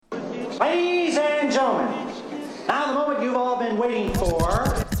Ladies and gentlemen, now the moment you've all been waiting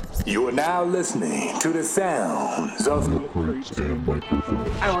for. You are now listening to the sounds of Crates and Microphones.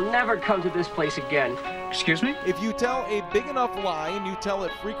 I will never come to this place again. Excuse me? If you tell a big enough lie and you tell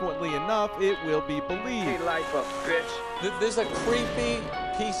it frequently enough, it will be believed. Hey, life up, bitch. There's a creepy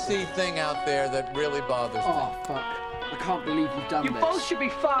PC thing out there that really bothers me. Oh, fuck. I can't believe you've done You this. both should be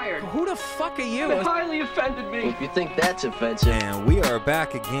fired. Who the fuck are you? It highly offended me. If you think that's offensive. And we are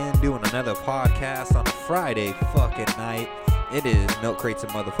back again doing another podcast on a Friday fucking night. It is Milk Crates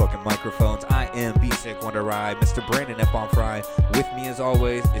and Motherfucking Microphones. I am B-Sick Wonder Rye, Mr. Brandon Epon Fry. With me as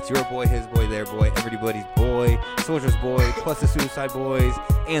always, it's your boy, his boy, their boy, everybody's boy, Soldier's boy, plus the Suicide Boys,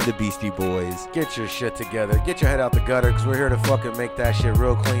 and the Beastie Boys. Get your shit together. Get your head out the gutter, because we're here to fucking make that shit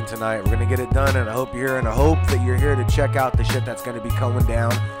real clean tonight. We're going to get it done, and I hope you're here, and I hope that you're here to check out the shit that's going to be coming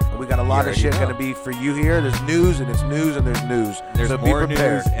down. And we got a lot of shit going to be for you here. There's news, and it's news, and there's news. There's so more be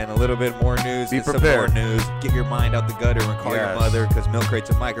prepared. news and a little bit more news. Be and prepared. Some more news. Get your mind out the gutter and call your mother, because Milk Crates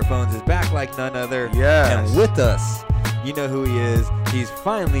and Microphones is back like none other. Yes. And with us, you know who he is. He's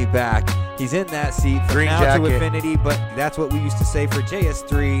finally back. He's in that seat from Green now jacket. to infinity, but that's what we used to say for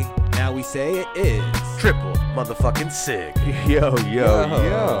JS3. Now we say it is Triple motherfucking SIG. Yo.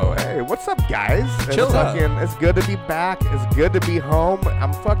 Hey, what's up, guys? Chill up. It's good to be back. It's good to be home.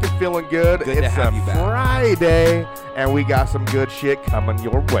 I'm fucking feeling good. Good to It's have a you back. Friday, and we got some good shit coming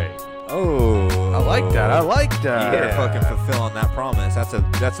your way. Oh, I like that. You're fucking fulfilling that promise.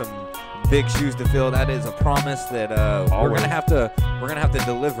 That's some big shoes to fill. That is a promise that we're gonna have to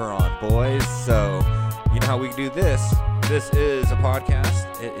deliver on, boys. So you know how we do this. This is a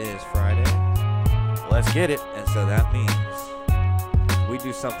podcast. It is Friday. Let's get it. And so that means we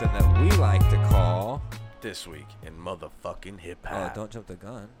do something that we like to call This week in motherfucking hip oh, hop. don't jump the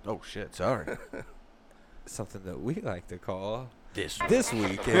gun. Oh shit, sorry. Something that we like to call This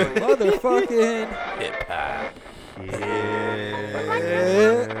week in motherfucking hip hop.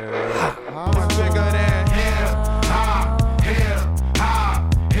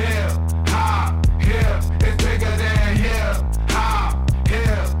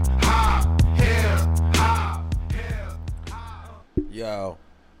 Yo,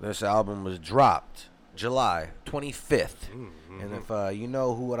 this album was dropped July 25th. And if you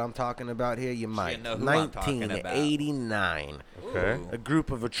know what I'm talking about here, you might. know who I'm talking about. 1989. Okay. A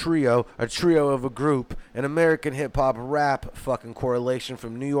trio of a group, an American hip-hop rap fucking correlation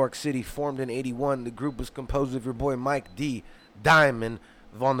from New York City, formed in 81. The group was composed of your boy Mike D. Diamond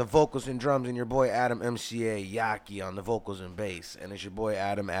on the vocals and drums, and your boy Adam MCA Yaki on the vocals and bass. And it's your boy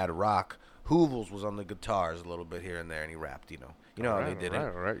Adam Ad Rock. Hoovles was on the guitars a little bit here and there, and he rapped, you know how they did it. All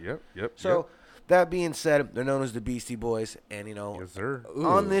right, yep. So, that being said, they're known as the Beastie Boys, and, Yes, sir.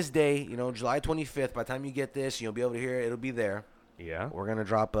 on this day, July 25th, by the time you get this, you'll be able to hear it. It'll be there. Yeah. We're going to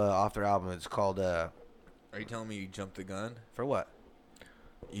drop off their album. It's called, Are you telling me you jumped the gun? for what?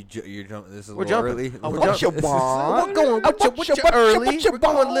 You're jumping. This is a We're little jumping. early. What you want? We're going early. We're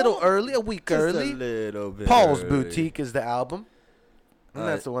going a little early, a week Just early. a little bit. Paul's early. Boutique is the album. And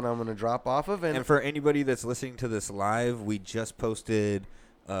that's the one I'm going to drop off of. And for anybody that's listening to this live, we just posted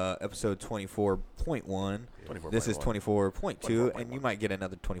episode 24.1. This is 24.2, and you might get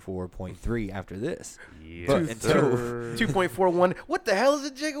another 24.3 after this. Yeah. But until 2.41. What the hell is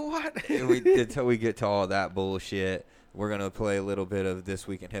a gigawatt? until we get to all that bullshit, we're going to play a little bit of This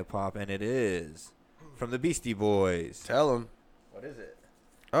Week in Hip Hop, and it is from the Beastie Boys. Tell them. What is it?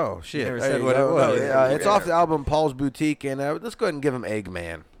 Oh, shit. never There said you what go. it was. No, it's off the album Paul's Boutique, and let's go ahead and give him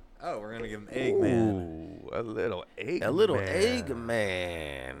Eggman. Oh, we're going to give him Eggman. Ooh, a little egg. A little man.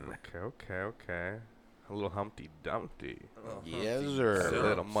 Eggman. Okay. A little Humpty Dumpty. Yes, A sir.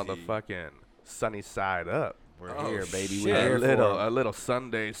 little motherfucking sunny side up. We're here, baby. shit. We're here A little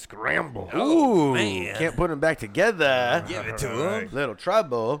Sunday scramble. Ooh, man. can't put them back together. Give it to him. Little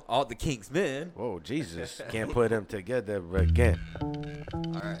trouble. All the King's Men. Whoa, Jesus. Can't put them together again.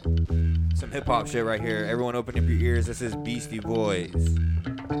 All right. Some hip-hop shit right here. Everyone open up your ears. This is Beastie Boys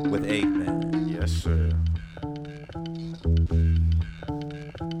with Eggman. Yes, sir.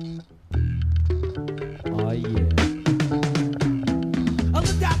 Oh, yeah. I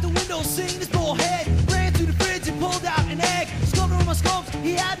looked out the window, seeing this bullhead. Ran to the fridge and pulled out an egg. Scoped over my scopes,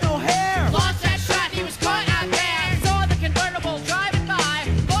 he had no hair. Launched that shot, he was caught out there. Saw the convertible driving by.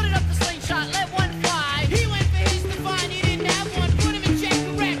 Loaded up the slingshot, let one fly. He went for his to find he didn't have one. Put him in check,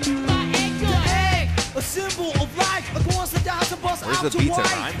 correct. My egg The good. egg, a symbol of life. I go on the down to bust Where's out the to beats and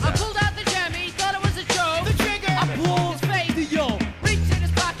white. rhymes I at? pulled out the Jemmy, thought it was a joke. The trigger, I pulled His face, the yo. reached in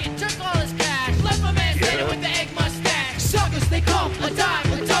his pocket, took all his cash. Left my man standing with the egg mustache. Suckers, they come A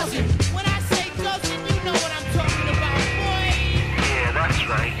dime, a dozen. When I say dozen, you know what I'm talking about, boy. Yeah, that's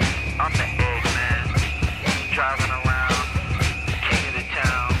right. I'm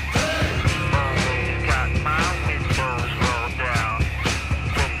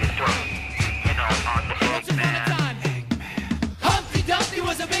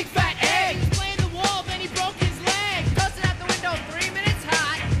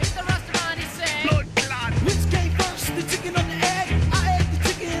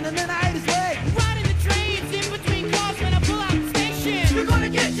gonna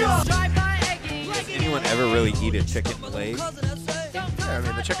get you. Drive-by eggy. Does anyone ever really eat a chicken leg? Yeah, I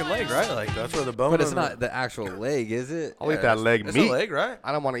mean the chicken leg, right? Like that's where the bone. But it's and not the actual leg, is it? I'll eat that leg it's meat. a leg, right?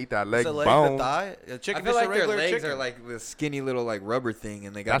 I don't want to eat that leg It's a leg, bone. the thigh. A I chicken, feel just like a their regular legs chicken. are like the skinny little like rubber thing,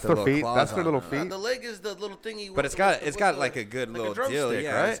 and they got That's the their little feet. claws That's their on little them. feet. The leg is the little thingy. But it's got got a good like little a drumstick, deal.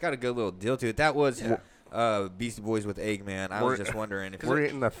 Yeah, right? it's got a good little deal to it. That was Yeah. Beastie Boys with Eggman. I was just wondering if We're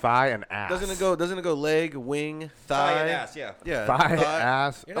eating the thigh and ass. Doesn't it go leg, wing, thigh thigh, and ass, yeah. Yeah. Thigh,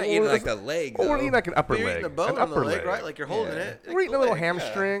 ass. You're not Oh, eating well, like the leg. Oh, we're though. eating like an upper But you're leg. eating the bone an on the upper leg, right? Like you're holding it. We're eating a the little leg,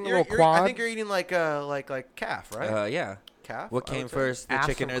 hamstring, a You're- little quad. I think you're eating like calf, right? Yeah. Calf. What I came would say. first, the Ass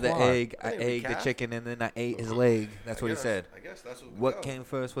chicken or or the quad? egg? I I think it'd be ate the calf. chicken and then I ate his leg. That's what he said. I guess that's what. What came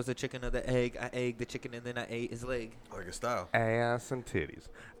first was the chicken or the egg? I ate the chicken and then I ate his leg. Like a style. Ass and titties.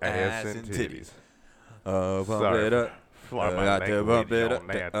 Ass and titties. Bump Sorry. it up. Fly my Got to bump language it on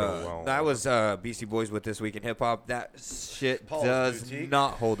that up. alone. That was Beastie Boys with This Week in Hip Hop. That shit Paul's does boutique.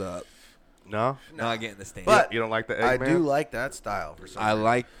 not hold up. No? Not getting the stand. But You don't like the I Eggman? do like that style for some I reason.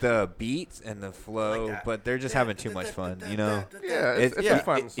 like the beats and the flow, Like that. but they're just having too much fun, you know? Yeah, it's a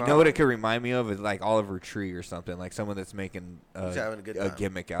fun song. You know what it could remind me of? Is like Oliver Tree or something, like someone that's making He's having a good a time.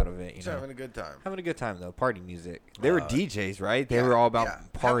 gimmick out of it. You He's know, having a good time. having a good time though. Party music. They were DJs, right? They were all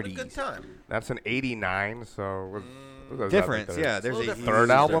about parties. Having a good time. That's an 89, so what does that Difference, make yeah. that? There's a different. Third huge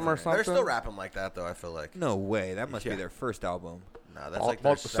album or difference. something? They're still rapping like that though. I feel like. No way. That must Yeah. be their first album. No, that's Well, like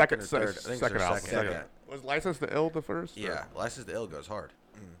their the second or third. I think it's second their album. second. Second. Was License to Ill the first? Yeah, License to Ill goes hard.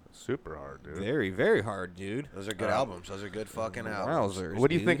 Super hard, dude. Very, very hard, dude. Those are good albums. Those are good fucking albums. Wowzers, What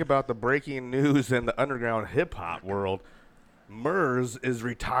do you dude. think about the breaking news in the underground hip hop world? Murs is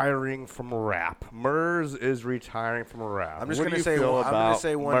retiring from rap. Murs is retiring from rap. I'm just What gonna do you say feel one- I'm gonna about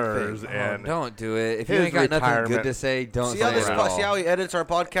say one Murs thing. and Don't do it. If you his ain't got nothing good retirement? to say, don't See say how it this? at all. See how he edits our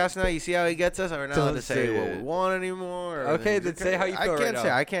podcast now? You see how he gets us? We're not allowed Don't to say say what it. we want anymore. or Okay, anything. then say how you feel right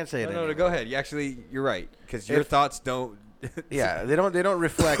now. I can't say it. No, anymore. go ahead. You're right, because your If- thoughts don't. Yeah, they don't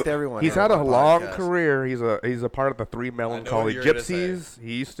reflect everyone. he's on had a the long podcast. career. He's a part of the Three Melancholy you're gonna say. Gypsies.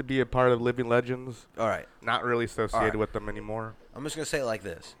 He used to be a part of Living Legends. All right, Not really associated right. with them anymore. I'm just gonna say it like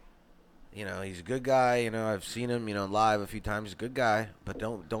this. You know, he's a good guy. You know, I've seen him, live a few times. He's a good guy, but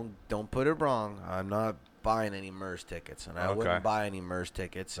don't put it wrong. I'm not buying any Murs tickets, and I Okay. wouldn't buy any Murs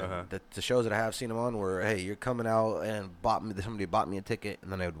tickets. And Uh-huh. the shows that I have seen him on were, hey, you're coming out and somebody bought me a ticket,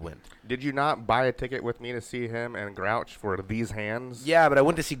 and then I would win. Did you not buy a ticket with me to see him and Grouch for These Hands? Yeah, but I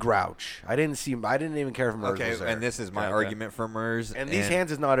went to see Grouch. I didn't even care if Murs Okay, was there. and this is my Okay. argument for Murs. And These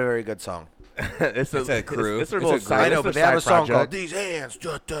Hands is not a very good song. it's a crew. It's, their It's a little group. side. I know, it's but their they have a side song called project. These Hands.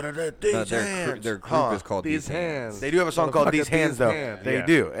 These their group Hands. is called These These Hands. They do have a song called Motherfucker, These Hands, though. Hands. They Yeah.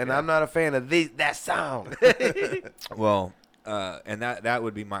 do, and I'm not a fan of that sound. Well, and that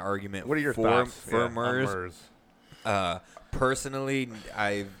would be my argument. What are your for thoughts for on Murs? Murs? Personally,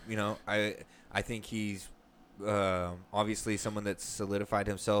 I think he's obviously someone that's solidified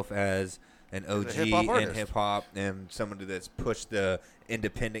himself as an OG hip-hop in artist. hip hop and someone that's pushed the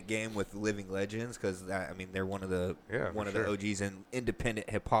independent game with Living Legends because they're one of the sure. the OGs in independent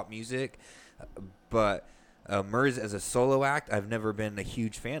hip hop music, but Murs as a solo act I've never been a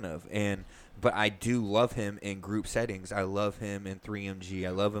huge fan of, but I do love him in group settings. I love him in 3MG. I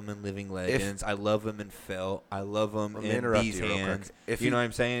love him in Living Legends. I love him in Felt. I love him Let me in interrupt These you real quick. Hands. If You know what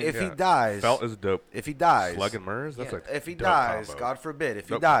I'm saying? If he Yeah. dies, Felt is dope. if he dies, Slug and Murs? That's a if he dope dies, combo. God forbid, if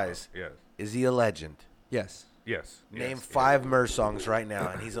he Dope dies, combo. Yes. is he a legend? Yes. Yes. Name yes. 5 Murs songs right now,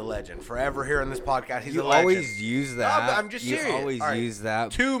 and he's a legend. Forever here on this podcast, he's You a legend. always use that. I'm just serious. You always All right. use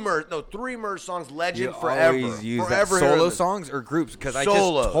that. 3 Murs songs, legend You forever. always use forever that. here on Solo this- songs or groups? Because I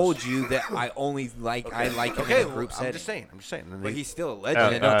Solos. just told you that I only like I like him Okay, in a group I'm setting. just saying. And But he- he's still a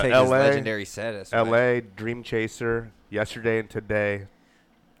legend. and don't take his LA, legendary status. away. L.A., Dream Chaser, Yesterday and Today.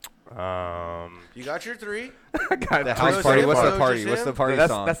 You got your 3. I got The three house Those party. hip What's the hop party? just What's the him? party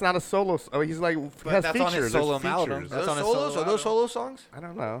that's, song? that's not a solo. Oh, he's like But has that's on features. his solo There's album. features. That's Those on his solos? solo Are those solo songs? I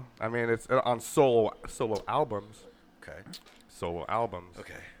don't know. I mean, it's on solo albums. Okay. Solo albums.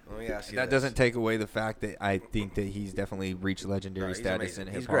 Okay. Let me ask you That this. doesn't take away the fact that I think that he's definitely reached legendary No, he's status amazing. in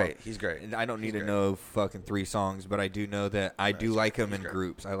hip He's hop. great. He's great. And I don't need He's to great. know fucking 3 songs, but I do know that I do he's like great. him He's in great.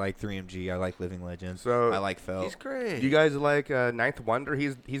 groups. I like 3MG. I like Living Legends. So I like Felt. He's great. Do you guys like Ninth Wonder?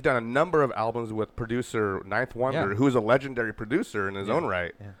 He's done a number of albums with producer Ninth Wonder, Yeah. who is a legendary producer in his Yeah. own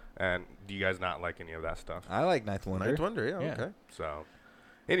right. Yeah. And do you guys not like any of that stuff? I like Ninth Wonder. Ninth Wonder, yeah, Yeah. okay. So,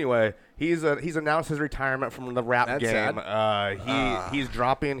 anyway, he's announced his retirement from the rap That's game. sad. He just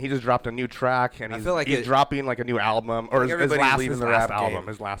dropped a new track, and I he's, feel like he's it- dropping like a new album or his everybody's last, leaving his the last rap album. game.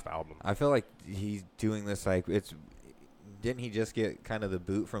 His last album. I feel like he's doing this like it's. Didn't he just get kind of the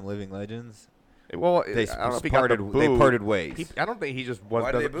boot from Living Legends? Well, They I don't know if he got the parted. They boot. parted ways. I don't think he just was.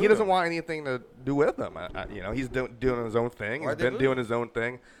 Why'd they Doesn't, boot he doesn't him? want anything to do with them. He's doing his own thing. Why'd He's they been boot doing him? his own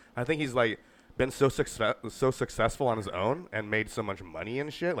thing. I think he's like been so successful on his own and made so much money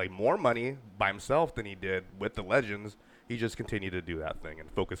and shit, like more money by himself than he did with the Legends. He just continued to do that thing and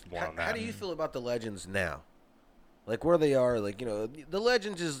focused more on that. How do you feel about the Legends now? Like where they are, like the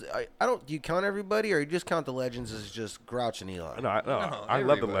Legends is. I don't. Do you count everybody, or you just count the Legends as just Grouch and Eli? No, I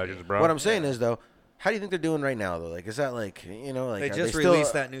love the Legends, bro. What I'm saying is though, how do you think they're doing right now though? Like, is that like like They are just still,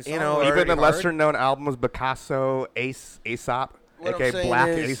 released that new song. You know, Even the already- lesser known albums, Picasso, Aesop, What I'm aka saying Black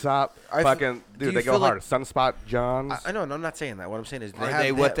is, Aesop, I fucking do dude, you they go feel hard. like- Sunspot Johns. I know, and I'm not saying that. What I'm saying is, Are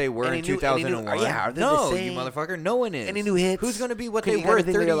they what they were in 2001? Yeah, are they no, the same? you motherfucker. No one is. Any new hits? Who's gonna be what Can they you kinda were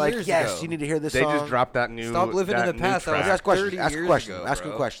think 30 they're like, years yes, ago? you need to hear this They song. just dropped that new. Stop living in that the new past. That was track. Ask questions. 30 Ask years questions. ago, Ask bro.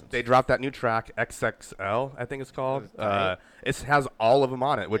 them questions. They dropped that new track, XXL, I think it's called. It has all of them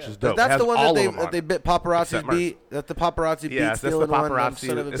on it, which is dope. It That's has the one all that of them on they it. bit paparazzi Except Merce. beat. That the paparazzi beat. Yes, that's the stealing one, paparazzi.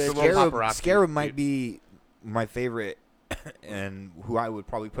 son of a It's the bitch. little Scarab, paparazzi Scarab beat. might be my favorite, and who I would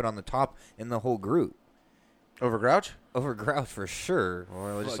probably put on the top in the whole group. Over Grouch? Over Grouch for sure.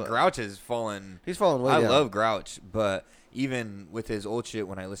 Well, just Fuck, like- Grouch has fallen. He's fallen way I down. love Grouch, but even with his old shit,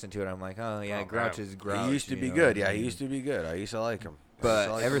 when I listen to it, I'm like, oh yeah, Oh, Grouch man. is Grouch. He used to you be know? good. Yeah, he used to be good. I used to like him. I used But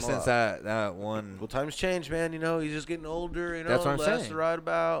to like ever him a since lot. that one, Well, times change, man. He's just getting older. That's what I'm less saying. to write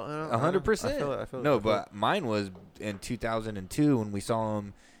about. 100%. I feel No, it. but mine was in 2002 when we saw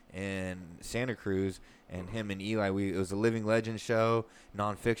him in Santa Cruz, and him and Eli. It was a Living Legend show.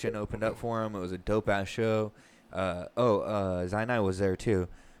 Nonfiction opened up for him. It was a dope ass show. Zainai was there too,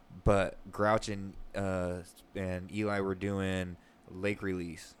 but Grouch and Eli were doing Lake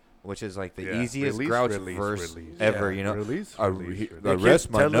Release, which is like the Yeah, easiest release, Grouch release, verse release. ever. Yeah, You know, release, I release, I release.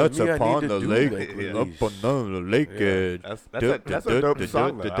 rest my telling nuts me I upon need the to do lake, Lake Release. up on the lake edge. That's a dope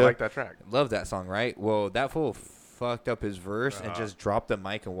song, though. I like that track. Love that song, right? Well, that fool fucked up his verse and Uh-huh. just dropped the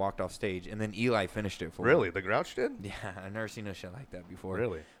mic and walked off stage, and then Eli finished it for him. Really? The Grouch did? Yeah, I've never seen no shit like that before.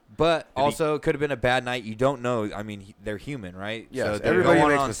 Really? But also, it could have been a bad night. You don't know. I mean, they're human, right? Yes, they're everybody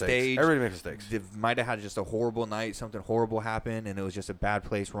going makes on mistakes. stage. Everybody makes mistakes. They might have had just a horrible night. Something horrible happened, and it was just a bad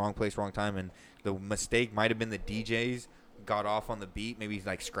place, wrong time. And the mistake might have been the DJs got off on the beat, maybe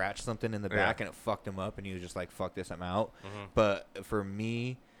like scratched something in the back, and it fucked him up, and he was just like, "Fuck this, I'm out." But for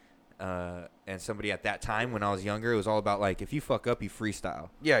me, and somebody at that time when I was younger, it was all about like, if you fuck up, you freestyle.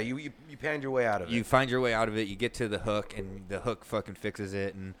 Yeah, you panned your way out of it. You find your way out of it. You get to the hook, and the hook fucking fixes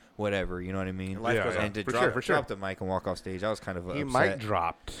it, and whatever. You know what I mean? And life goes on. And to For drop, sure, for sure. drop the mic and walk off stage, I was kind of He upset. mic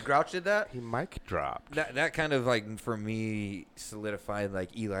dropped. Grouch did that? He mic dropped. That kind of like for me solidified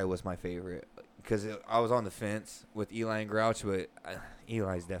like Eli was my favorite because I was on the fence with Eli and Grouch, but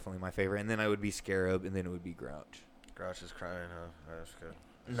Eli's definitely my favorite. And then I would be Scarab, and then it would be Grouch. Grouch is crying, huh? That's good.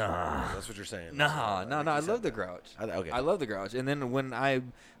 Nah. That's what you're saying. No, I love the Grouch. Okay. I love the Grouch. And then when I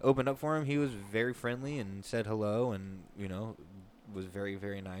opened up for him, he was very friendly and said hello, and was very,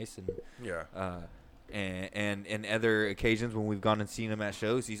 very nice. And Yeah. and in other occasions when we've gone and seen him at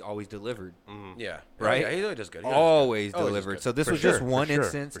shows, he's always delivered. Yeah. Right? Yeah, he always does good. Always Always delivered. good. So this For was sure, just one for sure,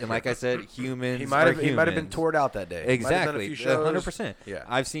 instance, for and sure. like I said, humans. He might have been humans. toured out that day. Exactly. Might have done a few shows. 100%. Yeah.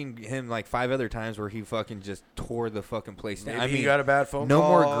 I've seen him like 5 other times where he fucking just tore the fucking place down. Maybe I mean, he got a bad phone No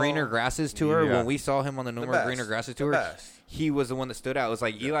call. More Greener Grasses tour. Yeah. When we saw him on the No The More best. Greener Grasses The tour, best. he was the one that stood out. It was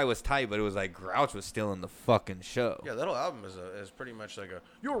like Eli was tight, but it was like Grouch was still in the fucking show. Yeah, that whole album is pretty much like a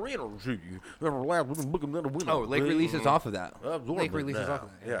you're real. Oh, Lake Release is off of that. Lake Release is off of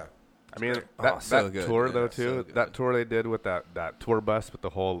that. Yeah. I mean, Oh, that so good. tour, Yeah, though, so too. good. That tour they did with that tour bus with the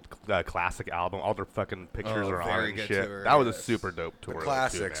whole classic album. All their fucking pictures Oh, are on very and good shit. tour, That was a yes. super dope tour. The though,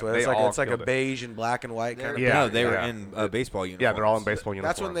 classics. too, where man. it's They like all it's like a killed it. beige and black and white kind of. Yeah, No, they were yeah. in baseball uniforms. Yeah, they're all in baseball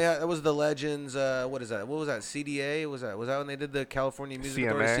uniforms. That's when they had. That was the Legends. What is that? What was that? CDA? Was that when they did the California Music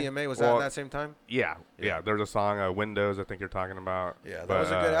Authority? CMA. Was that Well, at that same time? Yeah. There's a song, Windows, I think you're talking about. Yeah, that But, was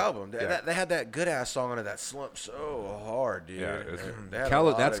a good album. yeah. They had that good ass song on it that slumped so hard, dude. Yeah, it's- They had a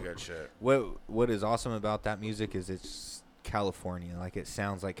lot that's of good shit. What is awesome about that music is it's California. Like it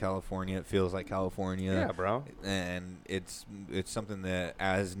sounds like California. It feels like California. Yeah, bro. And it's something that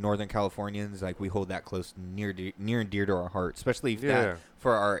as Northern Californians, like we hold that close, near and dear to our heart, especially if Yeah. that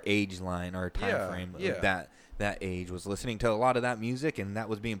for our age line, our time Yeah, frame. yeah. Of that age was listening to a lot of that music, and that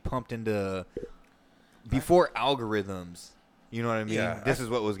was being pumped into before algorithms. You know what I mean? Yeah, This is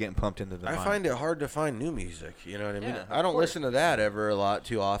what was getting pumped into the I mind. find it hard to find new music. You know what I mean? Yeah, I don't of course. listen to that ever a lot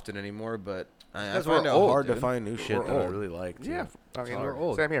too often anymore, but I Because find we're it old, hard to dude. find new shit We're that I old. really like. Too. Yeah. I mean, we're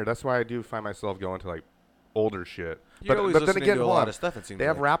old. same here. That's why I do find myself going to like older shit. You're always but then listening again, to a hold lot on. of stuff, it seems they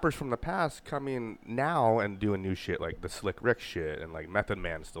have like. rappers from the past coming now and doing new shit like the Slick Rick shit and like Method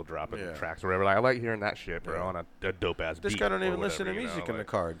Man still dropping tracks or whatever. Like, I like hearing that shit, bro, on a dope ass beat. This guy don't or even listen to whatever, you music know, in the like-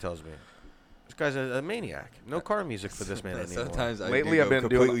 car. He tells me. This guy's a maniac. No car music for this man anymore. Sometimes I Lately, do I've go been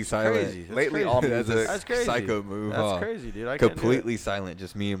completely doing silent. Crazy. That's Lately, crazy. all That's a music. That's crazy. psycho move. That's huh? crazy, dude. I can't do it. Completely silent,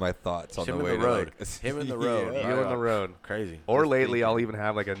 just me and my thoughts on Him the in way the to road. like Him in the road. Yeah. You on the road. Crazy. Or Just lately, thinking. I'll even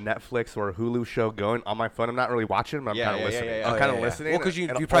have like a Netflix or a Hulu show going on my phone. I'm not really watching, but I'm kind of listening. I'm kind of listening. Well, because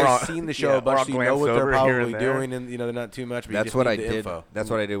and you've or I'll- probably seen the show a bunch, or so you I'll know what glance they're over here and probably there. doing, and they're not too much. But you That's just what need I the did. Info. That's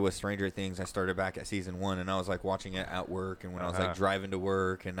what I did with Stranger Things. I started back at season 1, and I was like watching it at work, and when I was like driving to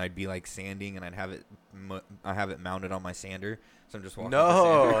work, and I'd be like sanding, and I'd have it, I have it mounted on my sander, so I'm just walking.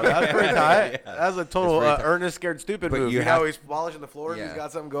 No, that's pretty tight. Yeah. That's a total It's pretty tight. Ernest Scared Stupid But move. you You have- know, he's polishing the floor and he's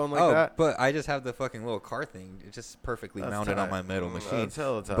got something going like oh, that. but I just have the fucking little car thing. It's just perfectly That's mounted on tight. my metal machine. That's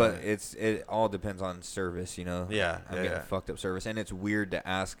hella tight. But it all depends on service, you know. Yeah, I'm yeah, getting yeah. fucked up service, and it's weird to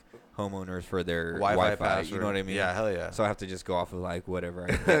ask homeowners for their Wi-Fi You password. know what I mean? Yeah, hell yeah. So I have to just go off of like whatever.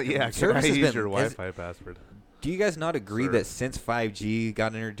 Yeah, can Service I has use been- your has- Wi-Fi password? Do you guys not agree that since 5G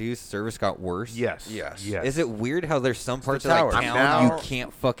got introduced, service got worse? Yes. Yes. Yes. Is it weird how there's some parts of tower. like I'm town now- you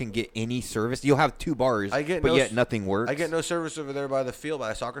can't fucking get any service? You'll have 2 bars, I get but no yet s- nothing works. I get no service over there by the field, by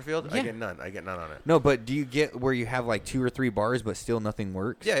the soccer field. I Yeah. get none. I get none on it. No, but do you get where you have like 2 or 3 bars, but still nothing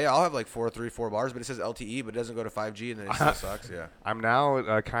works? Yeah, yeah. I'll have like 4 bars, but it says LTE, but it doesn't go to 5G, and then it still sucks. Yeah. I'm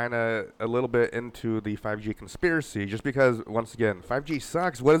now kind of a little bit into the 5G conspiracy, just because once again 5G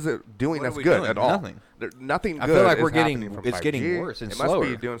sucks. What is it doing What are that's we good doing? at all? Nothing. Nothing I good. feel like is we're getting- happening from it's 5G. getting worse and it must slower.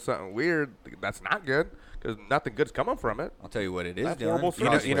 be doing something weird that's not good because nothing good's coming from it. I'll tell you what it is That's doing. horrible You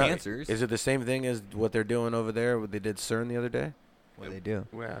know, service. you know, cancers. Is it the same thing as what they're doing over there? What they did CERN the other day? What do they do?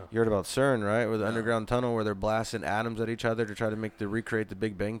 Wow. You heard about CERN, right? With the underground tunnel where they're blasting atoms at each other to try to recreate the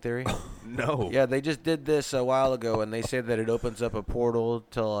Big Bang Theory. No. Yeah, they just did this a while ago, and they say that it opens up a portal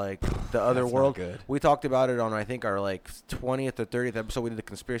to like the other That's not world. good. We talked about it on I think our like 20th or 30th episode. We did the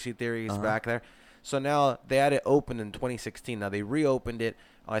conspiracy theories back there. So now they had it open in 2016. Now they reopened it.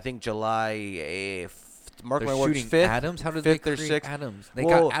 I think July. Mark They're my words. shooting 5th, atoms? How did 5th they or create 6th. atoms? They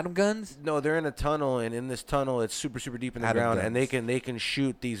Well, got atom guns? No, they're in a tunnel, and in this tunnel, it's super, super deep in the Atom ground, and guns. they can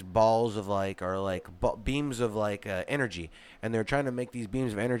shoot these balls of beams of energy, and they're trying to make these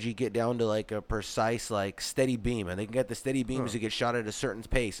beams of energy get down to like a precise steady beam, and they can get the steady beams to get shot at a certain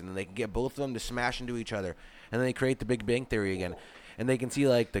pace, and then they can get both of them to smash into each other, and then they create the Big Bang Theory again. And they can see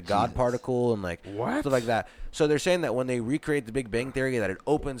like the God particle and What? stuff like that. So they're saying that when they recreate the Big Bang Theory, that it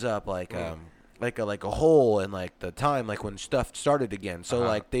opens up like a hole in like the time, like when stuff started again. So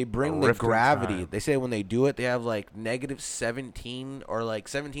like they bring the rift in gravity. time. They say when they do it, they have like negative 17 or like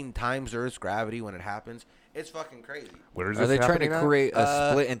 17 times Earth's gravity when it happens. It's fucking crazy. Where is Are this they trying to happening at? create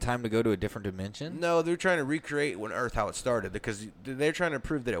a split in time to go to a different dimension? No, they're trying to recreate when Earth how it started because they're trying to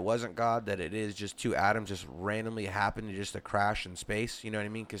prove that it wasn't God, that it is just 2 atoms just randomly happened to just crash in space. You know what I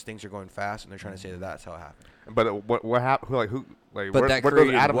mean? Because things are going fast, and they're trying to say that that's how it happened. But what happened? Like who? Like But where, that where those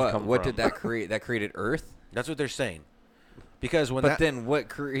created atoms what? come What from? did that create? That created Earth? That's what they're saying. Because when But then what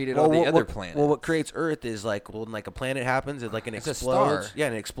created well, all the what- other what- planets? Well, what creates Earth is like when like a planet happens, it It's a explodes. star. Yeah,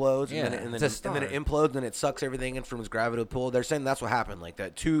 and it explodes, Yeah, and then it's a and then it star. implodes, and it sucks everything in from its gravitational pull. They're saying that's what happened, like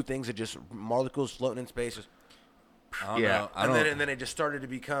that 2 things that just molecules floating in space. Just, I don't Yeah. know. I and don't, then it just started to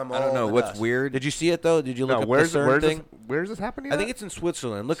become. I don't all know the what's dust. weird. Did you see it though? Did you look No, up where's the CERN where's thing? this, where's this happening? I think at? it's in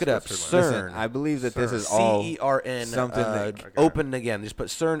Switzerland. Look it up. Switzerland. CERN. Listen, I believe that this is all CERN. something that open again. Just put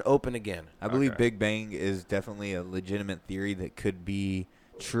CERN open again. I believe Okay. Big Bang is definitely a legitimate theory that could be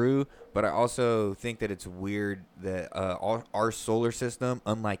true, but I also think that it's weird that our solar system,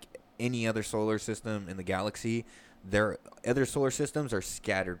 unlike any other solar system in the galaxy, their other solar systems are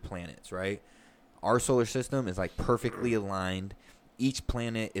scattered planets, right? Our solar system is like perfectly aligned. Each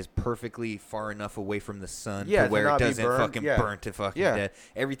planet is perfectly far enough away from the sun Yeah, to to where it not be doesn't burned. fucking Yeah. burn to fucking Yeah.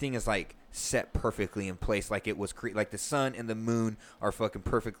 death. Everything is like set perfectly in place, like it was like the sun and the moon are fucking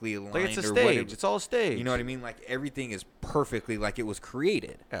perfectly aligned. Like it's a or stage. whatever. It's all a stage. You know what I mean? Like everything is perfectly like it was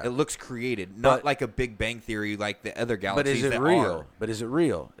created. Yeah. It looks created, not But- like a Big Bang Theory like the other But galaxies is it that real? are. But is it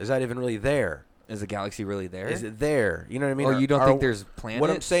real? Is that even really there? Is the galaxy really there? Is it there? You know what I mean? Oh, you don't think there's What I'm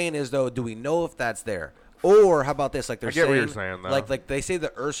planets? saying is though, do we know if that's there? Or how about this? Like they're I get what saying, you're saying, though. like they say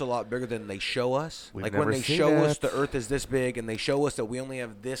the Earth's a lot bigger than they show us. We've like when never they seen show us it. the Earth is this big, and they show us that we only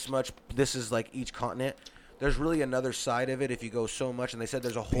have this much. This is like each continent. There's really another side of it if you go so much. And they said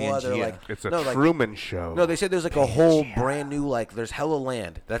there's a whole other Pangea. like It's a no, like, Truman Show. No, they said there's like a whole brand new there's hella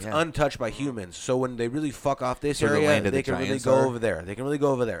land that's Yeah. untouched by humans. So when they really fuck off this So the area, land of they the can really giants go are? over there. They can really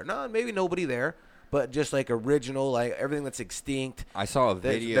go over there. No, maybe nobody there, but just like original, like everything that's extinct. I saw a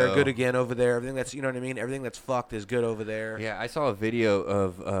video. They're good again over there. Everything that's, you know what I mean? Everything that's fucked is good over there. Yeah, I saw a video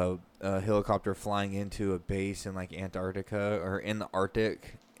of a helicopter flying into a base in like Antarctica or in the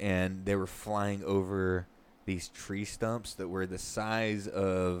Arctic, and they were flying over these tree stumps that were the size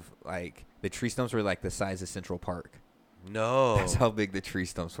of like the tree stumps were like the size of Central Park. No, that's how big the tree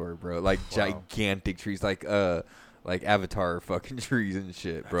stumps were, bro. Like gigantic trees, like Avatar fucking trees and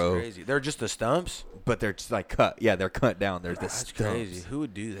shit, bro. That's crazy. They're just the stumps, but they're just like cut. Yeah, they're cut down. They're the That's stumps. crazy. Who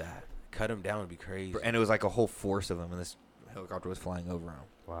would do that? Cut them down would be crazy. And it was like a whole force of them, and this helicopter was flying over them.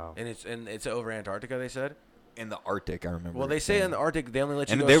 Wow. And it's over Antarctica, they said. In the Arctic, I remember. Well, they say in the Arctic they only let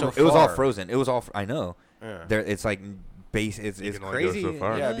you and go they, so far. It was all frozen. It was all. I know. Yeah. There, it's like base. It's can only go crazy. so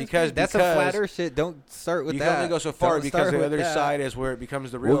far. Yeah, because that's a flat Earth shit. Don't start with you that. can only go so far Don't because start the with other that. side is where it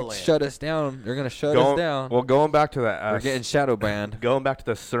becomes the real Will land. shut us down. They're gonna shut us down. Well, going back to that, we're getting shadow banned. Going back to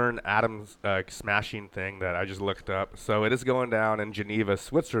the CERN atom smashing thing that I just looked up. So it is going down in Geneva,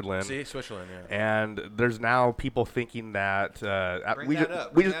 Switzerland. See, Switzerland, yeah. And there's now people thinking that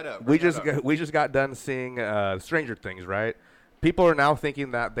we just got done seeing Stranger Things, right? People are now thinking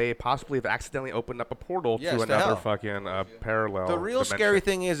that they possibly have accidentally opened up a portal Yes, to to another hell. fucking parallel. The real dimension. scary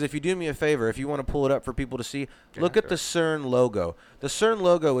thing is, if you do me a favor, if you want to pull it up for people to see, look at the CERN logo. The CERN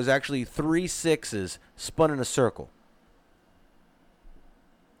logo is actually 3 6s spun in a circle.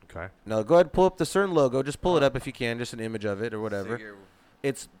 Okay. Now go ahead and pull up the CERN logo. Just pull it up if you can, just an image of it or whatever.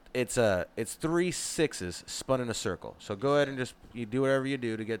 It's 3 6s spun in a circle. So go ahead and just you do whatever you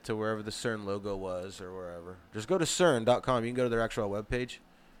do to get to wherever the CERN logo was or wherever. Just go to CERN.com. You can go to their actual webpage,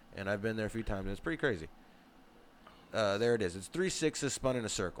 and I've been there a few times. And it's pretty crazy. There it is. It's 3 6s spun in a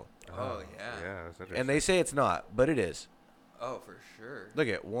circle. Oh yeah. Yeah, that's interesting. And they say it's not, but it is. Oh, for sure. Look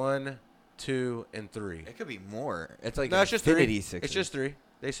at 1, 2, and 3. It could be more. It's like No, it's just infinity 3. sixes. It's just 3.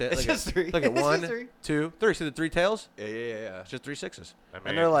 They say It's look just at, 3. Look at It's just 1, 3. 2, 3. See the 3 tails? Yeah. It's just 3 6s. I mean,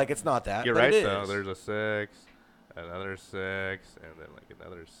 And they're like, it's not that. You're but right, it though. is. There's a 6, another 6, and then like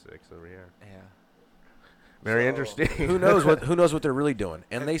another 6 over here. Yeah. Very interesting. Who knows what they're really doing?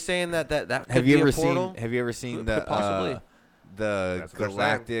 And they saying that could Have be you a ever portal? seen? Have you ever seen Could the possibly. the That's what they're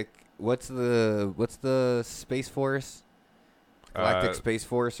galactic? What's the Space Force? Galactic Space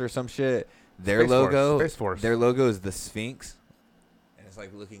Force or some shit. Their Space Force. logo. Space Force. Their logo is the Sphinx, and it's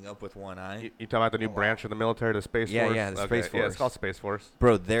like looking up with one eye. You talking about the new branch of the military, the Space Yeah, Force? yeah, the Okay. Space Yeah, it's Force. called Space Force.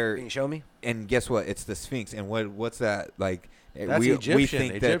 Bro, they're. Can you show me? And guess what? It's the Sphinx. And what's that like? That's we Egyptian.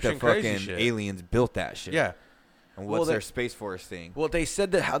 think that the Egyptian crazy fucking shit. aliens built that shit. Yeah. And Well, what's they- their Space Force thing? Well, they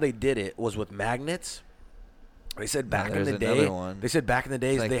said that how they did it was with magnets. They said back in there's the day. another one. They said back in the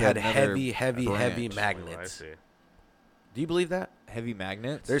days It's like they had another heavy branch. magnets. Oh, I see. Do you believe that? Heavy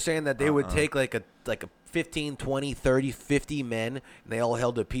magnets. They're saying that they would take like a 15, 20, 30, 50 men, and they all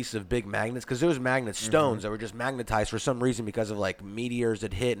held a piece of big magnets because there was magnets, stones that were just magnetized for some reason because of like meteors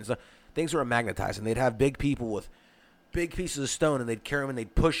that hit and stuff. Things were magnetized, and they'd have big people with big pieces of stone, and they'd carry them and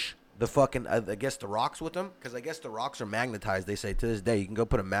they'd push the fucking I guess the rocks with them because I guess the rocks are magnetized. They say to this day you can go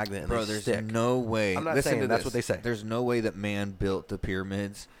put a magnet and Bro, they there's stick. no way. I'm not Listen saying to that's this. what they say. There's no way that man built the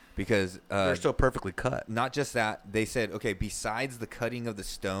pyramids because They're still perfectly cut. not just that. They said, okay, besides the cutting of the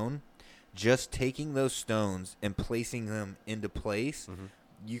stone, just taking those stones and placing them into place,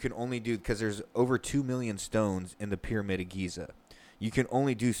 you can only do because there's over 2 million stones in the Pyramid of Giza. You can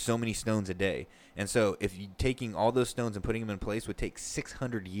only do so many stones a day, and so if you taking all those stones and putting them in place would take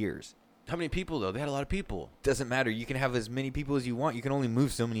 600 years. How many people though? They had a lot of people. Doesn't matter. You can have as many people as you want. You can only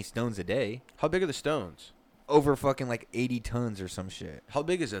move so many stones a day. How big are the stones? Over fucking like 80 tons or some shit. How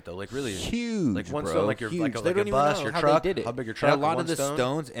big is it though? Like really Huge, Like one bro. stone, like your Huge. like a, They like don't a even bus, know your how truck. They did it. How big your And truck? a lot one of the stone?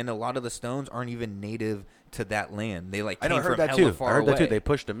 stones aren't even native to that land. They like I came know. I heard from that hella too. far I heard that too. away. They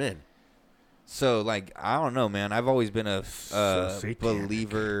pushed them in. So like I don't know, man. I've always been a satanic.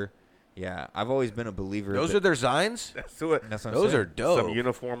 believer. Yeah, I've always been a believer. Those are their signs. That's what. That's what I'm Those saying. are dope. Some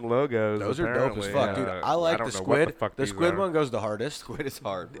uniform logos. Those are dope as apparently. fuck, dude. I like don't the know what squid. the fuck The these squid are. one goes the hardest. Squid is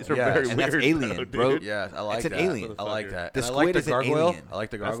hard. These are Yeah, very and weird. that's alien, though, bro. dude. Yeah, I like It's an that. alien. I like that. The And I like squid the is an gargoyle. alien. I like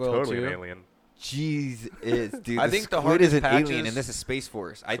the That's gargoyle totally too. an alien. Jeez, it's dude. I the think the squid is an hardest alien, patches- and this is Space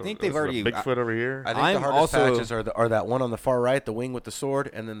Force. I think So they've this is a already. Bigfoot over here. I think I'm the hardest also- patches are that one on the far right, the wing with the sword,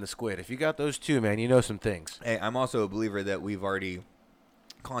 and then the squid. If you got those two, man, you know some things. Hey, I'm also a believer that we've already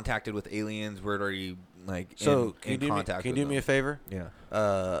contacted with aliens. We're already like So in contact. Can you with do me a them. favor?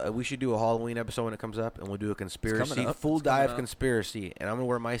 Yeah. We should do a Halloween episode when it comes up, and we'll do a conspiracy, up. full It's coming dive up. conspiracy. And I'm gonna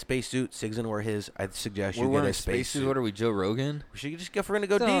wear my space suit. Sig's gonna wear his. I'd suggest We're you get wearing a space spacesuits. suit. What are we, Joe Rogan? We should just if we're gonna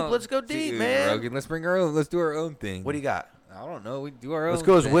go deep, let's go deep, Dude, man. Rogan, let's bring our own. Let's do our own thing. What do you got? I don't know. We do our own. Let's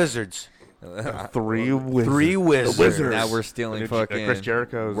go as thing. wizards. Three wizards. Three wizards. The wizards. Now we're stealing fucking Chris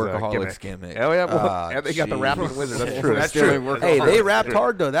Jericho's Workaholics gimmick. gimmick. Oh yeah, well, Ah, and they got the jeez. rapping wizard. That's true. That's Stealing true. Workaholics. Hey, they rapped True.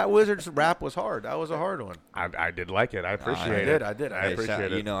 hard though. That wizard's rap was hard. That was a hard one. I did like it. I appreciate I it. did, I did. I Hey,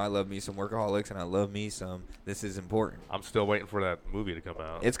 appreciate it. You know, I love me some Workaholics, and I love me some This Is Important. I'm still waiting for that movie to come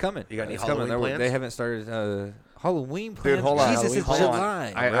out. It's coming. You got any It's coming. Halloween plans? They haven't started Halloween plans. Dude, hold on. Jesus, it's Halloween, hold on.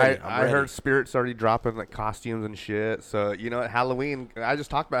 July. I ready. heard Spirit's already dropping like costumes and shit. So you know what, Halloween. I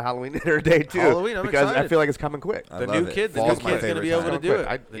just talked about Halloween the other day too. Halloween, I'm because I excited. feel like it's coming quick. I The love new it. kid, the Fall's new my kid's gonna favorite be able time. to do it.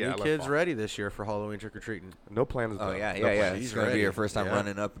 I The love new kid's fall. ready this year for Halloween trick or treating. No plans. Oh though. yeah, No yeah, yeah. plans. It's gonna be your first time Yeah.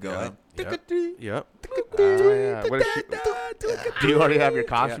 running up, going. Yep. Yep. Oh, yeah. What is she, do you already have your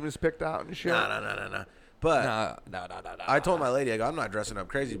costumes picked out and shit? No. But No. I told my lady, I go, I'm not dressing up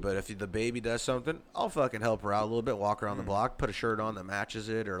crazy, but if the baby does something, I'll fucking help her out a little bit, walk around the block, put a shirt on that matches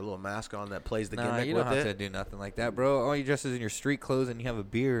it, or a little mask on that plays the Nah, gimmick you with don't have it. to do nothing like that, bro. All you dress is in your street clothes and you have a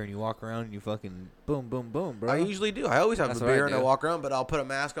beer and you walk around and you fucking boom, boom, boom, bro. I usually do. I always have That's a what I beer and I do. walk around, but I'll put a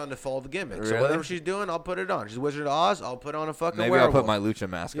mask on to follow the gimmick. So Really? whatever she's doing, I'll put it on. She's Wizard of Oz, I'll put on a fucking Maybe werewolf. I'll put my lucha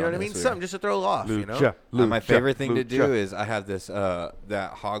mask You know on. what I mean? this year. Something just to throw off, you know? My favorite thing to do is I have this that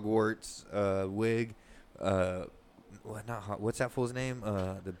Hogwarts wig. What's that fool's name?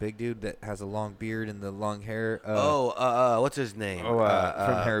 The big dude that has a long beard and the long hair. What's his name?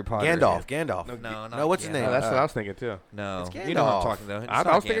 from Harry Potter. Gandalf. Yeah. Gandalf. No, What's his name? Oh, that's what I was thinking too. No, It's you know what I'm Gandalf. talking though.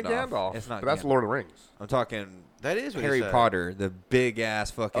 I was thinking Gandalf. It's not. But that's Gandalf. Lord of the Rings. I'm talking. That is what Harry you said. Potter, the big ass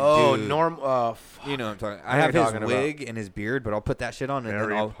fucking Oh, dude. Norm. You know what I'm talking. know I have what you're his talking wig and his beard, but I'll put that shit on and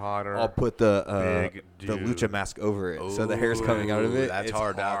Harry then Potter, I'll put the big lucha dude. mask over it, so the hair's coming out of it. That's It's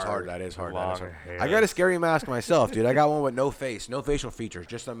hard. That's hard. That is hard. That Long is hard. hair. I got a scary mask myself, dude. I got one with no face, no facial features,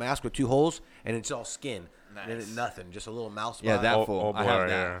 just a mask with 2 holes, and it's all skin. And Nice. nothing, just a little mouse. Yeah, spot. that Old- fool. old I boy have right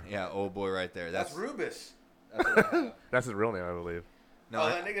that. here. Yeah, old boy right there. That's Rubus. That's his real name, I believe. No, Oh,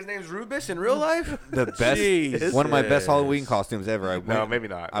 that nigga's name's Rubus in real life? the best, one of my best Halloween costumes ever. No, maybe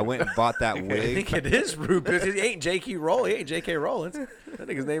not. I went and bought that I wig. think it is Rubus. He ain't J.K. Rowling. He ain't J.K. Rowling. I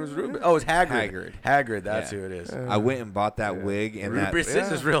think his name is Rubus. Oh, it's Hagrid. Hagrid, that's Yeah. who it is. I went and bought that wig and Rubus that is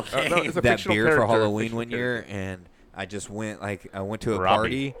his real name. no, it's a that fictional beard for character, Halloween fictional one year, character. and I just went I went to a Robbie.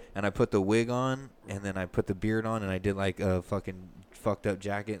 party and I put the wig on and then I put the beard on and I did like a fucking fucked up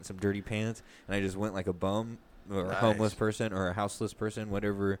jacket and some dirty pants and I just went like a bum or a Nice. homeless person or a houseless person,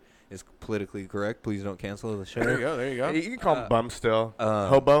 whatever is politically correct. Please don't cancel the show. There you go. There you go. You can call him bum still.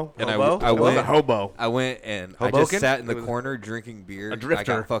 Hobo. And Hobo? I It was a went. hobo. I went and I Hoboken? just sat in the It was corner drinking beer. a I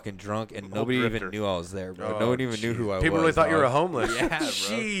drifter. got fucking drunk and Old nobody even drifter. knew I was there, bro. Oh, no one even knew who I was. People really thought you were dog. homeless. Yeah, bro.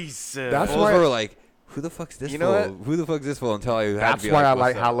 Jesus. That's Fools why- were like, who the fuck's this You know fool? what? Who the fuck's this fool? Until I had That's to be why I "What's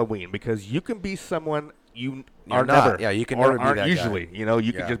like up?" Halloween, because you can be someone you You're are not. never. Yeah, you can or never be aren't that guy. usually. You know,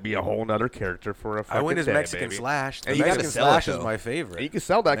 you Yeah. can just be a whole nother character for a fucking I went as day, Mexican baby. Slash. The And you gotta Mexican sell it, Slash is though. my And favorite. you can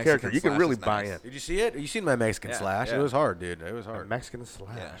sell that Mexican character. You can Slash really is buy nice. in. Did you see it? You seen my Mexican Yeah, Slash? yeah. It was hard, dude. It was hard. Mexican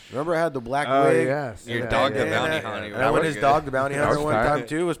Slash. Remember, I had the black Oh, wig. yes. Your Yeah, dog, yeah, the yeah, bounty yeah. hunter. And was I went pretty as good. dog the bounty That hunter was one fine. time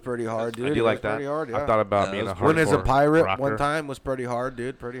too. Was pretty hard, dude. I It do was like that. Pretty hard, yeah. I thought about Yeah, being it a was Went as a hardcore pirate rocker. one time was pretty hard,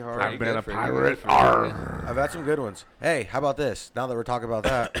 dude. Pretty hard. I've been a for you, pirate. good for you. Arr. I've had some good ones. Hey, how about this? Now that we're talking about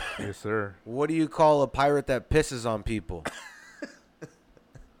that, Yes, sir. what do you call a pirate that pisses on people?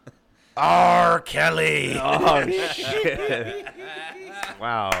 R. Kelly. Oh shit!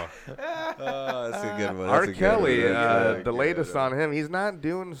 Wow. Oh, that's a good one. R. That's a good Kelly, one. That's a the good latest one. on him, he's not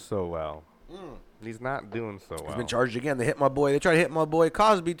doing so well. He's not doing so well. He's been charged again. They tried to hit my boy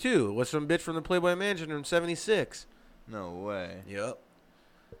Cosby too. Was some bitch from the Playboy Mansion in '76. No way. Yep.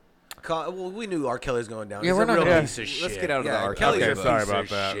 Well, we knew R. Kelly's going down. Yeah, He's we're a not real gonna- piece of shit. let's get out of the yeah, R. Kelly's Okay, a sorry piece about of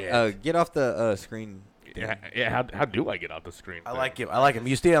that. shit. Get off the screen. Yeah. How do I get out the screen? I like him. I like him.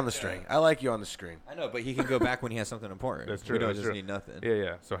 You stay on the string. I like you on the screen. I know, but he can go back when he has something important. That's true. We don't that's just true. need nothing.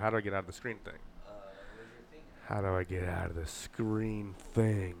 Yeah. So how do I get out of the screen thing? How do I get out of the screen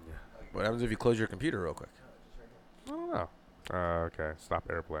thing? What happens if you close your computer real quick? I don't know. Okay. Stop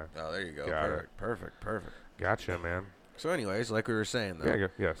airplay. Oh, there you go. Got it. Perfect. Gotcha, man. So, anyways, like we were saying, though. Yeah.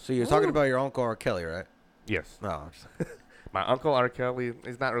 Yes. So you're talking about your uncle R. Kelly, right? Yes. No. My uncle R. Kelly.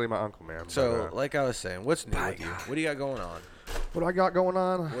 He's not really my uncle, man. So, but, like I was saying, what's new with you? What do you got going on? what do I got going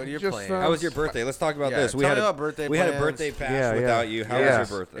on? What are your Just, plans? How was your birthday? Let's talk about Yeah, this. We tell had me a about birthday We had a plans. birthday bash without you. How was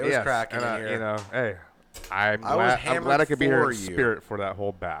your birthday? It was cracking and, in here. You know, hey, I'm I was glad, I'm hammered glad I could be here for in you. spirit for that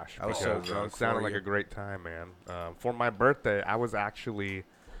whole bash. I was because so drunk it sounded for like you. a great time, man. For my birthday, I was actually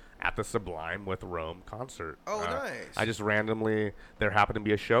at the Sublime with Rome concert. Oh, nice. I just randomly, there happened to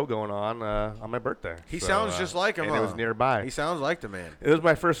be a show going on my birthday. He sounds just like him, and it was nearby. He sounds like the man. It was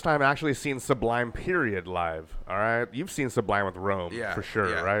my first time actually seeing Sublime, period, live. All right? You've seen Sublime with Rome, for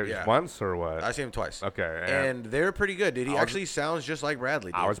sure, right? Yeah. Once or what? I seen him twice. Okay. And they're pretty good, dude. He actually sounds just like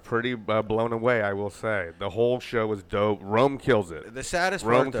Bradley, dude. I was pretty blown away, I will say. The whole show was dope. Rome kills it. The saddest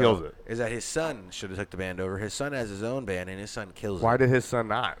Rome part, though, kills it. is that his son should have took the band over. His son has his own band, and his son kills Why it. did his son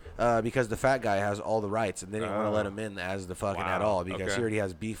not? Because the fat guy has all the rights, and they didn't want to let him in as the fucking at all, because he already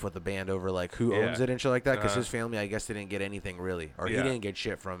has beef with the band over like who owns it and shit like that. Because his family, I guess, didn't get anything really, or he didn't get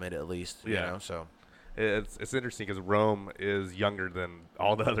shit from it at least. You know, so. It's interesting because Rome is younger than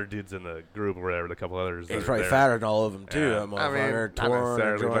all the other dudes in the group or whatever, the couple others. He's probably fatter than all of them, too. Yeah. That motherfucker,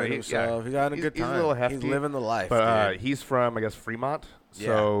 touring, enjoying himself. He's having a good time. He's a little hefty. He's living the life, But dude. he's from, I guess, Fremont.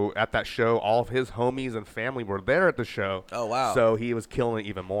 So at that show, all of his homies and family were there at the show. Oh, wow. So he was killing it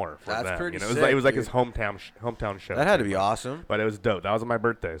even more for That's them. pretty It was sick, like, it was like dude. his hometown show. That had to be awesome. But it was dope. That was my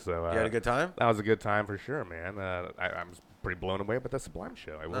birthday. So You had a good time? That was a good time for sure, man. I'm pretty blown away by the Sublime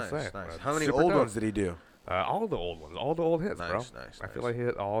show, I will say. Nice. How many Super old dope. ones did he do? All the old ones, all the old hits, bro. I feel like he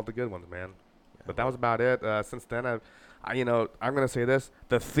hit all the good ones, man. But that was about it. Since then, I'm gonna say this: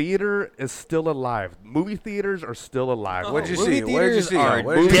 the theater is still alive. Movie theaters are still alive. What'd you Movie see? Where'd you see?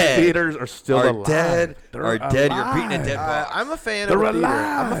 Movie theaters are still alive. Dead. They're Are dead. You're alive. beating a dead box. I'm a fan They're of the theater.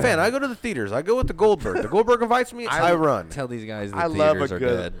 alive. I'm a fan. I go to the theaters. I go with the Goldberg. The Goldberg invites me. I run. Tell these guys the I love theaters a are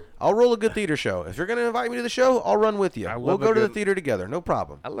good- dead. I'll roll a good theater show. If you're gonna invite me to the show, I'll run with you. I We'll love a go to the good- theater together. No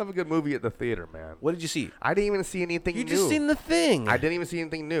problem. I love a good movie at the theater, man. What did you see? I didn't even see anything You new. just seen The Thing. I didn't even see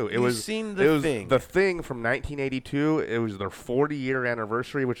anything new. It You was seen it was Thing. The Thing from 1982. It was their 40-year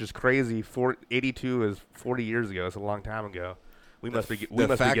anniversary, which is crazy. 82 is 40 years ago. It's a long time ago. We must be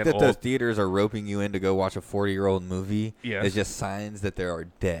The fact getting that the old. theaters are roping you in to go watch a 40-year-old movie Yes. is just signs that they are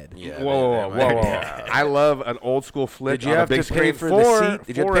dead. Yeah, Whoa. I love an old school flick Did you on have a big to pay screen for the seat?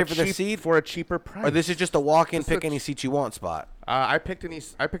 Did you have to a pay for the cheap- seat? for a cheaper price? Or this is just a walk-in, This pick is- any seat you want spot? I picked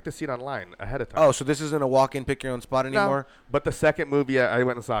a seat online ahead of time. Oh, so this isn't a walk-in, pick your own spot anymore? No, but the second movie I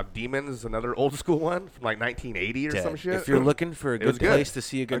went and saw, Demons, another old school one from like 1980 or some shit. If you're looking for a It was good place to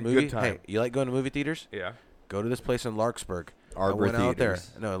see a good movie, time. hey, you like going to movie theaters? Yeah. Go to this place in Larkspur. Arbor I went out there.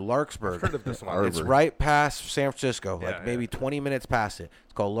 Theaters. No, Larkspur. I've heard of this one. It's Arbor. right past San Francisco, like Yeah, maybe 20 minutes past it.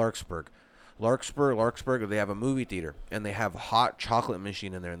 It's called Larkspur. Larkspur, they have a movie theater, and they have hot chocolate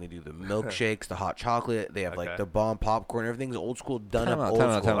machine in there, and they do the milkshakes, the hot chocolate. They have like Okay. the bomb popcorn. Everything's old school, done Time up out, old time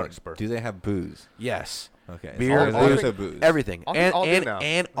out, school. time out. Do they have booze? Yes. Okay. Beer, all booze, the booze. everything, All and do now.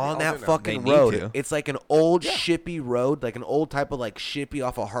 and All on do that now. fucking They need road, to. it's like an old shippy road, like an old type of like shippy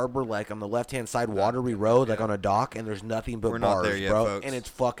off a harbor, like on the left hand side, watery road, like on a dock, and there's nothing but We're not bars, there yet, bro, folks. and it's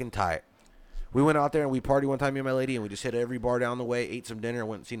fucking tight. We went out there and we partied one time, me and my lady, and we just hit every bar down the way, ate some dinner,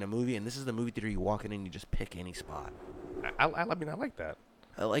 went and seen a movie, and this is the movie theater you walk in and you just pick any spot. I mean, I like that.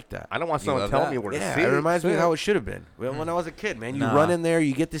 I like that. I don't want You someone love telling that? me where to Yeah, see. it reminds me of how it should have been. Well, when I was a kid, man, you Nah. run in there,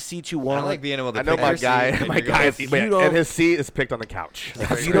 you get the seat you I want. like being able to I know pick my your seat guy. and My you're guy, gonna- and his seat is picked on the couch.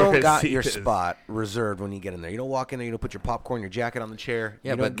 If you don't got your spot reserved when you get in there, you don't walk in there, you don't put your popcorn, your jacket on the chair.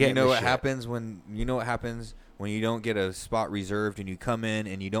 Yeah, you don't but get you know this what shit. happens when you don't get a spot reserved and you come in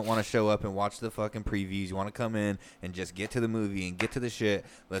and you don't want to show up and watch the fucking previews. You want to come in and just get to the movie and get to the shit.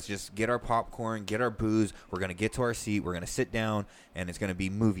 Let's just get our popcorn, get our booze. We're going to get to our seat. We're going to sit down and it's going to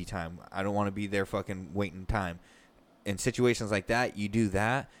be movie time. I don't want to be there fucking waiting time. In situations like that, you do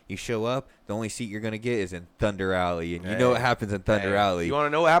that. You show up. The only seat you're going to get is in Thunder Alley. And you know what happens in Thunder Alley. You want to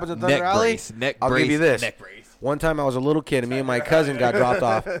know what happens in Thunder Neck Alley? brace, neck I'll brace, give you this. neck brace. One time I was a little kid and me and my cousin got dropped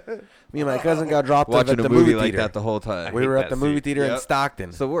off. Me and my cousin got dropped off Watching at a the movie movie like theater. that the whole time. We were at the movie theater in Yep. Stockton.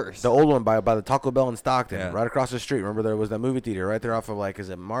 It's the worst. The old one by the Taco Bell in Stockton, Yeah. right across the street. Remember there was that movie theater right there off of like, is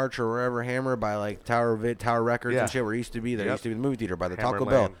it March or wherever, Hammer by like Tower Records Yeah. and shit where it used to be. There Yep. used to be the movie theater by the Hammer Taco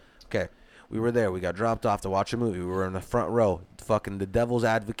Bell. Lane. Okay. We were there. We got dropped off to watch a movie. We were in the front row. Fucking the Devil's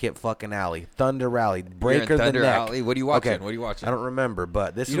Advocate fucking alley. Thunder Alley. Breaker Thunder the Neck. Alley? What are you watching? Okay. What are you watching? I don't remember,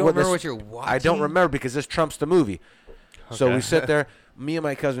 but this You is don't what remember this, what you're I don't watching? remember because this trumps the movie. So Okay. we sit there. Me and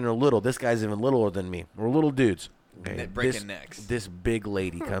my cousin are little. This guy's even littler than me. We're little dudes. Okay. Breaking necks. This big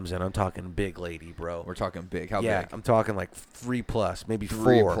lady comes in. I'm talking big lady, bro. We're talking big. How Yeah, big? I'm talking like 3+, maybe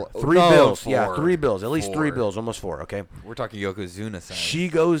Three 4. pl- 3 no, bills. Yeah, 4. 3 bills. At least 3 4. bills. Almost 4, okay? We're talking Yokozuna size. She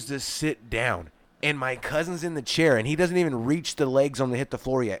goes to sit down, and my cousin's in the chair, and he doesn't even reach the legs on to hit the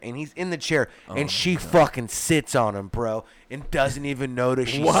floor yet, and he's in the chair, and she fucking sits on him, bro, and doesn't even notice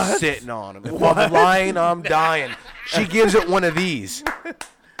she's What? sitting on him. If I'm lying, I'm dying. She gives it one of these.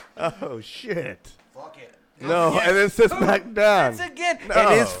 Oh shit! Fuck it. No, and then sits back down. It's again. No.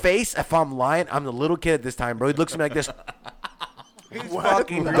 And his face, if I'm lying, I'm the little kid at this time, bro. He looks at me like this. He's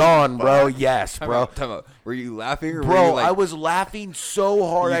fucking gone, bro. Yes, bro. Time out. Were you laughing or were Bro, you like, I was laughing so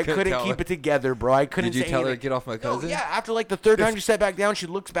hard You I couldn't couldn't tell keep her? it together, bro. I couldn't Did you say tell her, anything. "Get off my cousin"? No, yeah, after like the third time she sat back down, she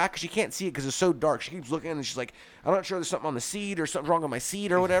looks back because she can't see it because it's so dark. She keeps looking and she's like, I'm not sure there's something on the seat or something's wrong on my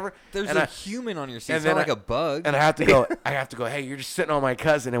seat or whatever. There's and a human on your seat. It's then not like a bug. And I have to go, hey, you're just sitting on my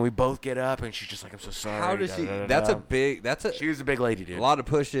cousin. And we both get up and she's just like, I'm so sorry. How does she? da, da, da, That's a da. big. That's a. She was a big lady, dude. A lot of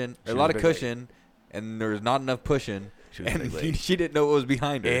pushing, She a was lot a of big lady. cushion, and there's not enough pushing. She was a big And lady. she didn't know what was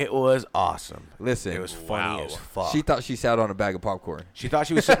behind her. It was awesome. Listen, It was funny as fuck. She thought she sat on a bag of popcorn. She thought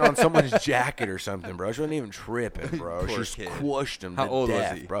she was sitting on someone's jacket or something, bro. She wasn't even tripping, bro. Poor She kid. squished him How to old was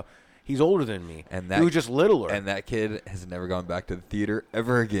death, he? bro. He's older than me. And he was just littler. And that kid has never gone back to the theater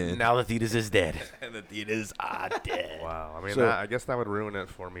ever again. now the theaters is dead. And the theaters are dead. Wow. I mean, So- I guess that would ruin it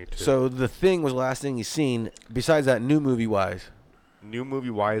for me too. So The Thing was the last thing he's seen, besides that new movie-wise. new movie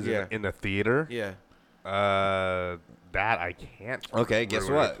wise Yeah. in the theater. Yeah. That I can't. Okay, guess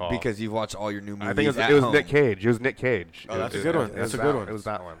really what? recall. Because you've watched all your new movies. I think at it was home. Nick Cage. It was Nick Cage. Oh, It that's was- a good one. it That's was a that good one. It was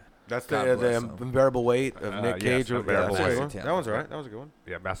that one. That's God the bless him. unbearable weight of Nick yes, Cage. Unbearable that's a good Weight. one. That one's all right. That was a good one.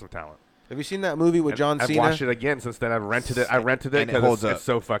 Yeah, massive talent. Have you seen that movie with And John I've Cena? watched it again since then. I've rented it. I rented it And it because holds it's, up. it's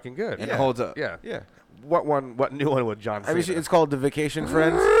so fucking good. And yeah. it holds up. Yeah. Yeah. What one? What new one with John Have Cena? you seen? It's called The Vacation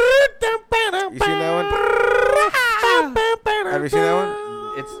Friends. You seen that one? Have you seen that one?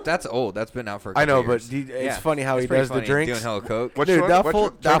 That's old. That's been out for. I know, couple but years. it's funny how he pretty does the funny. drinks. Doing hella coke. Which Dude, one? that Which fool,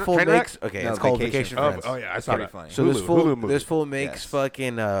 one? that fool Trainwreck? makes. Okay, No, it's called Vacation Vacation Oh, Friends. oh yeah, I saw Pretty that. funny. So this Hulu- fool, Hulu movie. this fool makes Yes.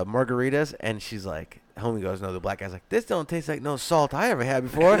 fucking margaritas, and she's like, homie goes, no, the black guy's like, this don't taste like no salt I ever had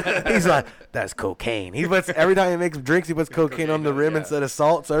before. He's like, that's cocaine. He puts every time he makes drinks, he puts cocaine on the rim instead of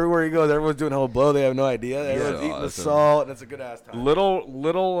salt. So everywhere he goes, everyone's doing a whole blow. They have no idea. Everyone's eating the awesome. salt. That's a good ass time. Little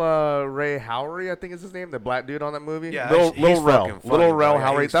Ray Howery, I think is his name, the black dude on that movie. Yeah, Little he's Rel, fucking funny, Little Rel bro. Yeah,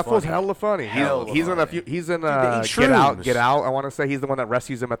 Howery. he's That fool's funny. hella funny. Hella He's in a funny. few. He's in Dude, they eat Get Out. shrooms. Get Out. I want to say he's the one that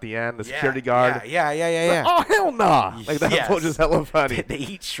rescues him at the end. The security guard. Yeah. Oh hell nah! Like that Yes. fool just hella funny. They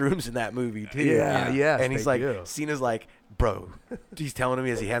eat shrooms in that movie too. Yeah, yes, And he's they like, do. Cena's like, bro, he's telling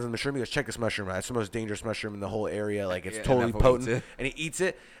me as he hands him the mushroom, he goes, check this mushroom out. It's the most dangerous mushroom in the whole area. Like it's Yeah, and totally that fool eats potent. it. And he eats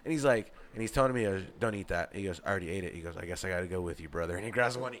it, and he's like, and he's telling me, he goes, don't eat that. He goes, I already ate it. He goes, I guess I got to go with you, brother. And he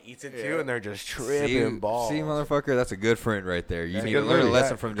grabs the one and eats it too, and they're just tripping balls. See, motherfucker, that's a good friend right there. You He's a need to good learn a movie.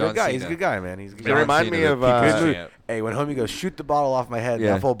 lesson Yeah. from Good John guy. Cena. He's a good guy, man. He's a good They guy. remind Cena, me the of. people's Good champ. Hey, when homie goes, shoot the bottle off my head,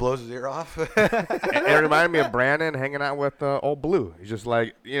 Yeah. that fool blows his ear off. It reminded me of Brandon hanging out with Old Blue. He's just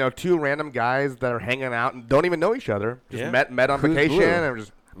like two random guys that are hanging out and don't even know each other. Just Yeah. met on Who's vacation Blue? and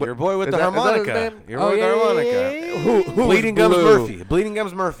just. Your boy with Is the that- is that his harmonica. name? Your boy with the harmonica. Who Bleeding is Gums Blue? Murphy. Bleeding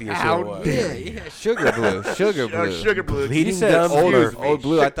Gums Murphy is How who it was. dare Yeah, Sugar Blue. Sugar Blue. Sugar Blue. Bleeding He said Gums old, Murphy. old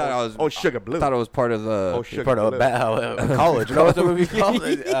Blue. I thought I was. Oh, Sugar Blue. I thought it was part of the. Oh, Sugar Part of Blue. college. You know what the movie called?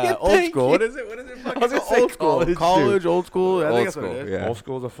 Old school. What is it? What is it? Fucking was gonna say old school. college, College, old school. I Old think that's what school, it is. yeah. Old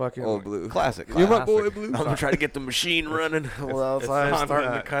school's a fucking Old Blue. Classic. You're my classic. boy, Blue. I'm gonna try to get the machine running while It's outside on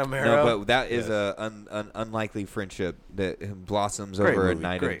starting that. to come here. No, but that is a an unlikely friendship that blossoms Great over a movie,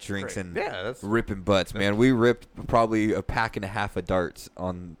 night great, of drinks great. and Yeah, that's ripping butts, man. We ripped probably a pack and a half of darts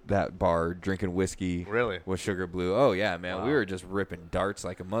on that bar drinking whiskey. Really? With Sugar Blue. Oh, yeah, man. We were just ripping darts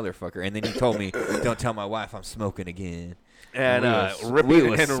like a motherfucker. And then he told me, don't tell my wife I'm smoking again. And we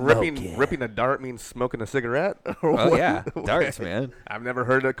was ripping a dart means smoking a cigarette. Oh, yeah. Darts, man. I've never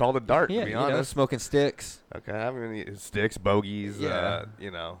heard it called a dart. Yeah, to be you know, honest. smoking sticks. Okay, I mean sticks, bogeys. Yeah.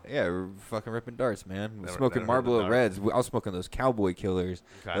 Yeah, we're fucking ripping darts, man. We're Never- smoking never heard of Marlboro dart. Reds. I was smoking those Cowboy Killers.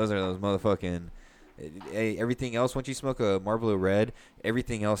 Okay. Those are those motherfucking. Everything else, once you smoke a Marlboro Red,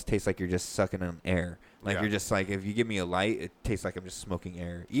 everything else tastes like you're just sucking on air. Like Yeah. you're just like, if you give me a light, it tastes like I'm just smoking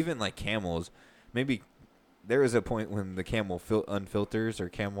air. Even like Camels, maybe there was a point when the Camel unfilters or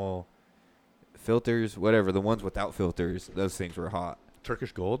Camel filters, whatever, the ones without filters, those things were hot.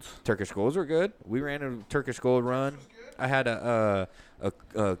 Turkish Golds. Turkish Golds were good. We ran a Turkish Gold run. I had a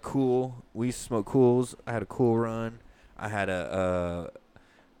Cool. We used to smoke Cools. I had a Cool run. I had a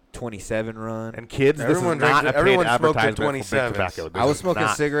 27 run. And kids, Everyone this is not drinks- a paid everyone smoked a advertisement for 27s. big tobacco. This I was is smoking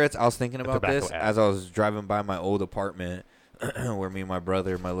not cigarettes. I was thinking about tobacco this ad. as I was driving by my old apartment where me and my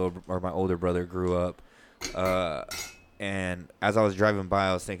brother, my older brother grew up. And as I was driving by,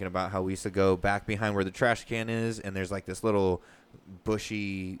 I was thinking about how we used to go back behind where the trash can is, and there's like this little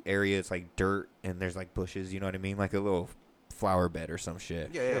bushy area. It's like dirt, and there's like bushes. You know what I mean? Like a little flower bed or some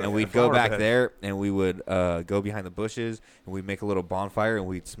shit. Yeah, yeah, and yeah, we'd flower go back bed. there, and we would go behind the bushes, and we'd make a little bonfire, and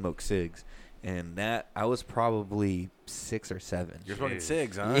we'd smoke cigs. And that, I was probably 6 or 7. You're smoking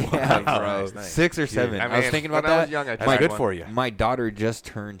cigs, huh? Yeah, Nice, bro. nice, nice. 6 or 7. I I was mean, thinking when about I that. was young, I That's tried good one. for you. My daughter just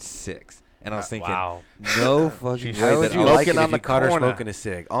turned 6. And I was thinking, wow. no fucking How way would that you I was like it on if the you caught her corner. smoking a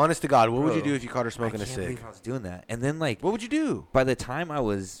cig? Honest to God, what would you Bro, do if you caught her smoking I a can't cig? believe I was doing that. And then, like, What would you do? by the time I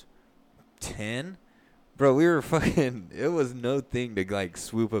was 10, bro, we were fucking, it was no thing to, like,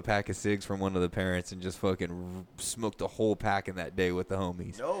 swoop a pack of cigs from one of the parents and just fucking smoke the whole pack in that day with the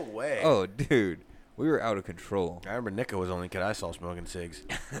homies. No way. Oh, dude. We were out of control. I remember Nika was the only kid I saw smoking cigs.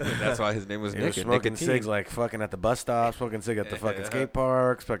 That's why his name was He was Nick. smoking cigs like fucking at the bus stop, smoking cig at the fucking Yeah. skate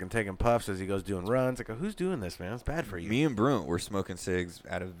parks, fucking taking puffs as he goes doing runs. Like, who's doing this, man? It's bad for you. Me and Brunt were smoking cigs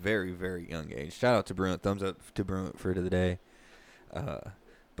at a very, very young age. Shout out to Brunt. Thumbs up to Brunt for the day.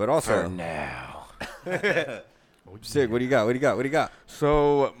 But also, For now. Sig, what do you got? What do you got? What do you got?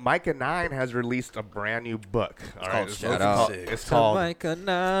 So Micah 9 has released a brand new book. All right, called it's Shout called- Out. It's To called Micah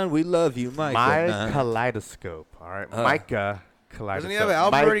 9. We love you, Micah My 9. Kaleidoscope. All right, Micah Kaleidoscope. Doesn't he have an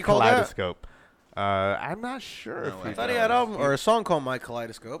album My already called that? Kaleidoscope. I'm not sure if No, he I thought he does. had an album or a song called My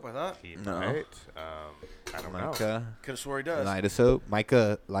Kaleidoscope. I thought. He No. might. I don't know. Micah Could have swore he does. Lidosope.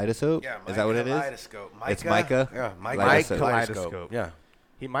 Micah Lidosope? Yeah, Is that what it is? Kaleidoscope. It's Micah? Yeah, My Kaleidoscope. Kaleidoscope. Yeah.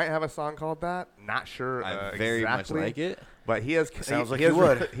 He might have a song called that. Not sure I very exactly. much like it. But he has. Sounds like he has you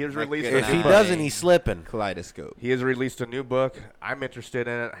would. He has My released. goodness. a If new he book. doesn't, he's slipping. Kaleidoscope. He has released a new book. I'm interested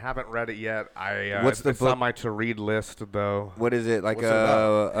in it. Haven't read it yet. What's the it's book? on my to-read list, though. What is it? Like What's it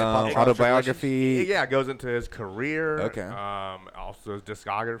about? Hip-hop autobiography? Yeah, it goes into his career. Okay. Also his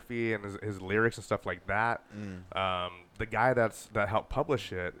discography and his lyrics and stuff like that. Mm. The guy that helped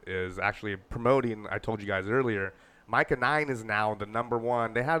publish it is actually promoting. I told you guys earlier. Micah 9 is now the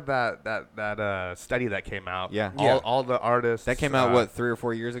 #1. They had that study that came out. Yeah. All the artists. That came out, what, 3 or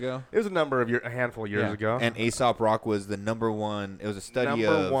 4 years ago? It was a handful of years ago. And Aesop Rock was the #1. It was a study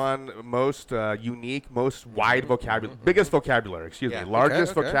of... #1 most unique, most wide vocabulary, biggest vocabulary. Excuse Yeah. me,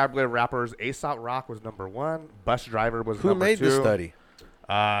 largest Okay. vocabulary of rappers. Aesop Rock was #1. Bus Driver was Who number made 2. this study?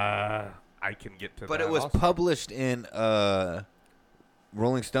 I can get to. But that it was also. published in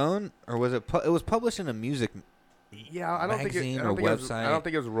Rolling Stone? Or was it... it was published in a music... Yeah, I don't think magazine it, I or don't think it was, website. I don't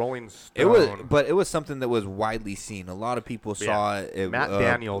think it was Rolling Stone. It was, but it was something that was widely seen. A lot of people saw it. Matt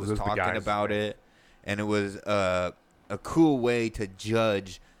Daniels was is the talking guy's about name. it, and it was a cool way to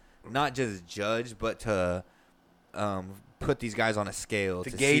judge, not just judge, but to put these guys on a scale To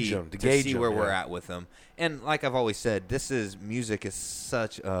to gauge see, them, to to gauge see them, where we're yeah. at with them. And like I've always said, music is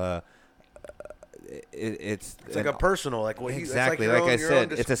such a. It's like a personal, like what you, exactly it's like, like I your own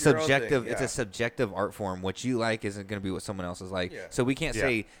said, it's a your own thing, subjective. It's yeah. a subjective art form. What you like isn't going to be what someone else is like. Yeah. So we can't Yeah.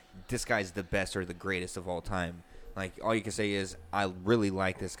 say this guy's the best or the greatest of all time. Like all you can say is I really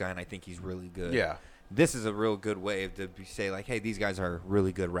like this guy and I think he's really good. Yeah. This is a real good way to say like, hey, these guys are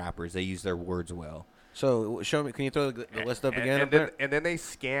really good rappers. They use their words well. So show me. Can you throw the list up again? And, up there? then they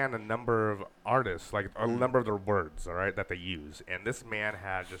scan a number of artists, like a number of their words, all right, that they use. And this man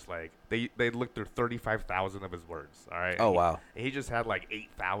had just like they looked through 35,000 of his words, all right. Oh, wow. And he just had like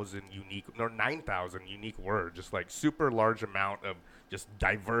 8,000 unique or 9,000 unique words, just like super large amount of just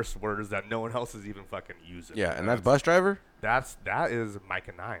diverse words that no one else is even fucking using. Yeah, You and know, that's Bus Driver. that is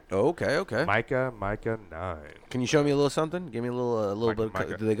Micah 9. Oh, okay. Micah 9. Can you show me a little something? Give me a little bit.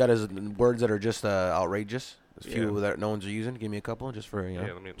 Micah. Do they got his words that are just outrageous? There's a few Yeah. that no one's using. Give me a couple, just for Yeah,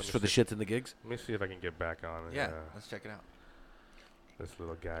 let me just for the see. shits and the gigs. Let me see if I can get back on it. Let's check it out. This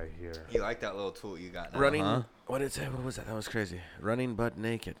little guy here. You like that little tool you got now, Running. huh? What did it say? What was that? That was crazy. Running butt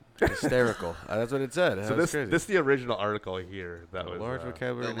naked, hysterical. That's what it said. That So was this crazy. is the original article here. That was large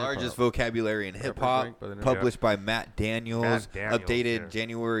vocabulary. The in largest hip-hop. vocabulary in hip Rappers hop, ranked by the published by Matt Daniels, Matt Daniels, updated yeah.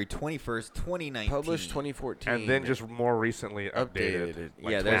 January 21st, 2019. Published 2014. And then just more recently updated. Updated.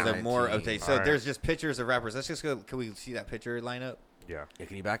 like yeah, there's a 2019. more update. So Alright. there's just pictures of rappers. Let's just go. Can we see that picture lineup? Yeah. Yeah,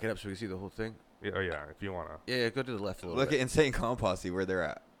 can you back it up so we can see the whole thing? Yeah. Oh yeah. If you wanna. Yeah, go to the left a little Look bit. at Insane Clown Posse where they're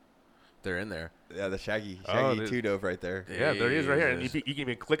at. They're in there. Yeah, the Shaggy Oh, Two Dope right there. Yeah, there he is right here, and you can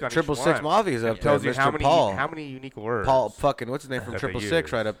even click on Triple each Six one. Mafia's up It tells there. you how Mr. many Paul. how many unique words. Paul, fucking what's his name from that they Triple Six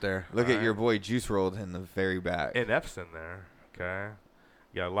use. right up there. Look at your boy Juice Rolled in the very back. And F's in there. Okay.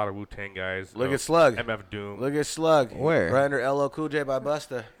 You got a lot of Wu-Tang guys. Look Oh, at Slug. MF Doom. Look at Slug. Where? Right under LL Cool J by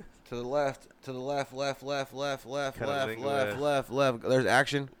Busta. To the left. To the left. Left. There's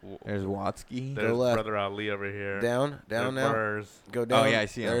Action. There's Watsky. There's left. Brother Ali over here. Down There's now. Murs. Go down. Oh, yeah, I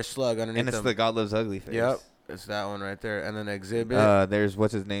see him. There's Slug underneath And it's them. the God Loves Ugly face. Yep. It's that one right there. And then Exhibit. There's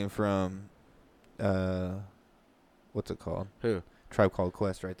what's his name from what's it called? Who? Tribe Called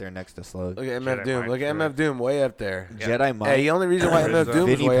Quest right there next to Slug. Look at Jedi MF Doom. Mind Look at Trick. MF Doom way up there. Jedi Mind. Hey, the only reason why There's, MF Doom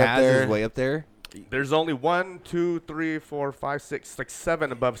is Vinny way up Paz there. is way up there. There's only 1, 2, 3, 4, 5, 6, like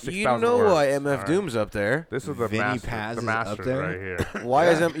 7 above 6,000 You know words. why MF Alright. Doom's up there. This is the Vinny master. Paz the is up master there? right here. Why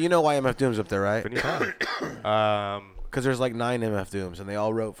is you know why MF Doom's up there, right? Vinny Paz. Because there's like 9 MF Dooms, and they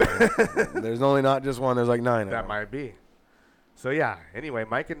all wrote for him. There's only not just one. There's like 9 of That them. might be. So yeah. Anyway,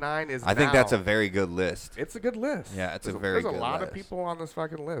 Micah 9 is. I think now- that's a very good list. It's a good list. Yeah, it's there's a very There's good a lot list. of people on this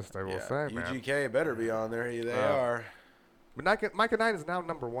fucking list. I will say, man. UGK better be on there. They are. But Micah 9 is now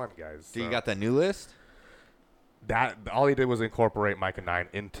number 1, guys. Do you so got the new list? that? All he did was incorporate Micah 9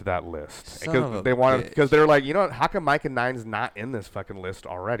 into that list Son of a they wanted bitch. because they were like, you know what? How come Micah 9's not in this fucking list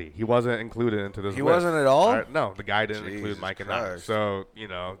already? He wasn't included into this. He list. wasn't at all? No, the guy didn't include Jesus Micah 9. Christ. So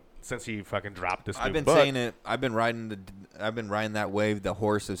since he fucking dropped this, I've new been book, saying it. I've been riding that wave, the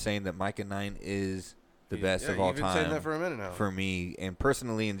horse of saying that Micah 9 is the best of all You've been time. saying that for a minute now. For me and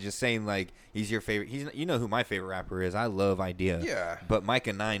personally, and just saying like he's your favorite. You know who my favorite rapper is. I love Idea. Yeah. But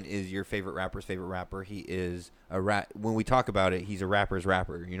Micah 9 is your favorite rapper's favorite rapper. He is a rap. When we talk about it, he's a rapper's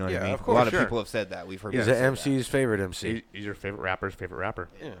rapper. You know what I mean? of course, a lot sure. of people have said that. We've heard. He's people an say that. MC's favorite MC. he's your favorite rapper's favorite rapper.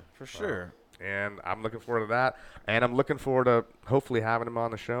 Yeah, for sure. And I'm looking forward to that. And I'm looking forward to hopefully having him on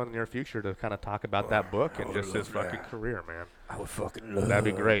the show in the near future to kind of talk about that book and just his fucking career, man. I would fucking love That'd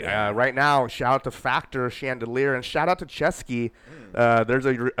be great. Right now, shout out to Factor, Chandelier, and shout out to Chesky. There's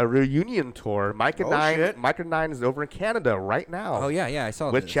a reunion tour. Micah 9 is over in Canada right now. Oh yeah, I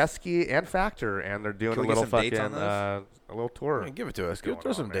saw with this. Chesky and Factor, and they're doing Can a we get little some dates fucking on a little tour. Yeah, give it to us. going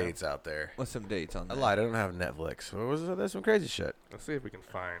Throw some on, man. dates out there. What's some dates on I that? lied. I don't have Netflix. What was it? There's some crazy shit. Let's see if we can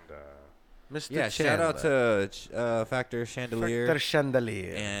find. Mr. Yeah, shout out to Factor Chandelier. Factor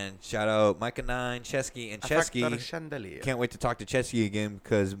Chandelier. And shout out Micah 9, Chesky, and Factor Chesky. Chandelier. Can't wait to talk to Chesky again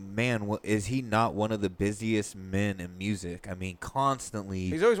because, man, is he not one of the busiest men in music? I mean, constantly.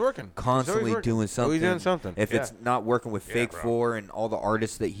 He's always working. Constantly doing something. Always doing something. If it's not working with Yeah, Fake bro. 4 and all the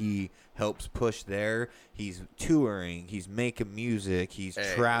artists that he helps push there, he's touring, he's making music, he's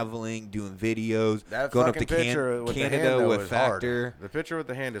traveling, doing videos, That going up fucking to picture with the hand, Canada though, with is Factor. hard. The picture with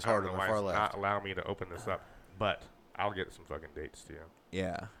the hand is I don't hard know on the why far it's left. not allowing me to open this up, but I'll get some fucking dates to you.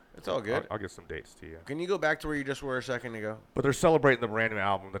 Yeah. It's all good. I'll get some dates to you. Can you go back to where you just were a second ago? But they're celebrating the brand new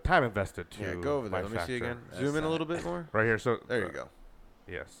album, the time invested too. Yeah, go over there. by Let me see Factor. again. Zoom in a little bit more. Right here. So There you go.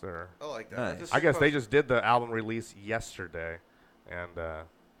 Yes, sir. I like that. Nice. This I is guess they supposed- just did the album release yesterday, and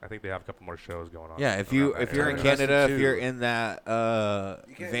I think they have a couple more shows going on. Yeah, if around you that if you're in area. Canada, too. if you're in that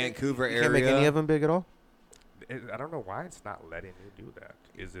You can't Vancouver you area, can't make any of them big at all. I don't know why it's not letting you do that.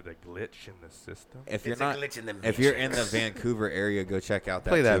 Is it a glitch in the system? if you're It's a not, glitch in the if you're in the Vancouver area, go check out that.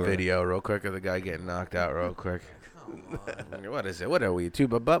 Play that tour. video real quick of the guy getting knocked out real quick. What is it? What are we?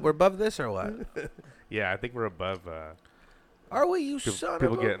 We're above this or what? Yeah, I think we're above. Are we, you People- son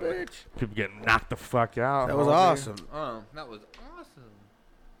people of a getting- bitch? People getting knocked the fuck out. That was homie. awesome. That was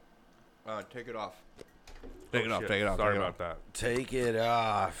awesome. Take it off. Oh, Take it off. shit. Take it off. Sorry take it about off. that. Take it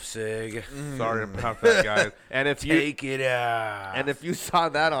off, Sig. Sorry about that, guys. And if you Take it off. and if you saw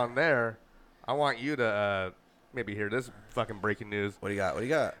that on there, I want you to maybe hear this fucking breaking news. What do you got? What do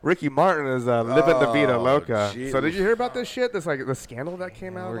you got? Ricky Martin is living the vida Oh, loca. jeez. So did you hear about this shit? This like the scandal that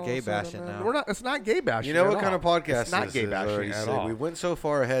came out. We're all gay of a sudden, bashing man? now. We're not. It's not gay bashing. You know at what kind of all. podcast It's not this gay is bashing already, at Sig. all. We went so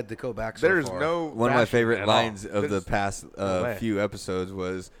far ahead to go back so There's far. no. One of my bashing favorite at all. lines of the There's- past no way. few episodes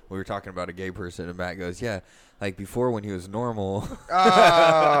was we were talking about a gay person, and Matt goes, "Yeah, like before when he was normal." Oh,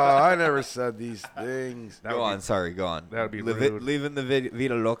 I never said these things. That Go would be- on, sorry, go on. that would be Leaving rude. the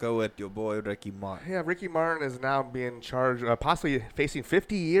Vida Loca with your boy Ricky Martin. Yeah, Ricky Martin is now being charged, possibly facing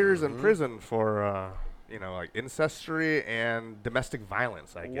 50 years in prison for, like ancestry and domestic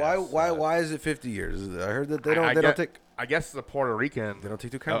violence. I guess. Why is it 50 years? I heard that they don't. I They don't guess- take. I guess the Puerto Rican. They don't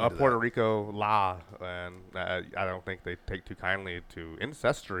take too kindly a to Puerto that. Rico law, and I don't think they take too kindly to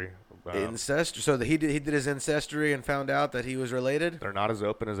ancestry. Incest. So he did his ancestry and found out that he was related. They're not as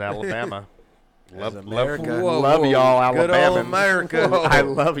open as Alabama. love America. love y'all, Good Alabama. old America. I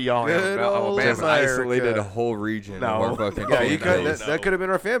love y'all, Good old Alabama. Just America. isolated a whole region. No. Of our fucking Yeah, you fan could. base. That could have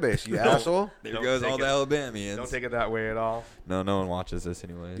been our fan base. You asshole. There Don't goes take all the it. Alabamians. Don't take it that way at all. No one watches this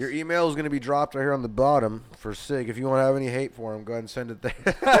anyways. Your email is going to be dropped right here on the bottom for Sig. If you want to have any hate for him, go ahead and send it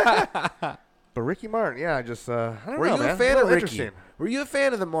there. But Ricky Martin, yeah, just I don't Were know, you man. a fan Real of Ricky? interesting. Were you a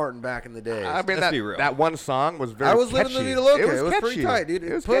fan of the Martin back in the day? I mean, Let's be real. that one song was very I was catchy. living the Vida Loca. It was catchy. pretty tight, dude.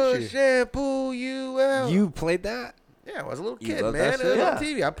 It was Push catchy. and pull you out. You played that? Yeah, I was a little You kid, love man. that It was shit? on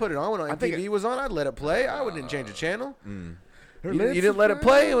TV. I put it on when I think MTV was on. I'd let it play. I wouldn't change the channel. Her You lips didn't let it are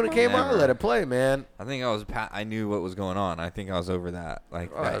play when it came on. I Never. let it play, man. I think I was. I knew what was going on. I think I was over that,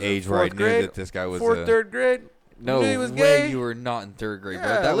 like Oh, I that was in age where I fourth knew grade, that this guy was fourth, third grade. No you knew he was way, gay? you were not in third grade,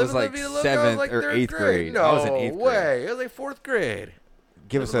 Yeah, bro. That was living like La Vida Loca, I was 7th like or third 8th grade. No I was in 8th grade. way. It was like fourth grade.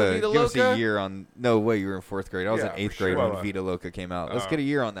 Give us Vita a Loca? year on. No way, you were in 4th grade. I was Yeah, in 8th for grade sure. when Vita Loca came out. Let's get a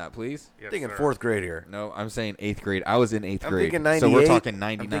year on that, please. Yes, thinking sir. 4th grade here. No, I'm saying 8th grade. I was in 8th I'm grade. thinking 98. So we're talking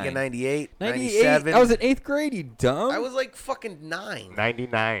 99. I'm thinking 98, 98. 97. I was in 8th grade. You dumb. I was like fucking 9.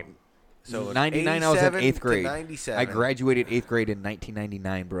 99. So it's 99. I was in 87 8th to grade. 97. I graduated 8th grade in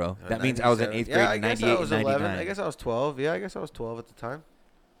 1999, bro. That means I was in 8th grade yeah, in I guess 98 I was and 11. 99. I guess I was 12. Yeah, I guess I was 12 at the time.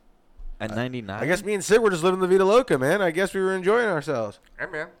 At 99. I guess me and Sid were just living the Vita Loca, man. I guess we were enjoying ourselves. Hey,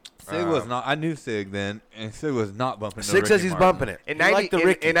 man. Sig was not. I knew Sig then, and Sig was not bumping. Sig says he's bumping it. In, He liked the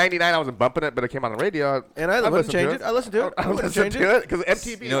Ricky. in 99, I wasn't bumping it, but it came on the radio. And I wouldn't change it. I listened to it. I wouldn't listened change to it. it because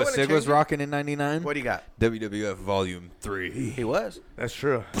MTV. You know what wouldn't Sig change was it. rocking in 99? What do you got? WWF Volume 3. He was. That's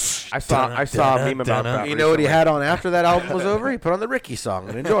true. I saw a meme about that. You know what he recently. had on after that album was over? He put on the Ricky song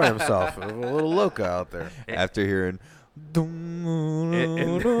and enjoyed himself. A little Loca out there. After hearing.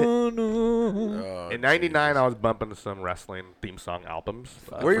 In 99, I was bumping to some wrestling theme song albums.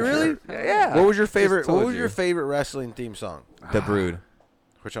 Were you for really? sure. Yeah. What was your favorite? told What was you. your favorite wrestling theme song? The Brood.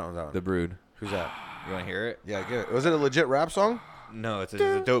 Which one was that one? The Brood. Who's that? You want to hear it? Yeah, give it. Was it a legit rap song? No, it's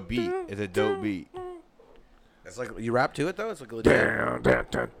a dope beat. It's a dope beat. It's like you rap to it though. It's like a legit.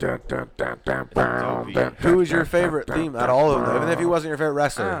 Who was your favorite theme out of all of them? Even if he wasn't your favorite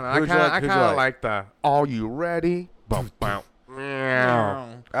wrestler, I who'd you kind like? of Who'd you like? like the "Are you ready?" Bump, bump, meow.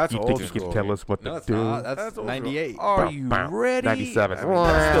 That's You old think you school. can tell us what No, to it's do? not. That's old school. 98. Are Bump, you bump. ready? 97. I mean,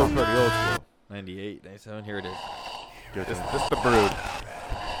 that's still pretty old school. 98, 97. Here it is. This is the Brood.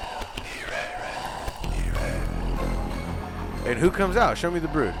 And who comes out? Show me the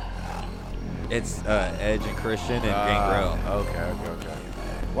Brood. It's Edge and Christian and Gangrel. Okay.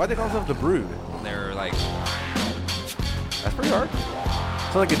 Why'd they call themselves the Brood? They're like, That's pretty hard.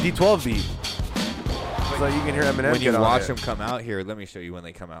 It's like a D12 beat. So you can hear Eminem when you get on watch it. them come out here, let me show you when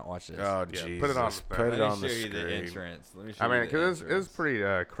they come out. Watch this. Oh, Yeah, jeez. put it on. Put let it me on the show you the screen. entrance. Let me show I you mean, the because it's entrance.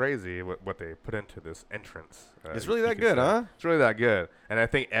 pretty crazy what they put into this entrance. It's really you that could good, say. huh? It's really that good. And I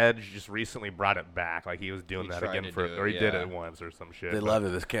think Edge just recently brought it back. Like he was doing He that tried again to for, do it, or he did yeah. it once or some shit. They but loved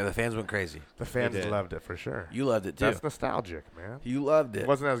it. The fans went crazy. The fans did. loved it for sure. You loved it too. That's nostalgic, man. You loved It it.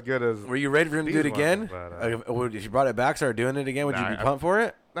 wasn't as good as. Were you ready for him to do it these again? ones, but, If you brought it back, started doing it again, would you Nah, be I- pumped for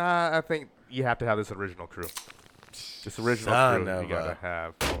it? Nah, I think you have to have this original crew. This original Son crew of you gotta a-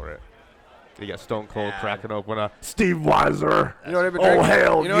 have for it. You got Stone Cold cracking open a Steve Weiser. You know what I've been Oh, drinking?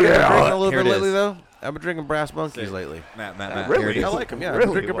 hell You know what I've been yeah. drinking a little Here bit it lately is. though? I've been drinking Brass Monkeys lately. Matt, Really? here it is. I like them. Yeah, I've Really?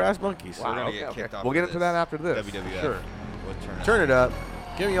 been drinking Brass Monkeys. Wow. We're gonna okay, get okay. kicked off We'll of get into this. that after this. WWF. Sure. We'll turn it. Turn it up.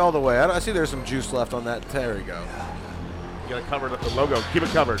 Give me all the way. I see there's some juice left on that. There we go. You gotta cover the logo. Keep it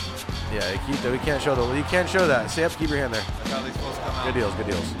covered. Yeah, we can't show you can't show that. Stay up, keep your hand there. That's how they're supposed to come out. Good deals, good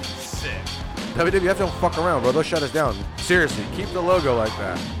deals. Sick. WWF don't fuck around, bro. They'll shut us down. Seriously, keep the logo like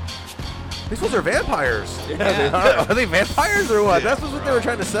that. These fools are vampires. Yeah, they are. Are they vampires or what? Yeah, That's what they were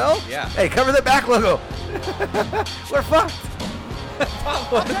trying to sell? Yeah. Hey, cover the back logo. We're fucked.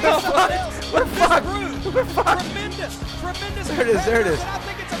 What the fuck? We're fucked. We're fucked. Tremendous. There it is, there it is. And I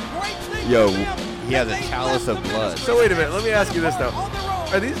think it's a great thing Yo, for them he has that a they chalice left of the blood. ministry So wait a minute. Let me ask you this though. on their own.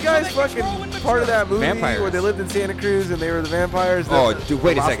 Are these guys So they can fucking grow in part of that movie Vampires. where they lived in Santa Cruz and they were the vampires? Oh, The- dude,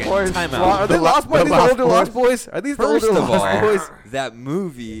 wait the a Lost second. Boys? Time out. Are they The Lost Boys? the These the Lost older Lost Boys? Are these the First older of Lost all, Boys? that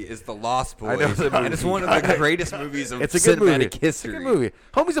movie is The Lost Boys. I know the and it's one of the greatest movies of It's a good movie. cinematic history. It's a good movie.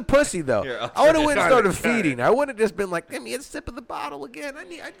 Homie's a pussy though. Here, I'll I would have try went and it. started Try it. feeding. I wouldn't have just been like, give me a sip of the bottle again.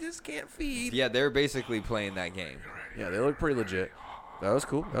 I just can't feed. Yeah, they're basically playing that game. Yeah, they look pretty legit. That was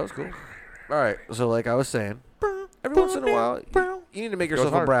cool. All right. So like I was saying, every once in a while, you need to make yourself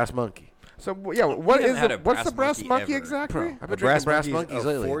a hard. brass monkey. So yeah, what We is haven't had it? a What's the brass brass monkey monkey ever. exactly? I've A been drinking brass monkey monkeys is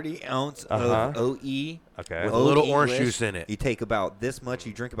lately. 40 ounce Uh-huh. of OE. Okay. With a little OE orange list. juice in it. You take about this much,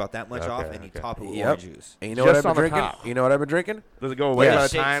 you drink about that much off, and you okay. top it with Yep. orange juice. And you know what Just I've been on the drinking? top. You know what I've been drinking? Does it go away Yeah. by the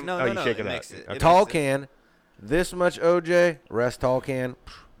Shakes- time? no, oh, no, you no, shake it it up. makes it- Okay. Tall can, this much OJ, rest tall can,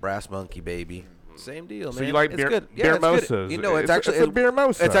 brass monkey baby. Same deal, So man. you like it's beer- good. beer Yeah, it's good. mimosas. You know, it's It's a- actually it's a beer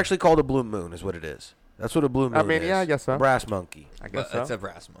mimosa. It's actually called a blue moon, is what it is. That's what a blue moon I mean, is. yeah, I guess so. Brass monkey. I guess But so. it's a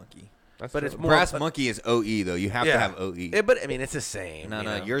brass monkey. That's but true. it's more- Brass monkey is OE, though. You have to have OE. Yeah, but I mean, it's the same. No, you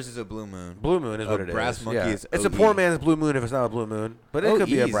no, know? yours is a blue moon. Blue moon is what it is. brass monkey yeah. is It's a OE. poor man's blue moon if it's not a blue moon, but it could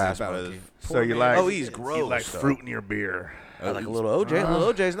be a OE is brass about monkey. So you like? OE's You gross, like though. fruit in your beer. I like a little OJ. A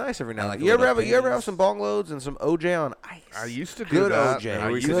little OJ's nice every now I and like then. a You ever little have Baileys. some bong loads and some OJ on ice? I used to do Good that. OJ. I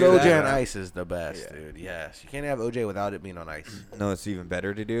used to Good do OJ that. on ice is the best, dude. Yes, you can't have OJ without it being on ice. No, it's even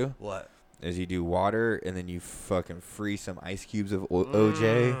better to do. What? Is you do water and then you fucking freeze some ice cubes of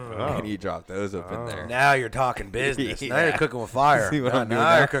OJ and you drop those up in there. Now you're talking business. Now Yeah. you're cooking with fire. See what I'm doing now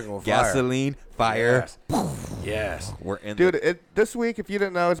now? you're cooking with fire. Gasoline, fire. Yes. Yes. We're in Dude, this week, if you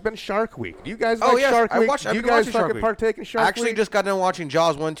didn't know, it's been Shark Week. Do you guys Oh, like yes, Shark I Week? watched. Do I've you been guys watching Shark fucking Week. partake in Shark I actually Week? just got done watching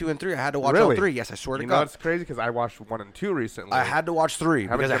Jaws 1, 2, and 3. I had to watch all Really? 3. Yes, I swear to You know, God. it's crazy because I watched 1 and 2 recently. I had to watch 3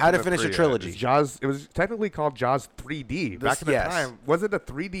 Haven't because I dipped had to into finish 3 the yet. trilogy. It's Jaws. It was technically called Jaws 3D back in the yes. time. Was it a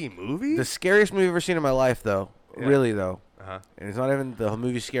 3D movie? The scariest movie I've ever seen in my life, though. Yeah. Really, though. Uh-huh. And it's not even the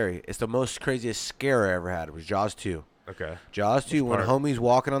movie scary. It's the most craziest scare I ever had. It was Jaws 2. Okay. Jaws 2, when part? homie's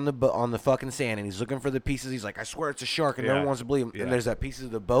walking on the fucking sand and he's looking for the pieces. He's like, I swear it's a shark, and no Yeah. one wants to believe him. Yeah. And there's that piece of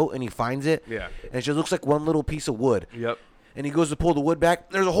the boat, and he finds it. Yeah. And it just looks like one little piece of wood. Yep. And he goes to pull the wood back.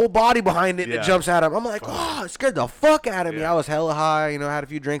 There's a whole body behind it Yeah. that jumps at him. I'm like, oh, it scared the fuck out of me. Yeah. I was hella high, had a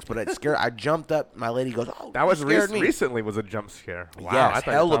few drinks, but it scared. I jumped up. My lady goes, oh, That was you scared me. recently was a jump scare. Wow. Yes, I thought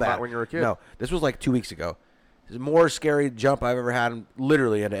you were hella talking bad. about when you were a kid. No, this was like 2 weeks ago. It's the more scary jump I've ever had,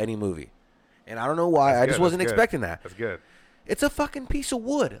 literally, into any movie. And I don't know why. That's I just good, wasn't that's good. expecting that. That's good. It's a fucking piece of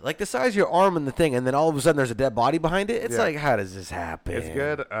wood, like the size of your arm and the thing, and then all of a sudden there's a dead body behind it. It's Yeah. like, how does this happen? It's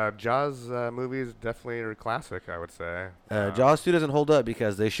good. Jaws movies definitely are classic, I would say. Jaws 2 doesn't hold up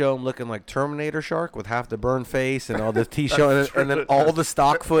because they show him looking like Terminator shark with half the burned face and all the teeth showing, and then all the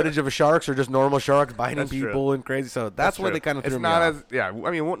stock footage of sharks are just normal sharks biting That's people true. and crazy. So that's where true. they kind of It's threw me not off. as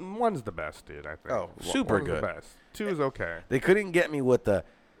I mean, one's the best, dude. I think. Oh, super One's good. The best. 2 is okay. They couldn't get me with the,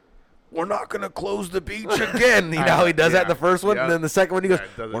 we're not going to close the beach again. You know I how he know, does that in yeah. the first one? Yeah. And then the second one he goes, Yeah,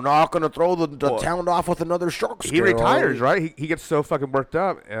 it doesn't- we're not going to throw the Well, town off with another shark He scare. retires, right? He gets so fucking worked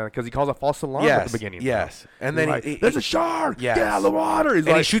up because he calls a false alarm at the beginning. Yes. And He's then like, there's a shark. Yes. Get out of the water. He's And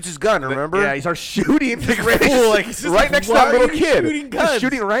he like, shoots his gun, remember? Yeah, he starts shooting. Like a fool, like, he's just right like, next to why that little are you kid. shooting He's guns?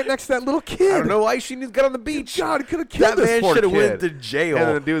 shooting right next to that little kid. I don't know why he's shooting his gun on the beach. God, he could have killed That this man poor should have kid. went to jail. And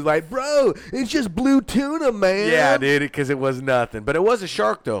then the dude was like, bro, it's just blue tuna, man. Yeah, dude, because it was nothing. But it was a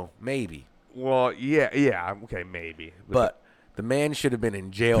shark, though. Maybe. Well, yeah, okay, maybe. But the man should have been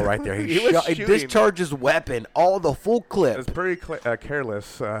in jail right there. He was He shooting. discharged his weapon, all the full clip. It was pretty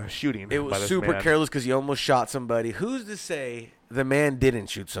careless shooting. It by was this super man. careless because he almost shot somebody. Who's to say the man didn't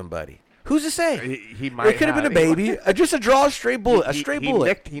shoot somebody? Who's to say? He might It could have been a baby. Just a draw, straight bullet. A straight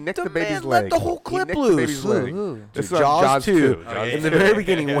bullet. He nicked the the baby's man leg. let the whole He clip nicked the loose. baby's leg. Dude, This is Jaws 2. Jaws In the 2. very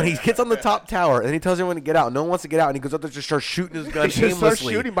beginning, when he gets on the top tower and he tells everyone to get out, no one wants to get out, and he goes up there and just starts shooting his gun He just starts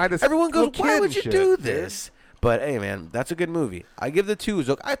aimlessly. shooting by this Everyone goes, little "Why kid would and you shit." do this?" But hey, man, that's a good movie. I give the 2.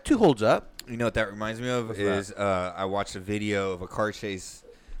 2 holds up. You know what that reminds me of What's is I watched a video of a car chase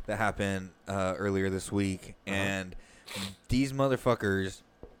that happened earlier this week, and these motherfuckers.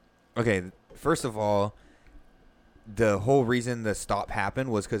 Okay, first of all, the whole reason the stop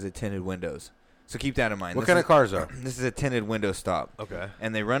happened was because of tinted windows. So keep that in mind. What This kind is- of cars are? This is a tinted window stop. Okay.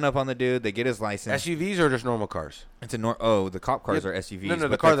 And they run up on the dude. They get his license. SUVs or just normal cars? It's a the cop cars Yep. are SUVs. No, the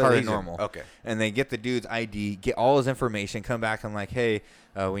but car the that car leads is him. normal. Okay. And they get the dude's ID, get all his information, come back and like, hey,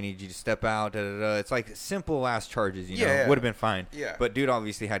 we need you to step out. Da, da, da. It's like simple ass charges, you know. Yeah. Would have been fine. Yeah. But dude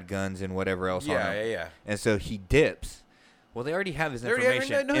obviously had guns and whatever else on him. Yeah. And so he dips. Well, they already have his They already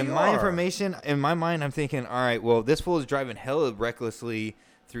information. know In you my are. information, in my mind, I'm thinking, all right, well, this fool is driving hella recklessly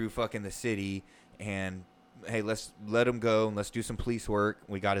through fucking the city, and hey, let's let him go and let's do some police work.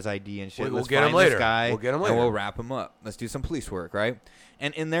 We got his ID and shit. We'll Let's get him find later. this guy. We'll get him and later. we'll wrap him up. Let's do some police work, right?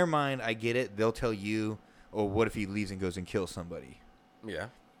 And in their mind, I get it. They'll tell you, oh, what if he leaves and goes and kills somebody? Yeah.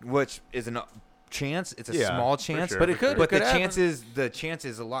 Which is a chance. It's a Yeah, small for chance, sure, But it for could- sure. but the happen. chance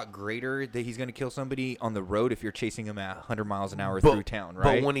is a lot greater that he's going to kill somebody on the road if you're chasing him at 100 miles an hour But- through town,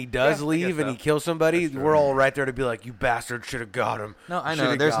 right? But when he does Yeah, I leave guess and so. he kills somebody, That's true. we're all right there to be like, "You bastard should have got him." No, I know.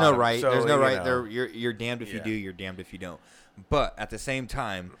 Shoulda There's got no him. right. So, There's no you right. know. There, you're damned if you Yeah. do. You're damned if you don't. But at the same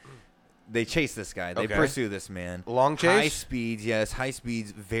time, they chase this guy. They Okay. pursue this man. Long High chase? speeds, yes. High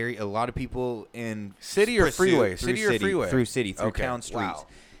speeds. A lot of people in City or pursuit freeway? through City or freeway? Through city, through Okay. town streets. Wow.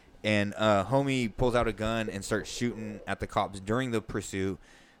 And homie pulls out a gun and starts shooting at the cops during the pursuit.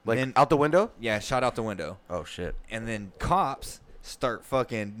 Like then, out the window? yeah, shot out the window. Oh shit. And then cops start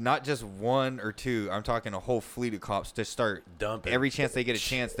fucking, not just one or two, I'm talking a whole fleet of cops to start Dumping. every chance they get a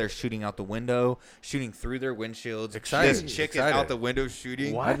chance. They're shooting out the window, shooting through their windshields. Exciting. This chick Excited. is out the window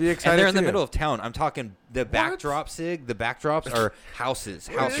shooting. What? I'd be And excited they're in the too. middle of town. I'm talking the backdrop, Sig. The backdrops are houses,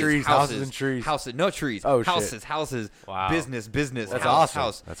 Trees, houses and trees. houses, no trees. Oh, shit. houses. Wow. Business. That's house, awesome.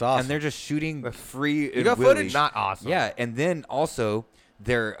 House. That's awesome. And they're just shooting free. You got footage? Not awesome. Yeah, and then also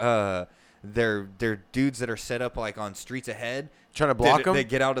they're dudes that are set up like on streets ahead. Trying to block They them?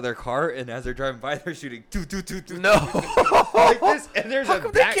 get out of their car, and as they're driving by, they're shooting. No. Like this, and there's How a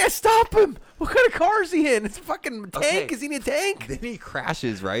come back. they can't stop him? What kind of car is he in? It's a fucking tank. Okay. Is he in a tank? Then he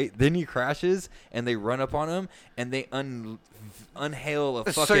crashes, right? Then he crashes, and they run up on him, and they unhail a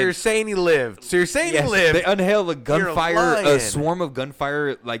fucking. So you're saying he lived. So you're saying Yes, he lived. they unhail a You're gunfire, lying. a swarm of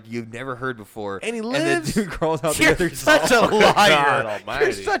gunfire like you've never heard before. And he And lives? the dude crawls out the You're other such side. a liar. God almighty.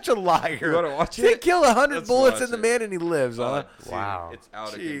 You're such a liar. You wanna watch They it? killed 100 Let's bullets watch in the it. man and he lives, huh? Dude, Wow. It's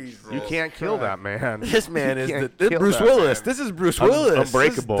out of Jesus. control. You can't kill that man. This man is You can't this kill Bruce that Willis. man. This is Bruce Willis.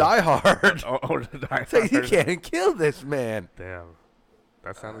 Unbreakable. This is Die Hard. Die Say you Hard. can't kill this man. Damn.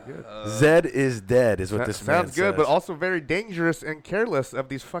 That sounded good. Zed is dead, is what That this man sounds good, but says. also very dangerous and careless of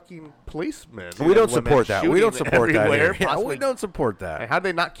these fucking policemen. We don't and women support that. We don't shooting support that. everywhere, Here. Yeah, possibly. we don't support that. And how'd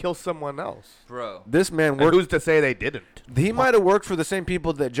they not kill someone else? Bro. This man And worked. who's to say they didn't? He might have worked for the same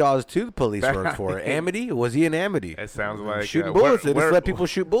people that Jaws 2 the police worked for. Amity? Was he in Amity? It sounds like Shooting bullets. They where- just let people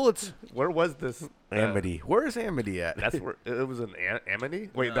shoot bullets. Where was this? Amity. Where is Amity at? That's where it was in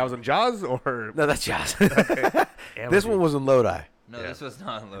Amity. Wait, that was in Jaws or No, that's Jaws. Okay. This one was in Lodi. No, Yeah. this was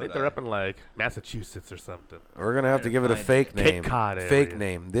not in I Lodi. think they're up in like Massachusetts or something. We're going to have to give it a Find fake it. name. Cape Cod Fake area.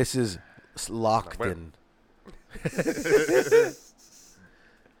 name. This is Lockton.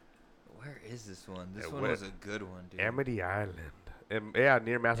 Where is this one? This Yeah, one where- was a good one, dude. Amity Island. Yeah,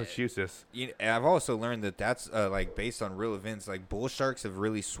 near Massachusetts. I've also learned that that's like based on real events. Like bull sharks have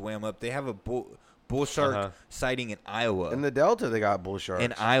really swam up. They have a bull shark sighting in Iowa. In the Delta, they got bull sharks.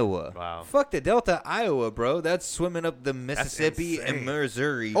 In Iowa. Wow. Fuck the Delta, Iowa, bro. That's swimming up the Mississippi and insane.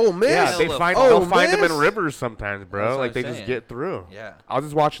 Missouri. Oh, man. Yeah, they Hella find Oh, they'll find them miss. in rivers sometimes, bro. That's what Like I'm they just saying. get through. Yeah. I was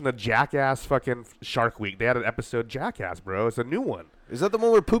just watching the Jackass fucking Shark Week. They had an episode Jackass, bro. It's a new one. Is that the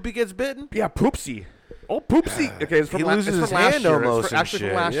one where Poopy gets bitten? Yeah, Poopsie. Old Poopsie. Okay, it's from He last, loses it's from his last hand year. It's almost from, and actually shit,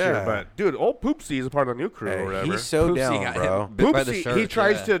 from last year. yeah. But dude, old Poopsie is a part of the new crew Hey, or whatever. he's so Poopsie down, got bro. hit bit by the Poopsie, shark, he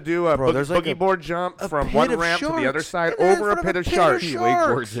tries yeah. to do a Bro, there's like boogie a- board jump a from pit one of ramp to the other sharks. side And in over a front of pit a of pit of sharks.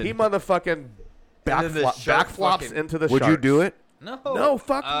 sharks. He motherfucking And then the shark backflops fucking- into the Would sharks. you do it? No. No,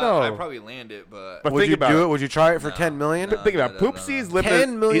 fuck no. I'd probably land it, but But Would think you about do it. it? Would you try it for No. $10 million? No. Think about it. Poopsie's living.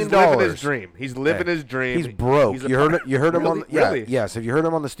 $10 million. He's living his dream. He's living Hey, his dream. He's broke. He's a- You heard it. You heard him on. Really? Yeah. Really? Yes. Have you heard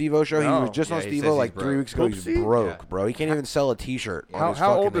him on the Steve-O show? He No. was just Yeah, on he Steve-O says like he's 3 broke. weeks ago. He's Poopsie? broke, Yeah. bro. He can't even sell a T-shirt. on How his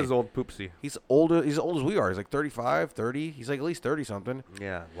old fucking is name. old Poopsie? He's older. He's as old as we are. He's like 35, 30. He's like at least 30 something.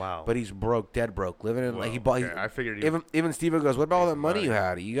 Yeah. Wow. But he's broke, dead broke, living in like he Whoa, bought. okay, I figured he Even Steve goes, "What about all that money you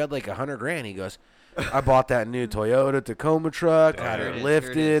had? You got like $100,000." He goes, "I bought that new Toyota Tacoma truck, had Here it it is,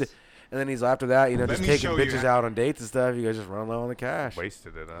 lifted." here it is. And then he's after that, Let just me taking show you bitches how- out on dates and stuff. You guys just run low on the cash.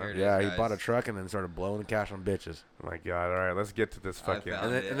 wasted it, huh? Here it Yeah, is, he guys. bought a truck and then started blowing the cash on bitches. Oh my god! All right, let's get to this I fucking.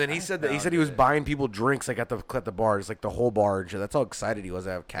 found And then he said that he was buying people drinks like at the bar, just like the whole bar and shit. That's how excited he was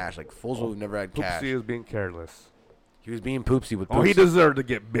to have cash. Like fools who've never had cash. Poopsie is being careless. He was being poopsy with. Oh, he Poopsie. deserved to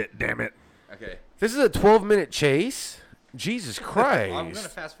get bit. Damn it! Okay. This is a 12-minute chase. Jesus Christ! I'm gonna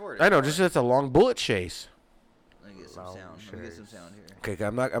fast forward. I know, just it's a long bullet chase. Let me get some sound. Let me get some sound here. Okay,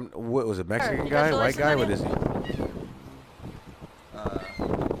 I'm not. What was it? Mexican You guy, guys white listen guy? to What me? is he?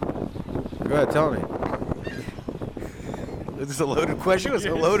 Go ahead, tell me. Is this a loaded question? Was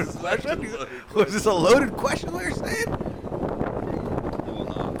it a loaded question? Was this a loaded question? What you're saying? It will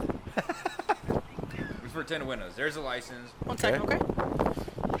not. It's for 10 windows. There's a license. One second, okay?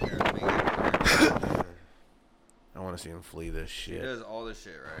 Here, let me get it here. I want to see him flee this He shit. does all this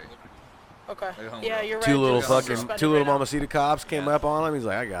shit right. Okay. Like a homegirl. Yeah, you're right. Two little Just fucking, suspended two little right now. Mamacita cops came Yeah. up on him. He's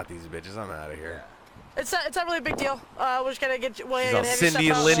like, I got these bitches. I'm out of here. It's not really a big deal. We're just gonna get you. Well, He's yeah, all have you Cindy step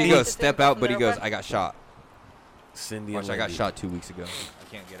and out Lindy. He and goes just step go out, from but he there, goes, okay? I got shot. Cindy Watch, and I got Lindy. shot 2 weeks ago. I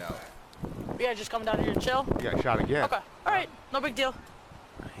can't get out. Yeah, just coming down here to chill. You got shot again. Okay. All right. No big deal.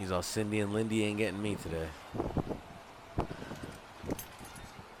 He's all Cindy and Lindy ain't getting me today.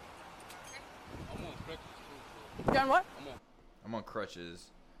 You on what? I'm on crutches.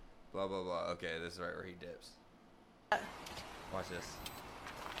 Blah, blah, blah. Okay, this is right where he dips. Watch this.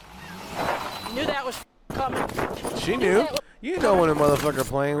 Knew that was coming. She knew. You know when a motherfucker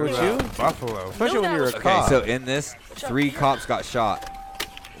playing with you. Buffalo. Especially Knew when that you're a was Okay, cop. so in this, 3 cops got shot.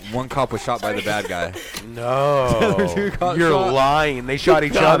 1 cop was shot by the bad guy. No. Two cops You're shot. lying. They shot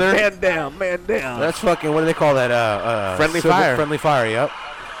each other. Man down, man down. That's fucking, what do they call that? Friendly civil- fire. Friendly fire, yep.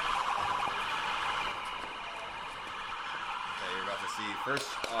 Okay, you're about to see first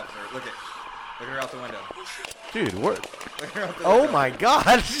officer. Look at her out the window. Dude, what? Look at her out the Oh window. my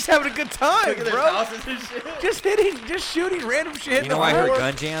god, she's having a good time, Look at their bro. houses and shit. Just hitting, just shooting random shit. You know why her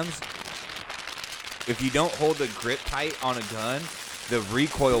gun jams? If you don't hold the grip tight on a gun, the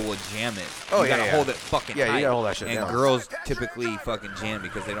recoil will jam it. Oh, you yeah, gotta yeah. hold it fucking Yeah, you tight. gotta hold that shit and down. girls typically fucking jam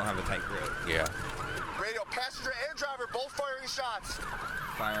because they don't have a tight grip. Yeah. Radio passenger and driver both firing shots.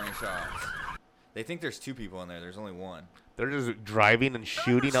 Firing shots. They think there's 2 people in there. There's only 1. They're just driving and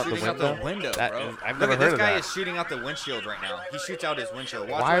shooting out the Shooting window. out the window, That bro. is- I've Look never at heard this of guy that. is shooting out the windshield right now. He shoots out his windshield.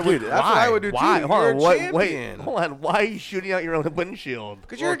 Watch Why him. would? That's what I would do, too. Why? Hold You're on. a Wait. champion. Hold on. Why are you shooting out your own windshield?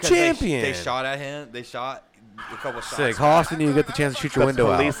 Because you're a 'cause champion. They shot at him. They shot a couple shots. Sick. How often do you get the chance to shoot your The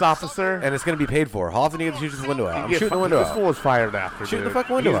window out? police officer. And it's going to be paid for. How often do you get to shoot the window out? I'm You get shooting the fucking- window This out. fool was fired after. Shoot the dude.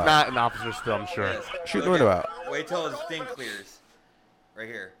 fucking window He's out. not an officer still, I'm sure. Yes. Shoot the Look window at- out. Wait till his thing clears. Right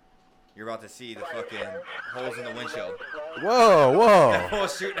here. You're about to see the fucking holes in the windshield. Whoa, whoa. That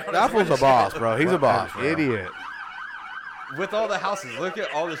fool's shooting out That his fool's a windshield. boss, bro. He's a boss. Bro. Idiot. With all the houses. Look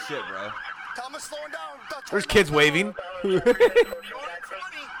at all the shit, bro. Thomas slowing down. There's kids waving. Watch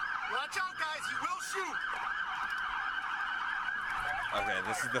out, guys. You will shoot. Okay,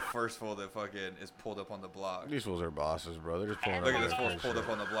 this is the first fool that fucking is pulled up on the block. These fools are bosses, bro. They're just pulling Look up at this their fool's pulled shit. up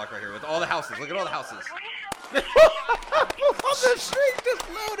on the block right here with all the houses. Look at all the houses. On the street, just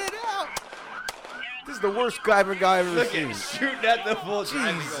loaded out. This is the worst guy I've ever Look seen. at shooting at the fool.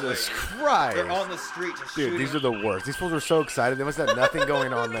 Jesus Christ. They're on the street just Dude, shooting. these are the worst. These fools were so excited. They must have nothing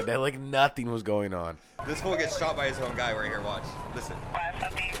going on that day. Like nothing was going on. This fool gets shot by his own guy right here. Watch. Listen.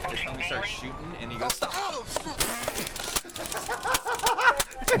 This time he starts shooting and he goes, stop.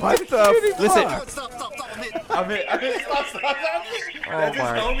 What the Listen. Stop. I'm in. Stop. Oh That's his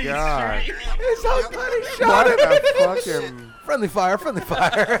my homie god. street. His whole buddy shot him. Fucking friendly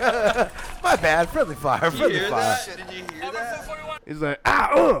fire. My bad. Friendly fire. Did you Friendly hear fire. that? Did you hear that? He's like,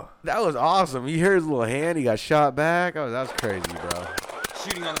 ah, That was awesome. You hear his little hand. He got shot back. Oh, that was crazy, bro.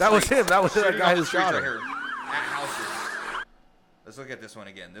 Shooting on the That was streets. him. That was that Shooting guy on who the streets shot right him. here. At houses. Let's look at this one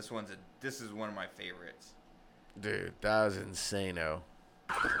again. This is one of my favorites. Dude, that was insane-o.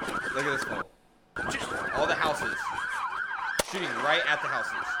 Look at this fool. All the houses. Shooting right at the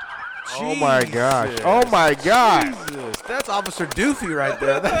houses. oh my gosh. Oh my god. Jesus, that's Officer Doofy right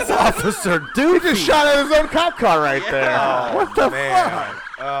there. That's Officer Doofy. He just shot at his own cop car right there. Oh, What the man. fuck?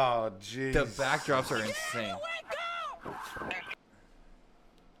 Oh, jeez. The backdrops are insane.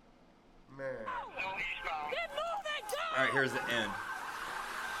 Man. All right, here's the end.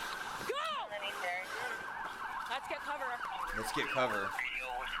 Let's get cover. Let's get cover.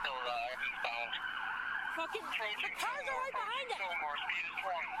 Fucking the cars are right behind us.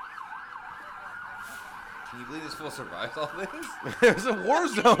 Can you believe this fool survived all this? There's a war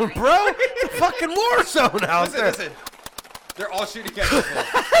zone, bro. It's a fucking war zone out there. Listen. They're all shooting at this fool.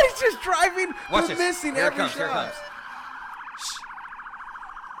 He's just driving. Watch We're this. missing Here it every comes. Here it shot. comes.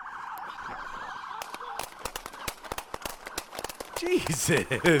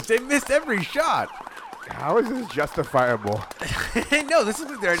 Jesus, they missed every shot. How is this justifiable? No, this is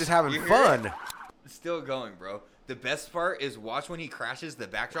like they're just having You hear fun. it? It's still going, bro. The best part is watch when he crashes the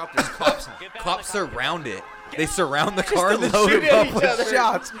backdrop. There's cops. Cops surround it. They surround the car and Just they load shoot him at up each with other.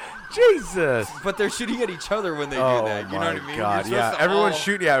 shots. Jesus. But they're shooting at each other when they do Oh that. You know my what I mean? God, You're yeah. supposed to Everyone's all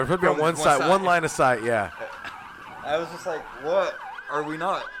shooting. Yeah, we're supposed to be on from one side, one line of sight. Yeah. I was just like, what? Are we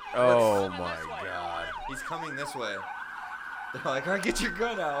not? Oh my God. He's coming this way. They're like, all right, get your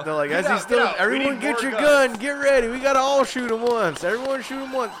gun out. They're like, Get as he's out, still, get out. We everyone need get more your guns. gun, get ready. We gotta all shoot him once. Everyone shoot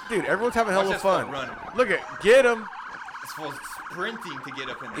him once, dude. Everyone's having hell Watch of this fool fun. run. Look at, get him. This fool's sprinting to get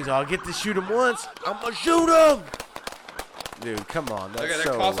up in there. He's all get to shoot him once. I'm gonna shoot him. Dude, come on, that's Look at so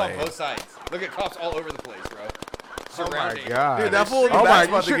their cops lame. on both sides. Look at cops all over the place, bro. Surrounding. God. Dude, that fool in the Oh back's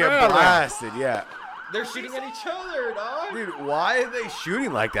my- about to shoot get out of there. blasted. Yeah. They're shooting at each other, dog. Dude, why are they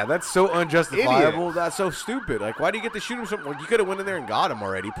shooting like that? That's so unjustifiable. Idiot. That's so stupid. Like, why do you get to shoot him something? Like, you could have went in there and got him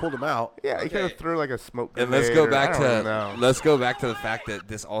already, pulled him out. Yeah, he could have threw like a smoke And grenade let's go or- back I don't even know. to the fact that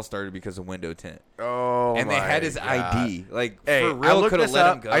this all started because of window tint. Oh, And they my had his God. ID. Like, Hey, for I real, looked could have this let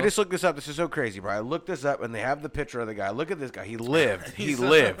up. him go. I just looked this up. This is so crazy, bro. I looked this up, and they have the picture of the guy. Look at this guy. He lived. He He's son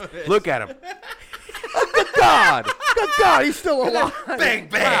lived. of a bitch. Look at him. Good God! Good God! He's still alive. Bang,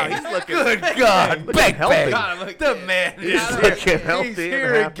 bang. Wow, he's looking Good God. Bang, bang. Got him The again. man is He's here. looking healthy He's and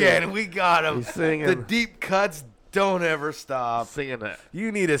here happy. again. We got him. He's singing. The deep cuts don't ever stop. Singing it.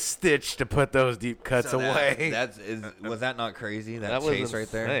 You need a stitch to put those deep cuts So away. was that not crazy? That, was chase right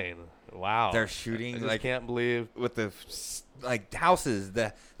there. insane. Wow. They're shooting I just like can't believe. with the like houses.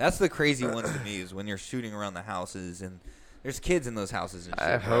 That's the crazy ones to me is when you're shooting around the houses and there's kids in those houses and shit.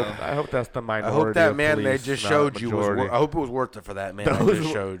 I bro. hope that's the I minority. hope that of man they police, just not showed you was. majority. I hope it was worth it for that man. They Those just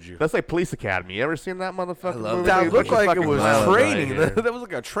were- showed you. That's like Police Academy. You ever seen that motherfucker? love That Dude, looked bunch of like it fucking was clowns training. right here. That was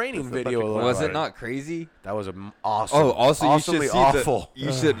like a training That's a video. fucking looked Was it like. not crazy? That was awesome. Oh, also you should Awesomely see awful.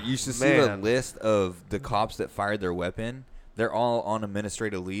 you should see the Man. list of the cops that fired their weapon. They're all on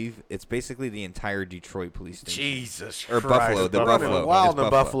administrative leave. It's basically the entire Detroit police station. Jesus Or Christ. Buffalo. The They're Buffalo. running wild It's in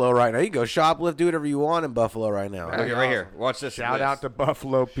Buffalo right now. You can go shoplift, do whatever you want in Buffalo right now. Look at right here. Watch this. Shout list. out to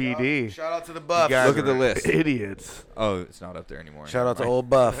Buffalo PD. Shout out to the Buff. You guys Look at the are list. Idiots. Oh, it's not up there anymore. Shout out to Never mind. Old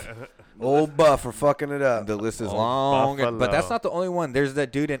Buff. Old Buff for fucking it up. The list is Old long, Buffalo. but that's not the only one. There's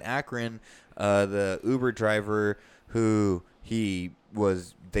that dude in Akron, the Uber driver who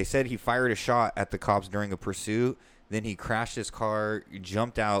they said he fired a shot at the cops during a pursuit. Then he crashed his car,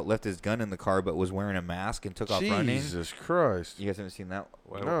 jumped out, left his gun in the car, but was wearing a mask and took off running. Jesus Christ. You guys haven't seen that?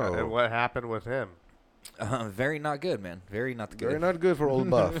 No. And what happened with him? Very not good, man. Very not good. Very not good for Old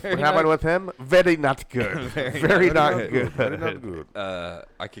Buff. What happened with him? Very not good. Very not good. Very not good.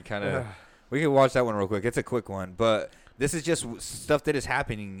 I could kind of we could watch that one real quick. It's a quick one, but this is just stuff that is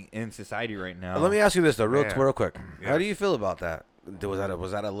happening in society right now. Let me ask you this though, real Man. quick. Yeah. How do you feel about that? Was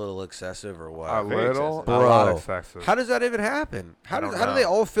that a little excessive or what? A little? Bro, A lot excessive. how does that even happen? How I do don't they know.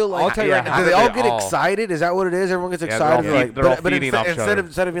 all feel like? I'll tell you right now. Do how they do all they get all- excited? Is that what it is? Everyone gets Yeah, they're all excited. feed- Like, they're all but feeding off each instead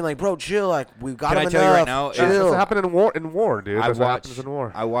other. of being like, bro, chill. Like we've got Can I him tell you right enough. now, That's Chill. what's happening in war, dude. I That's what watch happens in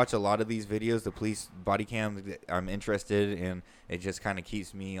war. I watch a lot of these videos, the police body cams. I'm interested in. It just kind of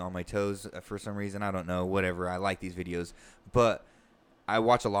keeps me on my toes for some reason. I don't know. Whatever. I like these videos, but I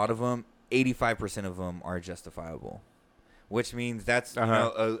watch a lot of them. 85% of them are justifiable, which means that's you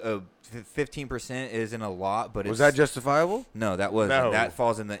know 15% isn't a lot, but Was it's, that justifiable? No, that wasn't. No. That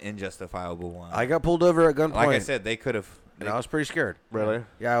falls in the injustifiable one. I got pulled over at gunpoint. Like I said, they could have. and I was pretty scared. Really?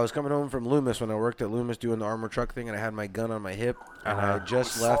 Yeah, I was coming home from Loomis when I worked at Loomis doing the armor truck thing, and I had my gun on my hip, and I had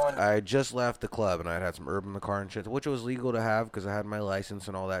just left. I had just left the club, and I had some herb in the car and shit, which was legal to have because I had my license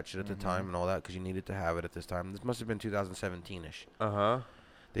and all that shit at the time and all that because you needed to have it at this time. This must have been 2017ish.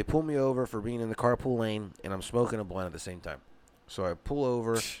 They pull me over for being in the carpool lane, and I'm smoking a blunt at the same time. So I pull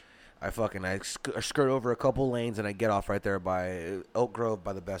over. I skirt over a couple lanes, and I get off right there by Elk Grove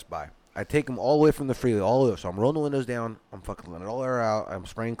by the Best Buy. I take them all the way from the freeway, all the way. So I'm rolling the windows down. I'm fucking letting it all air out. I'm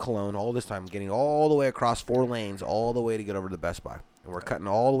spraying cologne all this time, getting all the way across 4 lanes, all the way to get over to the Best Buy. And we're cutting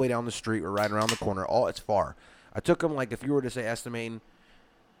all the way down the street. We're riding around the corner. It's far. I took them, like, if you were to say estimating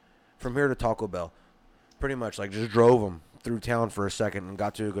from here to Taco Bell, pretty much, like, just drove them through town for a second and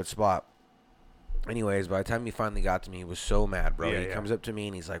got to a good spot. Anyways, by the time he finally got to me, he was so mad, bro. He comes up to me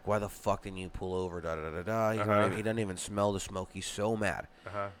and he's like, "Why the fuck didn't you pull over?" Da da da da. He doesn't even smell the smoke. He's so mad.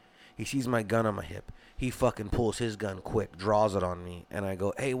 He sees my gun on my hip. He fucking pulls his gun quick, draws it on me, and I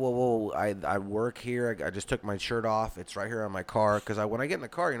go, "Hey, whoa! I work here. I just took my shirt off. It's right here on my car. Because when I get in the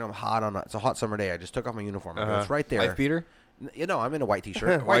car, you know, I'm hot it's a hot summer day. I just took off my uniform. I go, it's right there. Wife beater? You know, I'm in a white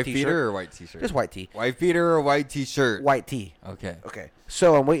t-shirt. Wife beater or white t-shirt? Just white tee. Wife beater or white t-shirt? White tee. Okay. Okay.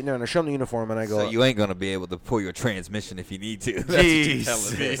 So I'm waiting there, and I show him the uniform, and I go, So you ain't gonna be able to pull your transmission if you need to. That's what you're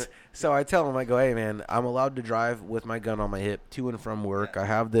telling me. So I tell him, I go, "Hey man, I'm allowed to drive with my gun on my hip to and from work. I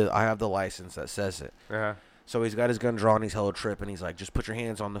have the license that says it." So he's got his gun drawn. He's hella tripping. He's like, "Just put your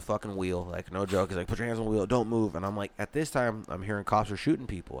hands on the fucking wheel." Like, no joke. He's like, "Put your hands on the wheel. Don't move." And I'm like, at this time, I'm hearing cops are shooting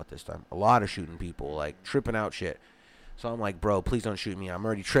people at this time. A lot of shooting people, like tripping out shit. So I'm like, "Bro, please don't shoot me. I'm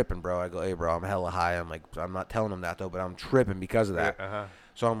already tripping, bro." I go, "Hey, bro, I'm hella high." I'm like, I'm not telling him that, though, but I'm tripping because of that.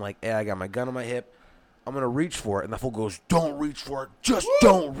 So I'm like, "Hey, I got my gun on my hip. I'm going to reach for it." And the fool goes, "Don't reach for it. Just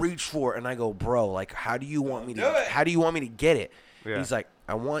don't reach for it." And I go, "Bro, like, how do you want me to get it?" Yeah. He's like,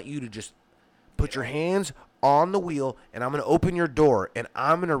 "I want you to just put your hands on the wheel, and I'm going to open your door, and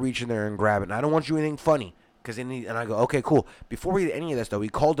I'm going to reach in there and grab it. And I don't want you anything funny." And I go, "Okay, cool." Before we did any of this, though, he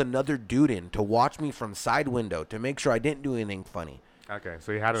called another dude in to watch me from side window to make sure I didn't do anything funny. Okay,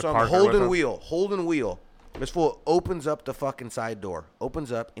 so you had a So I'm partner holding with him? wheel. This fool opens up the fucking side door.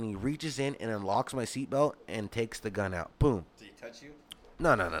 Opens up, and he reaches in and unlocks my seatbelt and takes the gun out. Boom. Did he touch you?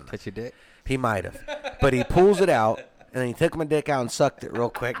 No. Touch your dick? He might have. But he pulls it out, and then he took my dick out and sucked it real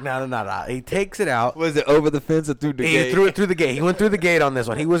quick. No. He takes it out. Was it over the fence or through the gate? He threw it through the gate. He went through the gate on this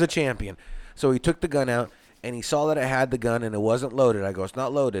one. He was a champion. So he took the gun out, and he saw that I had the gun, and it wasn't loaded. I go, "It's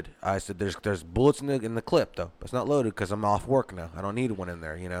not loaded." I said, "There's bullets in the clip, though. It's not loaded because I'm off work now. I don't need one in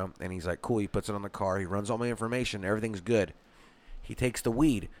there, you know." And he's like, "Cool." He puts it on the car. He runs all my information. Everything's good. He takes the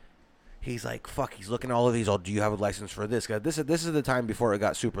weed. He's like, "Fuck." He's looking at all of these. "Oh, do you have a license for this?" This is the time before it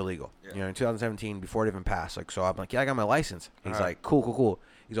got super legal. Yeah. You know, in 2017, before it even passed. Like, so I'm like, "Yeah, I got my license." He's like, Cool.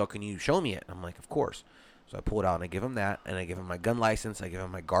 He's like, "Can you show me it?" I'm like, "Of course." So I pull it out, and I give him that, and I give him my gun license, I give him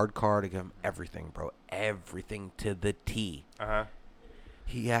my guard card, I give him everything, bro. Everything to the T.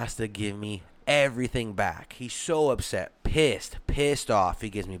 He has to give me everything back. He's so upset, pissed off. He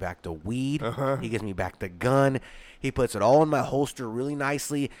gives me back the weed. He gives me back the gun. He puts it all in my holster really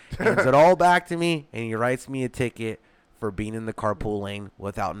nicely, hands it all back to me, and he writes me a ticket for being in the carpool lane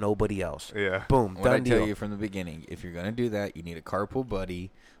without nobody else. Yeah. Boom. What I Done tell deal. you from the beginning, if you're gonna do that, you need a carpool buddy.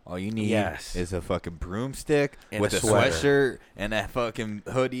 All you need Yes. is a fucking broomstick And with a a sweater. sweatshirt and a fucking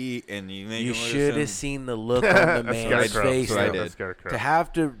hoodie, and you make You him with should have some- seen the look on the man's scarecrow. face. That's what I though. did. Scarecrow. To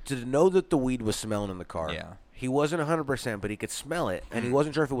have to know that the weed was smelling in the car. Yeah. He wasn't 100%, but he could smell it, and he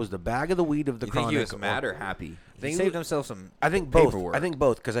wasn't sure if it was the bag of the weed of the You think he chronic was mad or happy? He think- saved himself some I think both. paperwork. I think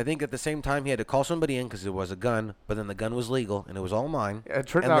both, because I think at the same time he had to call somebody in because it was a gun, but then the gun was legal and it was all mine. Yeah, it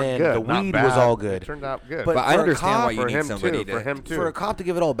turned and out then good. The not weed bad. was all good. It turned out good. But But I for a understand cop- why you for need him somebody too. to. For him too. For a cop to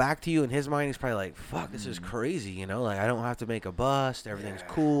give it all back to you, in his mind, he's probably like, "Fuck, this is crazy," you know. Like I don't have to make a bust. Everything's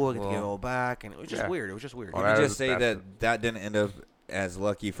cool. I get to give it Well, all back, and it was just yeah. weird. It was just weird. Well, Let me that just is- say that's that didn't end up as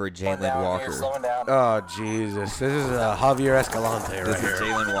lucky for Jalen Walker. Oh Jesus! This is Javier Escalante right This here. is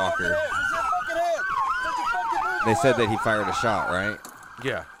Jalen Walker. Turn your fucking head. Turn your fucking head. They said that he fired a shot, right?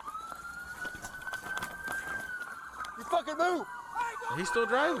 Yeah, You fucking move. he's still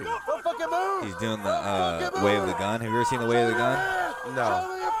driving. Don't fucking move. He's doing the way of the gun. Have you ever seen the way of the gun? No,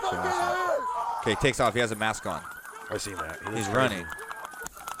 Show me your fucking head. Okay, takes off. He has a mask on. I've seen that. He He's was running.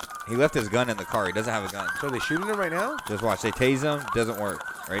 He left his gun in the car. He doesn't have a gun. So are they shooting him right now? Just watch. They tase him. Doesn't work.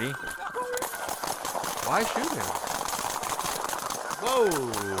 Ready? Why shoot him? Whoa!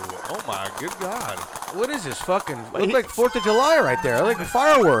 Oh my good God! What is this fucking? Look like 4th of July right there. Like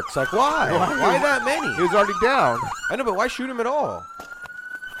fireworks. Like why? Why that many? He was already down. I know, but why shoot him at all?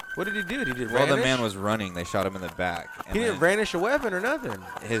 What did he do? Did he Well, the vanish? man was running. They shot him in the back. And He didn't then vanish a weapon or nothing.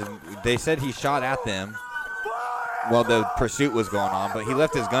 They said he shot at them while the pursuit was going on, but he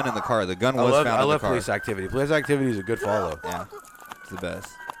left his gun in the car. The gun was found I in the love car. police activity. Police activity is a good follow. Yeah, it's the best.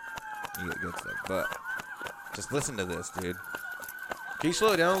 You get good stuff, but just listen to this, dude. Can you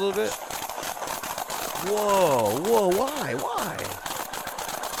slow it down a little bit? Whoa, why?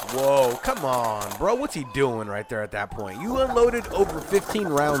 Whoa, come on, bro. What's he doing right there at that point? You unloaded over 15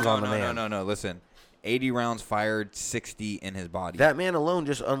 rounds on the man. No. Listen, 80 rounds fired, 60 in his body. That man alone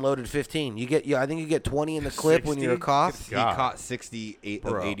just unloaded 15. You get, I think you get 20 in the clip when you're a 60? cop. He caught 68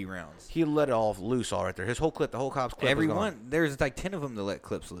 of 80 rounds. He let it all loose all right there. His whole clip, the whole cop's clip. was gone. Everyone, there's like 10 of them that let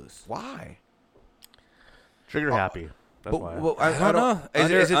clips loose. Why? Trigger happy. That's why. I don't know.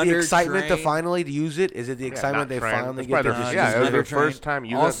 Is it the excitement to undertrained? finally use it? Is it the excitement they not trained. finally It's get probably their their- just yeah, it was their under-trained. first time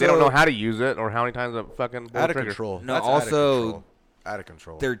using it. They don't Also- know how to use it or how many times a fucking pull out of trigger. control? No, That's also out of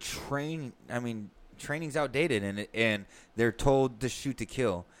control. they're trained. I mean, training's outdated, and they're told to shoot to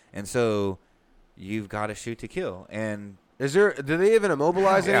kill, and so you've got to shoot to kill. And Is there? Do they even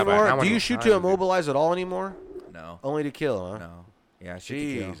immobilize Yeah, but anymore? how Do many you shoot times to do- immobilize at all anymore? no, Only to kill, huh? no, yeah, shoot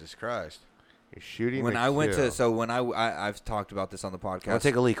to kill. Jesus Christ! You're shooting. When to I went kill. to, so when I've talked about this on the podcast. I'll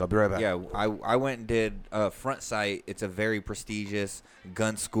take a leak. I'll be right back. Yeah, I went and did Front Sight. It's a very prestigious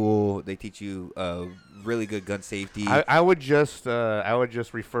gun school. They teach you really good gun safety. I would just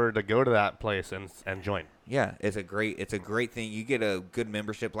refer to go to that place and join. Yeah, it's a great thing. You get a good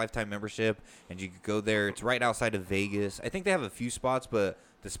membership, lifetime membership, and you could go there. It's right outside of Vegas. I think they have a few spots, but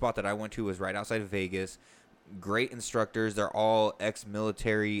the spot that I went to was right outside of Vegas. Great instructors. They're all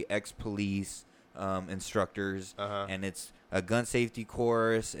ex-military, ex-police instructors, and it's a gun safety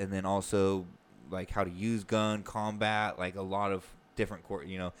course, and then also like how to use gun, combat, like a lot of different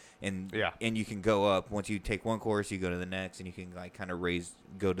and you can go up once you take one course, you go to the next, and you can like kind of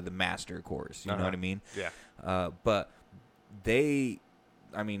go to the master course. You know what I mean? Yeah. But the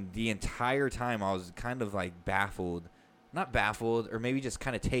entire time I was kind of like not baffled, or maybe just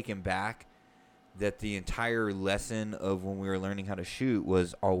kind of taken back that the entire lesson of when we were learning how to shoot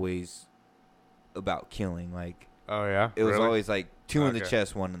was always about killing. Like, oh yeah, it was Really? always like 2 in the Okay.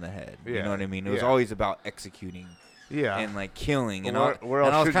 chest, 1 in the head. You Yeah. know what I mean? It was Yeah. always about executing. Yeah. And like killing. And, Where I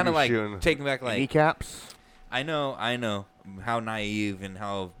else was should kind of you like shooting? taken back, like kneecaps. I know how naive and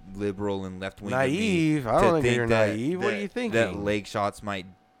how liberal and left wing. Naive? I don't think you're naive. What are you That thinking? leg shots might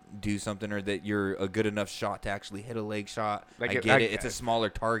do something, or that you're a good enough shot to actually hit a leg shot. Like I it- get like- it. It's a smaller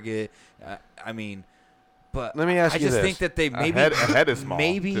target. But Let me ask I you just this. think that they A maybe head is small,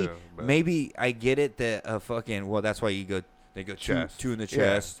 maybe too, but- maybe I get it that that's why they go Chest. two in the Yeah,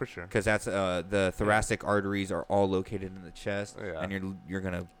 chest for sure. because that's the thoracic arteries are all located in the chest, Yeah. and you're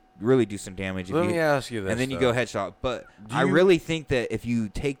gonna really do some damage. Let me ask you this, and then you though. go headshot. But Do I you- really think that if you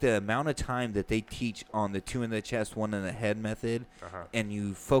take the amount of time that they teach on the 2 in the chest, 1 in the head method, and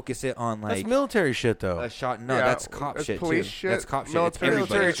you focus it on like That's military shit, though. a shot. No, Yeah, that's cop that's shit police too. shit, That's cop shit. It's military everybody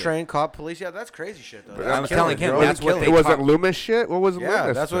Military shit. trained cop, police. Yeah, that's crazy shit, though. But That's I was killing, telling him bro. that's That's what killing. they Was taught- it Loomis shit? What was Yeah,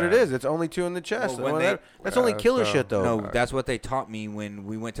 Loomis? that's what it then? is. It's only 2 in the chest. Well, when That's only killer shit, though. No, that's what they taught me when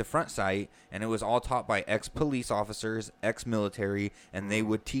we went to Front Sight, and it was all taught by ex-police officers, ex-military, and they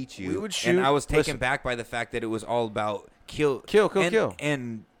would teach you. We would shoot- and I was taken listen. back by the fact that it was all about kill,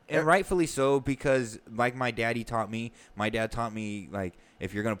 and rightfully so, because like my dad taught me, like,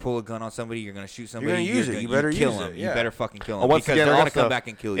 if you're gonna pull a gun on somebody, you're gonna shoot somebody, you're gonna use it. You better kill use them. it. You Yeah. better fucking kill Well, them, once because again, they're gonna also, come back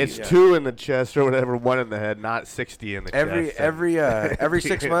and kill you. It's 2 in the chest or whatever, 1 in the head, not 60 in the chest. Every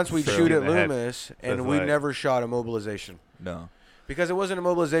 6 months we'd Throw shoot in at the head. Loomis, So and it's we like- never shot a mobilization. No. Because it wasn't a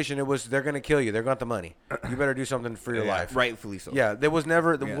mobilization. It was they're gonna kill you. They're got the money. You better do something for your Yeah, life. rightfully so. Yeah, there was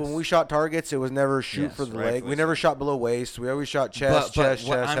never Yes. when we shot targets. It was never shoot Yes, for the leg. rightfully We never so. shot below waist. We always shot chest, But chest,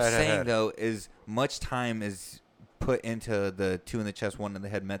 what chest. I'm head, saying head. though is much time is put into the 2 in the chest, 1 in the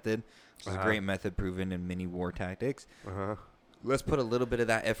head method, which is a great method proven in many war tactics. Let's put a little bit of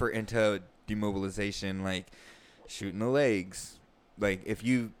that effort into demobilization, like shooting the legs. Like if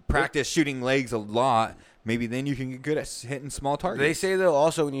you practice shooting legs a lot, maybe then you can get good at hitting small targets. They say though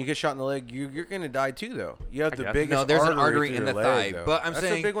also when you get shot in the leg, you're gonna die too though. You have the biggest. No, there's an artery through in the your thigh, leg, though. but I'm That's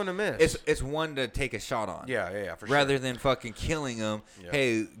saying a big one to miss. It's one to take a shot on. Yeah, for sure. Rather than fucking killing them. Yeah.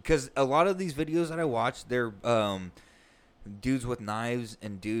 Hey, because a lot of these videos that I watch, they're dudes with knives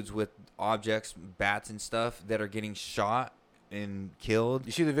and dudes with objects, bats and stuff that are getting shot and killed.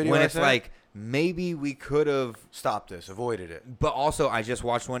 You see the video when I it's sent? like maybe we could have stopped this, avoided it. But also, I just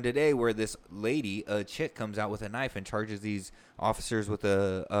watched one today where this lady, a chick, comes out with a knife and charges these officers with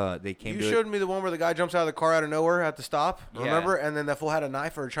a. They came. You to showed me the one where the guy jumps out of the car out of nowhere at the stop. Yeah. Remember? And then that fool had a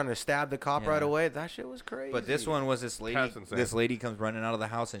knife or trying to stab the cop right away. That shit was crazy. But this one was this lady. That's insane. This lady comes running out of the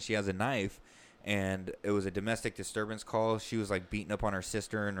house and she has a knife, and it was a domestic disturbance call. She was like beating up on her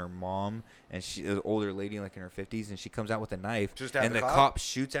sister and her mom, and she was an older lady like in her 50s, and she comes out with a knife, Just at and the the cop? cop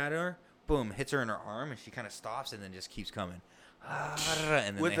shoots at her. Boom, hits her in her arm, and she kind of stops and then just keeps coming. And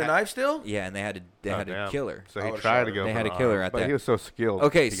then With they the had- knife still? Yeah, and they had to damn. kill her. So he tried to go. They for had to the kill her arm, at but that. he was so skilled.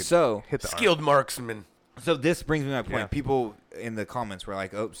 Okay, he could so hit the arm. Skilled marksman. So this brings me to my point. Yeah. People in the comments were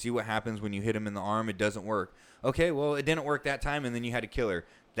like, "Oh, see what happens when you hit him in the arm? It doesn't work." Okay, well, it didn't work that time, and then you had to kill her.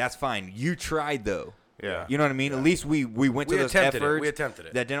 That's fine. You tried though. Yeah. You know what I mean? At least we went to We those attempted it. efforts. We attempted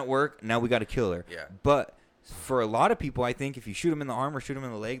it. That didn't work. Now we got to kill her. Yeah. But for a lot of people, I think if you shoot them in the arm or shoot them in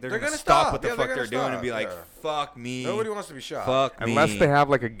the leg, they're They're gonna gonna stop stop. what the Yeah, fuck they're they're gonna doing and be stop. like, Yeah. "Fuck me." Nobody wants to be shot. Fuck me. Unless they have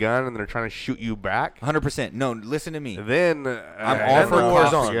like a gun and they're trying to shoot you back. 100%. No, listen to me. Then I'm all for the war's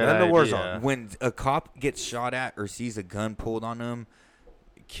cops. on. Then the war's on. When a cop gets shot at or sees a gun pulled on him,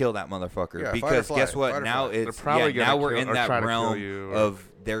 kill that motherfucker. Yeah, fight or because flight, guess what? fight or Now flight. it's They're probably now gonna we're kill- in or that try to kill realm you, or of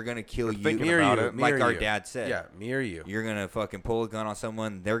they're gonna kill you, thinking Me or about you. it. Me like or our you. dad said. Yeah, me or you. You're gonna fucking pull a gun on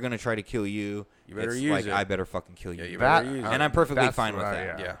someone. They're gonna try to kill you. You better it's use like it. I better fucking kill you. Yeah, you That- better use and it. I'm perfectly That's fine with right,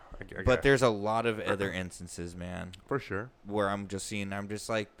 that. Yeah. I But guess. there's a lot of other instances, man, for sure. where I'm just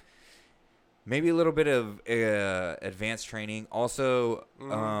like maybe a little bit of advanced training. Also,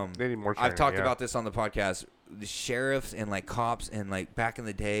 They need more I've training, talked yeah. about this on the podcast. The sheriffs and like cops and like back in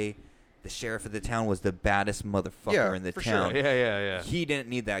the day, the sheriff of the town was the baddest motherfucker Yeah, in the for town. sure. Yeah. He didn't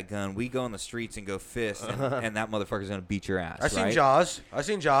need that gun. We go in the streets and go fist, and that motherfucker's gonna beat your ass. I seen right? Jaws. I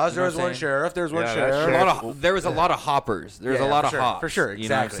seen Jaws. You There know was what I'm one saying? sheriff. There was one Yeah, that sheriff. sheriff- There was a lot of hoppers. There's Yeah, a lot for of sure, hops. for sure. You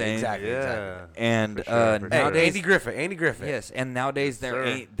know what I'm Exactly, saying? exactly. Yeah. And For sure, for Hey, sure. nowadays, Andy Griffith. Andy Griffith. yes, and nowadays there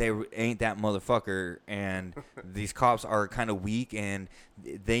Sir. ain't that motherfucker, and these cops are kind of weak, and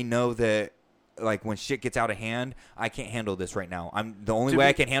they know that. Like when shit gets out of hand, I can't handle this right now. I'm the only To way be-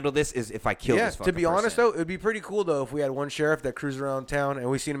 I can handle this is if I kill Yeah, this. to be fucking honest person. though, it'd be pretty cool though if we had one sheriff that cruised around town and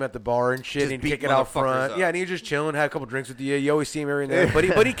we seen him at the bar and shit, Just and he'd beat kick it out motherfuckers front. up. Yeah, and he was just chilling, had a couple drinks with you. You always see him every now and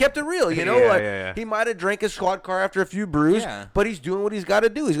then, but he kept it real, you know. Yeah, like yeah. he might have drank his squad car after a few brews, Yeah. but he's doing what he's got to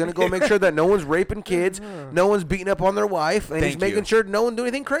do. He's gonna go make sure that no one's raping kids, no one's beating up on their wife, and he's Thank making you. sure no one do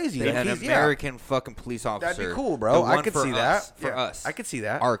anything crazy. They had an He's- yeah. American fucking police officer. That'd be cool, bro. The I one could for see us, that. for Yeah, us. I could see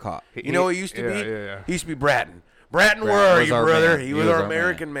that. Our cop. You know what it used to be? Yeah. He used to be Bratton. Bratton, where Bratton are was you, our brother? man. He was our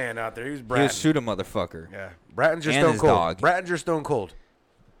American man out there. He was He Bratton. would shoot a motherfucker. Yeah, Bratton's just And stone his cold. dog. Bratton's just stone cold.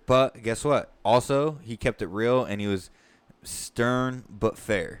 But guess what? Also, he kept it real, and he was stern but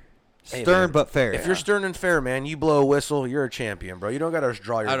fair. Hey, Stern man, but fair. If you're stern and fair, man, you blow a whistle, you're a champion, bro. You don't gotta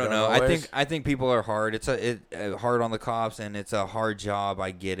draw your. I don't gun know. always. I think people are hard. It's hard on the cops, and it's a hard job. I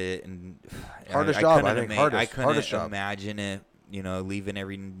get it. And Hardest I job, couldn't I think. I Hardest couldn't job. imagine it. You know, leaving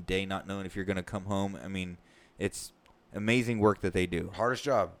every day, not knowing if you're gonna come home. I mean, it's amazing work that they do. Hardest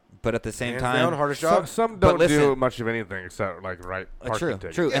job. But at the same Hands time, down, hardest job. Some But don't do listen- much of anything except like write parking true,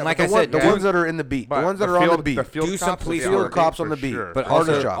 tickets. true. Yeah, And but like the I said, the do- ones that are in the beat, But the ones that are on the beat, the field do some cops, police yeah, work. cops for on the beat. sure. But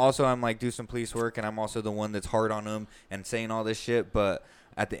Hardest job. also, I'm like, do some police work, and I'm also the one that's hard on them and saying all this shit. But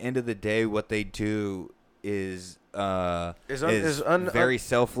at the end of the day, what they do is very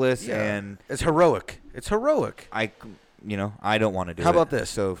selfless, yeah. and it's heroic. It's heroic. I don't want to do it. How about this?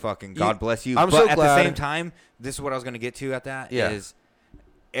 So fucking God bless you. I'm but so at glad- the same time, this is what I was going to get to at that Yeah. is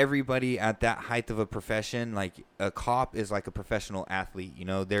everybody at that height of a profession, like a cop is like a professional athlete. You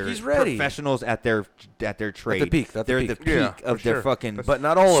know, they're He's ready. professionals at their trade. At the peak. They're the peak Yeah, of for their sure. fucking. But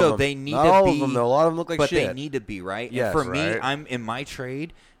not all of them. So they need Not to all be. of them, though. A lot of them look like but shit. they need to be right. Yes. And for me, Right. I'm in my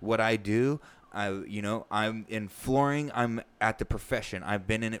trade. What I do. I'm in flooring. I'm at the profession. I've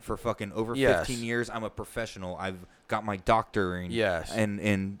been in it for fucking over 15 years. I'm a professional. I've got my doctorate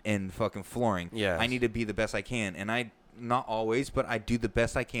in fucking flooring. Yes. I need to be the best I can. And I, not always, but I do the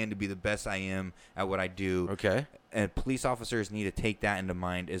best I can to be the best I am at what I do. Okay. And police officers need to take that into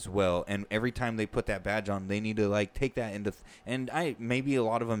mind as well. And every time they put that badge on, they need to like take that into. And maybe a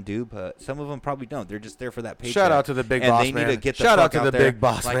lot of them do, but some of them probably don't. They're just there for that paycheck. Shout out to the big and boss they man. need to get the Shout fuck out to the there, big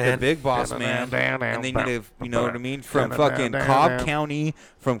boss like man. the big boss man. And they need to, you know what I mean, from fucking Cobb County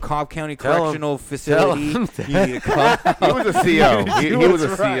Correctional Facility. You need to come. He was a CO. He was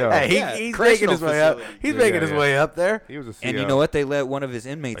a CO. Hey, he's making his way up. He's making his way up there. He was a CO. And you know what? They let one of his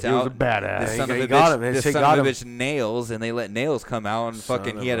inmates He out. was a badass. This son of He a got bitch, him. this He son got of a him. bitch Nails, and they let Nails come out and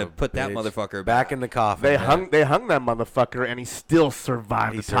fucking. He had to put that motherfucker back in the coffin. They man. They hung that motherfucker, and he still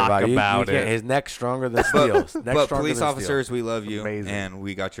survived He to talk survived. about it. His neck's stronger than steel. But police officers, we love you, Amazing. and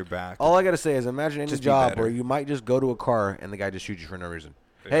we got your back. All I gotta say is, imagine any Just be job better. where you might just go to a car and the guy just shoots you for no reason.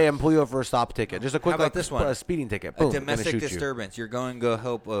 Hey, I'm pulling you over for a stop ticket. Just a quick How about like, this one? a speeding ticket. A Boom, domestic gonna shoot disturbance. You're going to go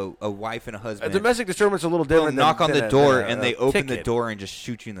help a wife and a you. A husband. domestic disturbance is a little They'll different. knock on than the door, than and they open the ticket. door and just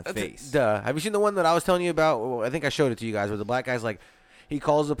shoot you in the face. Have you seen the one that I was telling you about? Well, I think I showed it to you guys. Where the black guy's like, he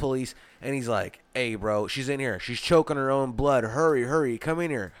calls the police and he's like, "Hey, bro, she's in here. She's choking her own blood. Hurry, hurry, come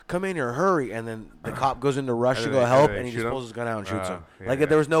in here, hurry!" And then the cop goes in to rush And to they- go help, and they and he shoot just him? pulls his gun out and shoots him. Yeah, Like yeah.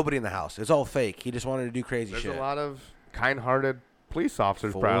 there was nobody in the house. It's all fake. He just wanted to do crazy There's shit. a lot of kind-hearted police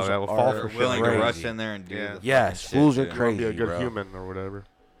officers Fools probably that will fall are for shit. willing like to that. rush in there and do. Yeah. The Yes, fucking fools shit, are dude. You wanna be a crazy, good bro. human or whatever.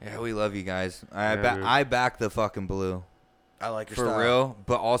 Yeah, we love you guys. dude. I back the fucking blue. I like your For style. real,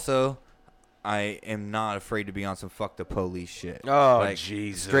 but also I am not afraid to be on some fuck the police shit. Oh, like,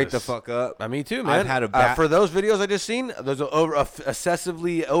 Jesus. straight the fuck up. Me too, man. I've had a for those videos I just seen, those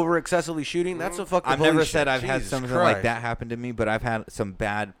excessively shooting. That's a fucking. I've never said I've had Jesus something Christ. like that happen to me, but I've had some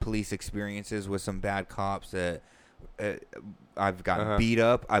bad police experiences with some bad cops that I've gotten beat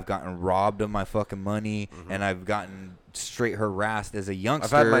up, I've gotten robbed of my fucking money, and I've gotten straight harassed as a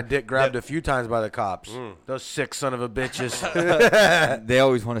youngster. I've had my dick grabbed a few times by the cops. Those sick son of a bitches. They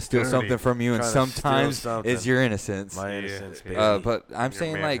always want to steal Dirty. something from you, and Trying to steal sometimes something. it's your innocence. My innocence, baby. But I'm Your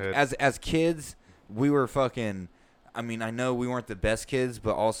saying, like, manhood. as kids, we were fucking. I mean, I know we weren't the best kids,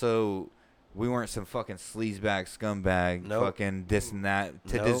 but also we weren't some fucking sleazebag scumbag, Nope. fucking this and that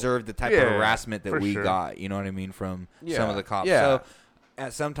to Nope. deserve the type Yeah, of harassment that for we sure. got. You know what I mean from some Yeah, of the cops. yeah. So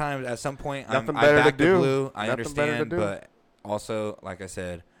at some point, Nothing I better to back the do. blue. I Nothing better to understand, do. but also, like I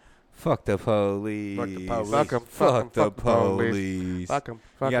said, fuck the police. Fuck the police. Fuck 'em, Fuck the fuck the police. police. Fuck 'em, You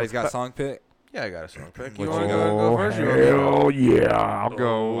fuck guys 'em, got a fuck- song pick? Yeah, I got a song pick. What You you want to got? go first? You wanna go? Hell yeah!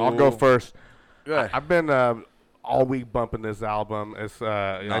 I'll go first. Go ahead. I've been all week bumping this album. It's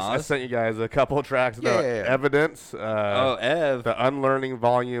I Nas? sent you guys a couple tracks. Yeah. Evidence. Ev. The Unlearning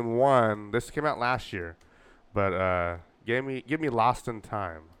Volume 1. This came out last year, but give me Lost in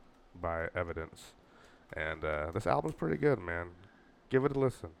Time by Evidence, and this album's pretty good, man. Give it a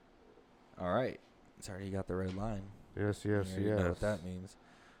listen. All right. Sorry, you got the red line. Yes, You yes, already yes. know what that means.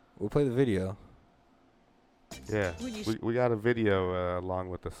 We'll play the video. Yeah, we got a video along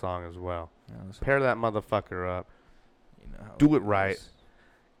with the song as well. Yeah, let's- Pair that motherfucker up. you know how Do it goes. right.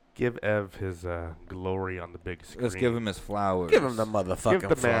 Give Ev his glory on the big screen. Let's give him his flowers. Give him the motherfucking Give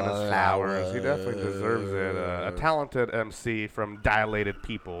the man his flowers. He definitely deserves it. A talented MC from Dilated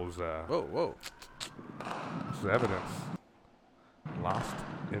Peoples. Whoa, whoa. This is Evidence. Lost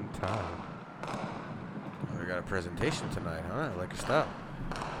in Time. We got a presentation tonight, huh? I like your style.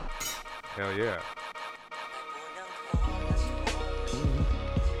 Hell yeah.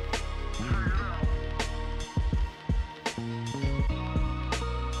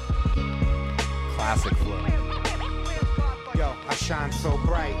 Classic flow. Yo, I shine so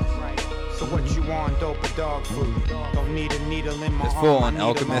bright. So what you want, dope or dog food? Don't need a needle in my This arm. Fool I and need a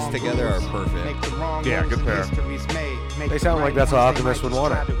Alchemist long together bruise. are perfect. Make the wrong Yeah, moves good and pair. history's made. Make They the sound right like that's how ones, they Alchemist might would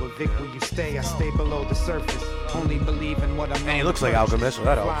want just it. try to evict where you stay. I stay below the surface. Only believe in what I'm Man, he looks like Alchemist, so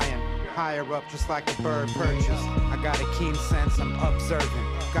that helps. Flying higher up just like a bird perches. I got a keen sense, I'm observant.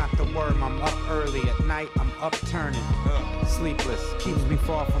 Got the worm, I'm up early. At night, I'm upturning. Sleepless, keeps me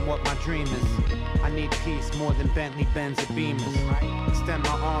far from what my dream is. I need peace more than Bentley Benz or Beamers. extend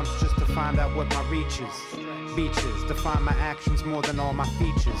my arms just to find out what my reach is. Beaches define my actions more than all my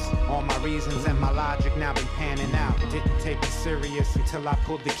features. All my reasons and my logic now been panning out. Didn't take it serious until I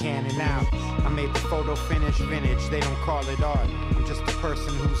pulled the cannon out. I made the photo finish vintage, they don't call it art. I'm just a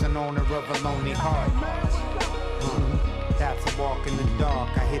person who's an owner of a lonely heart. That's a walk in the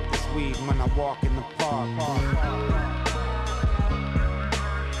dark. I hit this weed when I walk in the park.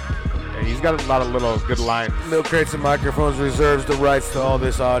 Yeah, he's got a lot of little good lines. Milk Crates and Microphones reserves the rights to all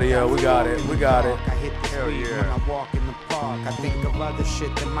this audio. We got it. We got it. I hit this weed when I walk in the park. I think of other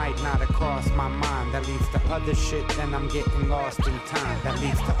shit that might not have crossed my mind. That leads to other shit, then I'm getting lost in time. That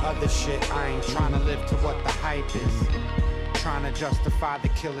leads to other shit. I ain't trying to live to what the hype is. Trying to justify the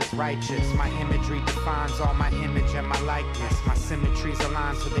killer's righteous. My imagery defines all my image and my likeness. My symmetries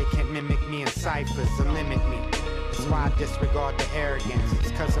align so they can't mimic me in ciphers or limit me. That's why I disregard the arrogance.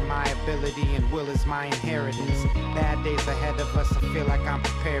 It's cause of my ability and will is my inheritance. Bad days ahead of us, I feel like I'm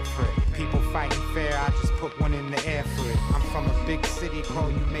prepared for it. People fighting fair, I just put one in the air for it. I'm from a big city,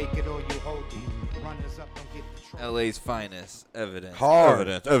 call you make it or you OD. Runners up, don't get the trophy. LA's finest. Evidence. Hard.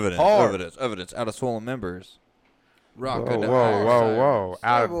 Evidence. Out of swollen members. Rock. Whoa.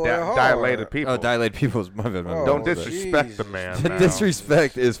 Out of dilated people. Oh, dilated people's. My bad. Don't disrespect the man. The now.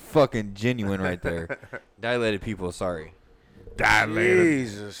 disrespect is fucking genuine right there. Dilated people, sorry. Dilated.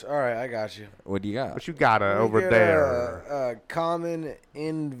 Jesus. All right, I got you. What do you got? What you got over there? Common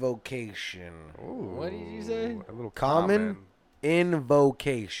invocation. Ooh, what did you say? A little Common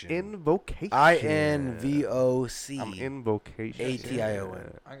invocation. Invocation. INVOC. I'm invocation.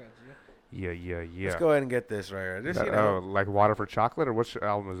 ATION. I got you. Yeah. Let's go ahead and get this right. Just, like Water for Chocolate, or which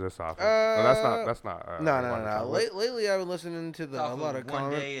album is this off of? No, that's not. No. Lately, I've been listening to a lot of One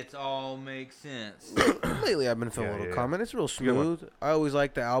Common. day it's all makes sense. Lately, I've been feeling a little Common. It's real smooth. I always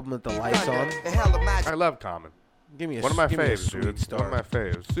like the album with the lights on. I love Common. Give me a one of my give me a faves, sweet dude. start. One of my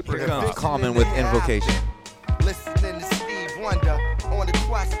faves. Super Here hip comes hop. Common with Invocation. Listening to Steve Wonder on the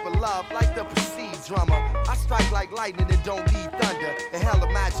quest for love, like the perceived drummer. I strike like lightning and don't need thunder. Inhale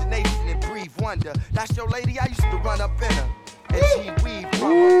imagination and breathe wonder. That's your lady, I used to run up in her. And she weave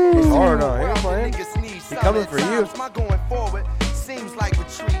from her. It's hard on him, Well, man. niggas need He coming for you. My going forward seems like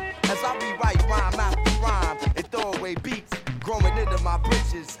retreat as I rewrite rhyme after rhyme and throw away beats. Growing into my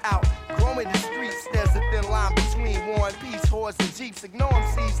britches, out growing the streets. There's a thin line between War and Peace, whores and jeeps. Ignore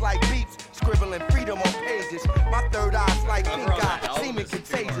MCs like beats, scribbling freedom on pages. My third eye's like pink eye, seeming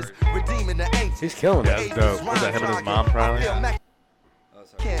contagious, redeeming the ancients. He's killing it. That's dope. Was that him and his mom, probably?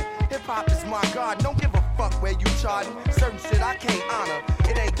 Hip hop is my god, don't give a fuck where you charting. Certain shit I can't honor.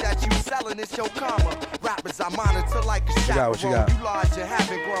 It ain't that you selling, it's your karma. Rappers I monitor like a chaperone. What you got? You large and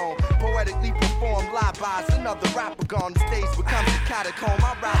haven't grown. Poetically perform lie-bys. Another rapper gone. The stage becomes a catacomb.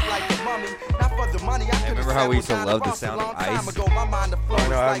 I rap like a mummy, not for the money. I remember how we used to love the sound of Ice? Ago, my mind I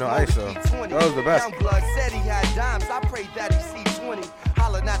know, I have no Ice though. That was the best. Youngblood said he had dimes. I prayed that he see 20.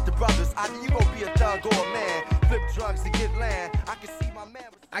 Hollering at the brothers. Either you gon' be a thug or a man. Flip drugs to get land. I can see my man.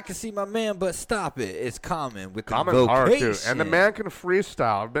 I can see my man, but stop it. It's Common with Common's hard too, Invocation. and the man can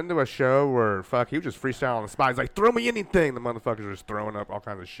freestyle. I've been to a show where he was just freestyling on the spot. He's like, throw me anything. The motherfuckers are just throwing up all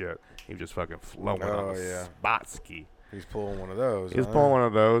kinds of shit. He was just fucking flowing on the spot ski. He's pulling one of those. He's pulling one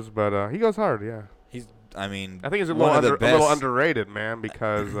of those, but he goes hard. Yeah, I think he's a one of the little best. underrated, man,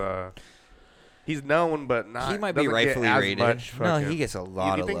 because he's known, but not. He might be doesn't rightfully get as rated. Much No, fucking, he gets a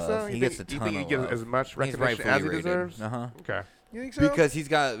lot you of think love. So? He You gets think, a you ton think of he gets love. as much He's recognition rightfully as he rated. deserves? Uh-huh. Okay. You think so? Because he's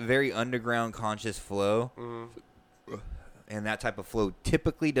got very underground conscious flow. And that type of flow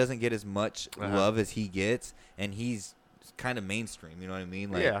typically doesn't get as much love as he gets, and he's kind of mainstream. You know what I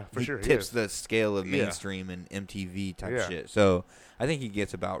mean? Like, yeah, for he sure. He tips is. the scale of Yeah. mainstream and MTV type Yeah. shit. So I think he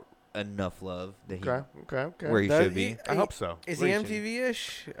gets about enough love that Okay. where he should be. I hope so. Is he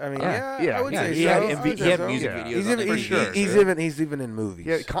MTV-ish? I mean, Yeah. I would say He so. had, I would he say had so. music Yeah. videos. He's on even, there. he's even in movies.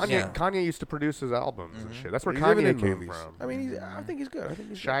 Yeah, Kanye. Yeah. Kanye used to produce his albums and shit. That's where He's even Kanye in came movies. from. I mean, I think he's good. I think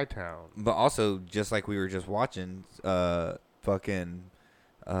he's good. Chi-Town. But also, just like we were just watching, fucking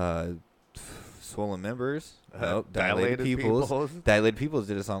Swollen Members. Nope, Dilated Peoples. Dilated Peoples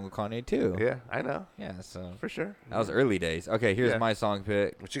did a song with Kanye too. Yeah, I know. Yeah, so For sure. that was early days. Okay, here's Yeah. my song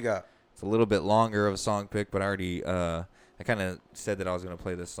pick. What you got? It's a little bit longer of a song pick, but I already I kind of said that I was gonna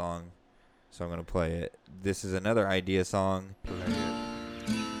play this song, so I'm gonna play it. This is another Idea song,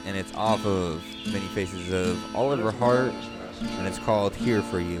 and it's off of Many Faces of Oliver Hart, and it's called Here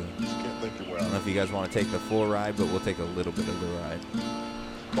For You. I don't know if you guys want to take the full ride, but we'll take a little bit of the ride.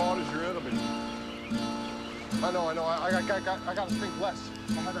 God is your enemy. I know. I got to think less.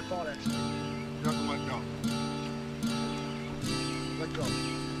 I had that thought actually. You have to let go. Let go.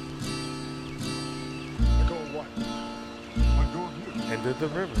 Let go of what? Let Into the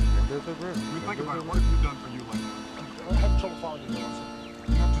river. Into the river. Think about it. What have you done for you lately? I'm having trouble following you, Nelson.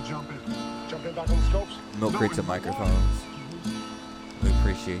 You have to jump in. Jump in back on the scopes? Milk crates and microphones. We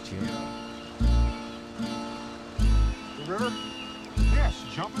appreciate you. The river? Yes,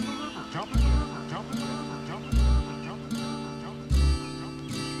 jump in the river. Jump in the river. Jump in the river. Jump in the river. Jump in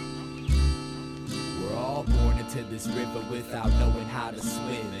the river. We're all born into this river without knowing how to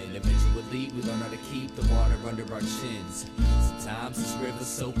swim, and eventually we learn how to keep the water under our chins. Sometimes this river's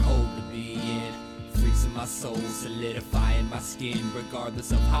so cold to be in, freezing my soul, solidifying my skin.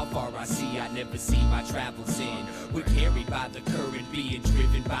 Regardless of how far I see, I never see my travels in. We're carried by the current, being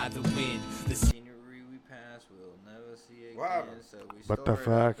driven by the wind. The scenery we pass will never see again. So we What the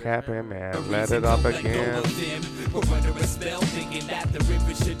fuck happened, man? Let it up again. we're under a spell, thinking that the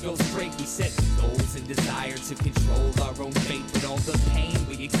river should go straight. We set goals and desire to control our own fate, but all the pain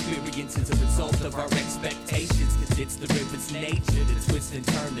we experience is a result of our expectations. Cause it's the river's nature to twist and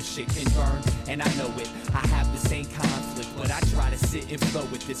turn, the shit can burn, and I know it. I have the same conflict, but I try to sit and flow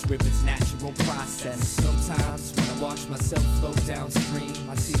with this river's natural process. Sometimes when I watch myself float downstream,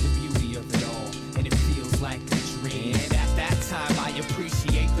 I see the beauty of it all, and it feels like a dream. And at that time I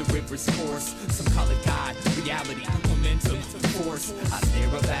appreciate the river's course. Some call it God, reality, momentum, force. I stare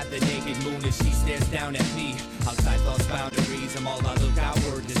up at the naked moon as she stares down at me. Outside lost boundaries, I'm all I look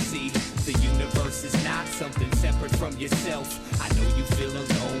outward to see. The universe is not something separate from yourself. I know you feel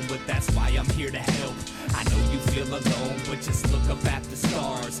alone, but that's why I'm here to help. I know you feel alone, but just look up at the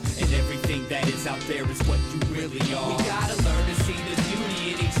stars, and everything that is out there is what you really are. We gotta learn to see the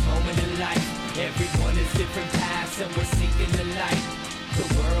beauty in each moment in life. Everyone has different paths and we're seeking the light. The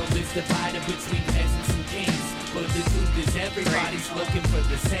world is divided between peasants and kings, but the truth is everybody's looking for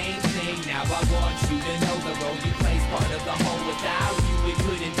the same thing. Now I want you to know the role you play's part of the whole. Without you it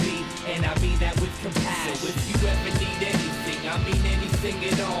couldn't be, and I mean that with compassion. So if you ever need anything, I mean anything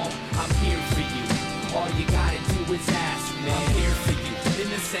at all, I'm here for you. All you gotta do is ask me. I'm here for you in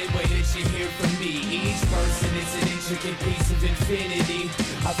the same way that you're here for me. Each person is an intricate piece of infinity.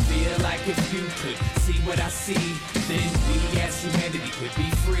 I feel like if you could see what I see, then we as humanity could be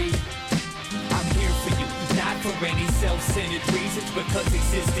free. I'm here for you, not for any self-centered reasons, because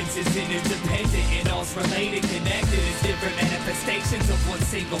existence is interdependent and all's related, connected as different manifestations of one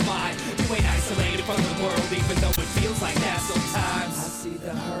single mind. You ain't isolated from the world, even though it feels like that sometimes. I see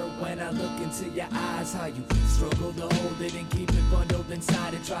the hurt when I look into your eyes, how you struggle to hold it and keep it bundled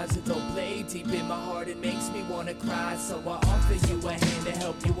inside. It tries to throw blade deep in my heart, it makes me wanna cry. So I offer you a hand to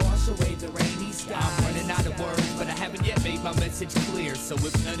help you wash away the rainy skies. I'm running out of words, but I haven't yet made my message clear. So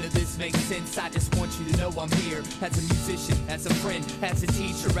if none of this makes sense, I just want you to know I'm here. As a musician, as a friend, as a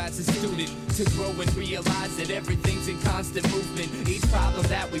teacher, as a student, to grow and realize that everything's in constant movement. Each problem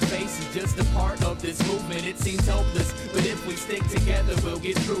that we face is just a part of this movement. It seems hopeless, but if we stick together, we'll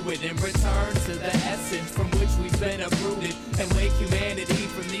get through it and return to the essence from which we've been uprooted, and wake humanity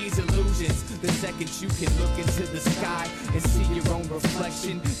from these illusions. The second you can look into the sky and see your own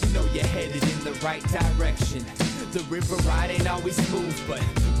reflection, you know you're headed in the right direction. The river ride ain't always smooth, but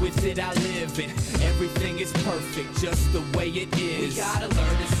with it I live, and everything is perfect just the way it is. We gotta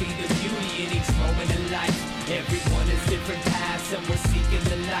learn to see the beauty in each moment in life. Everyone has different paths and we're seeking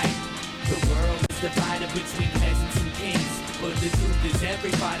the light. The world is divided between peasants and kings, but the truth is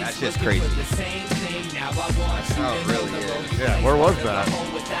everybody's looking crazy. for the same thing. Now I want you to know the road you Yeah, play where was part of that? the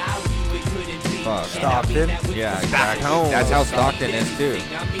whole. Without you it couldn't be. Fuck. And I mean that with Yeah, compassion. exactly. That's how Stockton is too.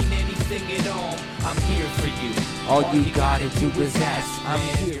 I mean anything at all, I'm here for you. All you gotta do is ask, I'm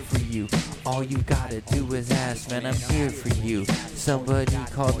here for you. All you gotta do is ask, man, I'm here for you. Somebody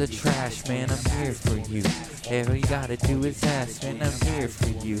call the trash, man, I'm here for you. All you gotta do is ask, man, I'm here for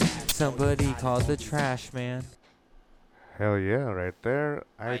you. Somebody call the trash, man. Hell yeah, right there.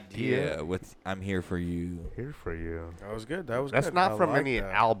 Idea with I'm here for you. Here for you. That was good. That was That's good. not I from like any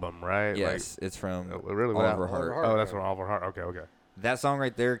that. album, right? Yes, it's from really Oliver Hart. Oh, that's from Oliver Hart. Okay, okay. That song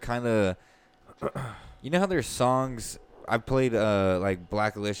right there kind of, you know how there's songs, I've played like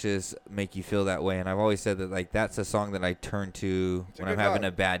Blackalicious make you feel that way, and I've always said that like that's a song that I turn to when I'm having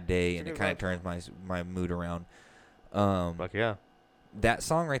a bad day, and it kind of turns my mood around. Like, yeah. That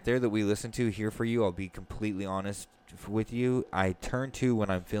song right there that we listen to, Here For You, I'll be completely honest with you, I turn to when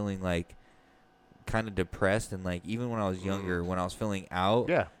I'm feeling like kind of depressed, and like even when I was younger, when I was feeling out,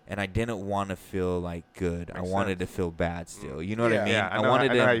 and I didn't want to feel like good. I wanted to feel bad still. You know what I mean? Yeah, I know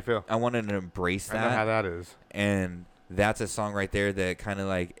wanted how you feel. I wanted to embrace that. I know how that is. And that's a song right there that kind of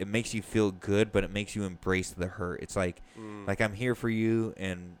like it makes you feel good, but it makes you embrace the hurt. It's like I'm here for you,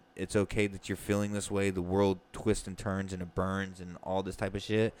 and it's okay that you're feeling this way. The world twists and turns and it burns and all this type of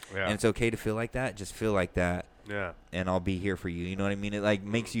shit. Yeah. And it's okay to feel like that. Just feel like that. Yeah. And I'll be here for you. You know what I mean? It like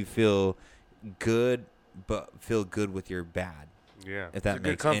makes you feel good, but feel good with your bad. Yeah. If that It's a good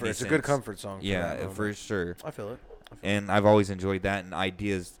makes comfort. any It's a sense. good comfort song for Yeah, that moment. for sure. I feel it. And I've always enjoyed that. And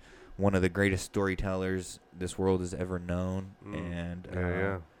Idea's one of the greatest storytellers this world has ever known. And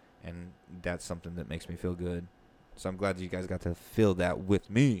and that's something that makes me feel good. So I'm glad that you guys got to feel that with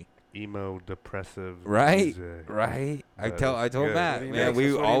me. Emo, depressive. Right, music. right. I That told is good. Matt, man, That's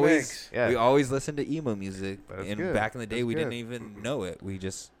we what he always makes. Yeah. we always listened to emo music, That's and good. back in the day That's we didn't good. even know it. We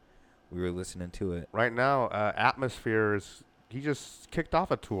were listening to it. Right now, Atmospheres, he just kicked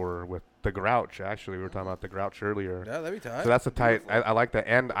off a tour with The Grouch, actually. We were talking about The Grouch earlier. Yeah, that'd be tight. So that's a tight, I like that.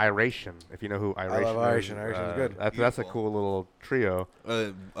 And Iration, if you know who Iration is. I love Iration. Iration's good. That's a cool little trio.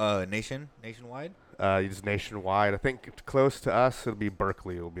 Nationwide? Just nationwide. I think close to us, it'll be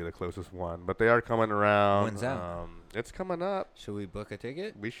Berkeley will be the closest one. But they are coming around. When's that? It's coming up. Should we book a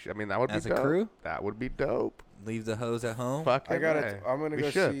ticket? I mean, that would As be a dope. crew? That would be dope. Leave the hose at home? Fucking I got A. it. I'm gonna We go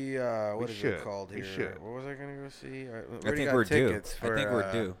should. see. We What is should. it called We here? should. What was I gonna go see? I think we're due. I think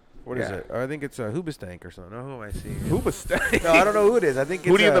we're due. What is Yeah. it? I think it's Hoobastank or something. No, who am I seeing? Hoobastank? No, I don't know who it is. I think it's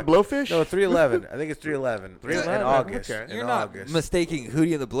Hootie and the Blowfish? No, 311. I think it's 311. 311, In August. okay. You're In not August. mistaking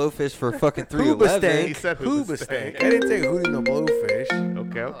Hootie and the Blowfish for fucking Hoobastank. 311. He said Hoobastank. I didn't say Hootie and the Blowfish.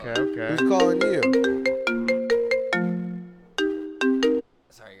 Okay. Who's calling you?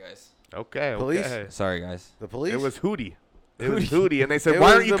 Sorry, guys. Okay. Police? Okay. Sorry, guys. The police? It was Hootie. It was Hootie, and they said, It "Why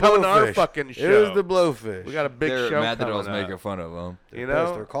was aren't you the coming to our Blowfish. fucking show?" It was the Blowfish. We got a big They're show mad that I coming was up. making fun of them. You They're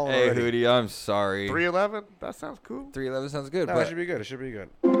know, calling Hey, already. Hootie, I'm sorry. 311. That sounds cool. 311 sounds good, No, it but should be good. It should be good.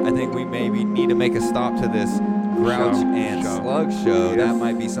 I think we maybe need to make a stop to this Grouch and Slug show. Yes. That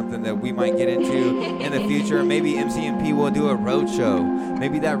might be something that we might get into in the future. Maybe MCMP will do a road show.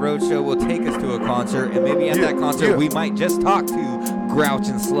 Maybe that road show will take us to a concert, and maybe at that concert we might just talk to Grouch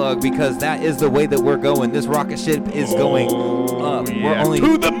and Slug, because that is the way that we're going. This rocket ship is going up. We're only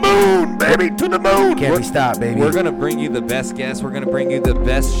to the moon, baby, to the moon. Can't be stopped, baby. We're gonna bring you the best guests. We're gonna bring you the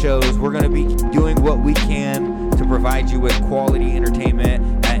best shows. We're gonna be doing what we can to provide you with quality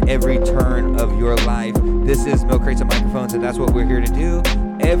entertainment at every turn of your life. This is Milk Crates and Microphones, and that's what we're here to do.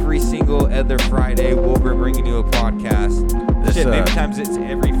 Every single other Friday, we'll be bringing you a podcast. This, Maybe times it's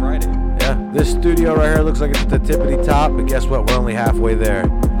every Friday. Yeah, this studio right here looks like it's at the tippity top, but guess what? We're only halfway there.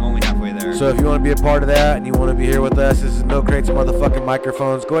 Only halfway there. So if you want to be a part of that and you want to be here with us, this is Milk Crates and Motherfucking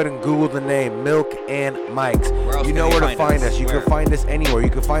Microphones. Go ahead and Google the name Milk and Mics. You know where to find us. You can find us anywhere. You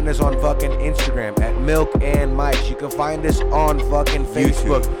can find us on fucking Instagram at Milk and Mics. You can find us on fucking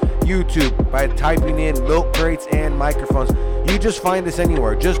Facebook, YouTube by typing in Milk Crates and Microphones. You just find us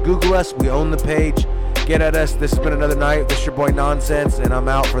anywhere. Just Google us. We own the page. Get at us. This has been another night. This is your boy Nonsense, and I'm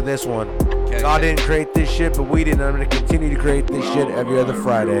out for this one. God didn't create this shit, but we didn't. I'm going to continue to create this shit every other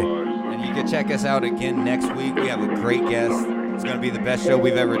Friday. And you can check us out again next week. We have a great guest. It's going to be the best show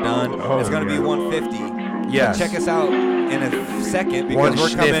we've ever done. It's going to be 150. Yes. So check us out in a second, because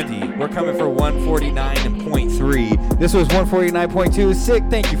we're coming for 149.3. This was 149.2. Sick.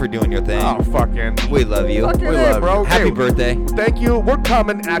 Thank you for doing your thing. Oh, fucking. We love you. Fucking We hey, love bro. you. Happy Hey, birthday. Thank you. We're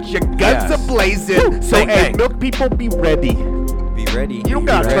coming at you, guns Yes. a-blazing. So, Bang, hey, bang. milk people, be ready. Be ready. You don't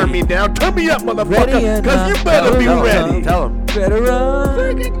gotta turn me down. Turn me up, Ready motherfucker. or Because you not. better be ready. Tell him. Better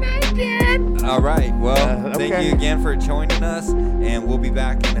run. All right. Well, thank okay. you again for joining us, and we'll be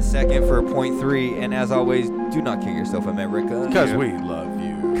back in a second for point 3. And as always, do not kill yourself, America. Because we love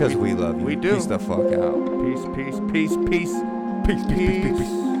you. Because we love you. We do. Peace the fuck out. Peace, peace, peace, peace. Peace, peace, peace,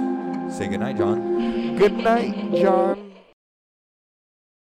 peace. Say goodnight, John. Good night, John.